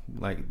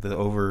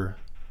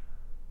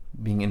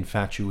being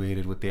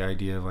infatuated with the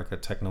idea of a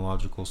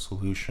technological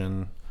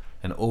solution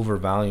and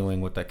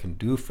overvaluing what that can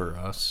do for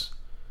us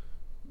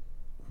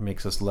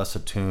makes us less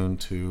attuned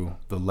to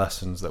the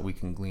lessons that we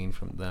can glean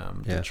from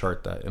them to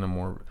chart that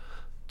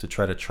to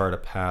try to chart a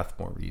path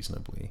more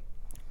reasonably.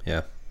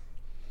 Yeah.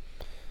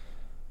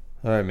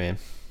 All right, man.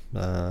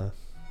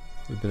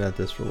 We've been at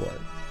this for what?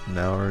 An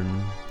hour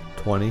and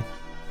 20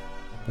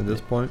 at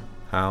this point?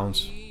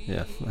 Hounds.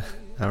 Yeah.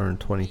 Hour and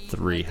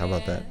 23. How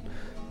about that?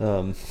 I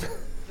don't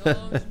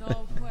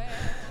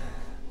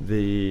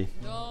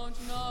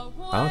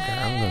care.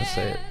 I'm gonna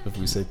say it. If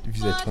you say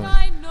 20.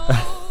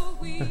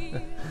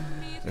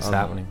 It's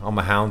happening. All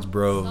my Hounds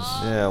bros.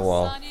 Yeah,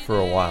 well, for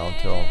a while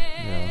until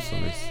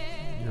somebody's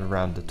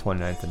around the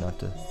 29th enough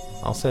to.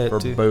 I'll say it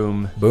too.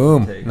 Boom.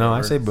 No,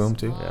 I say boom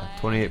too. Yeah,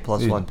 28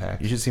 plus Dude, 1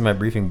 pack. You should see my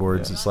briefing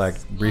boards. It's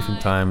briefing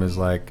time is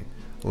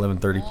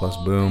 11:30 plus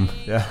boom.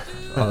 Yeah.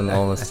 On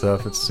all this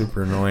stuff. It's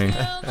super annoying.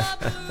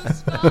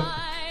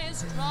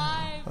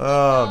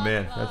 Oh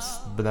man,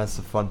 that's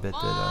the fun bit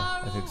that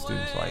I think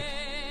students like.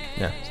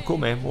 Yeah. So cool,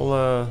 man.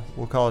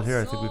 We'll call it here.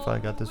 I think we finally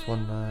got this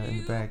one in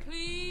the bag.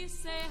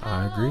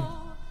 I agree.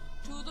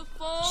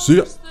 See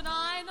ya.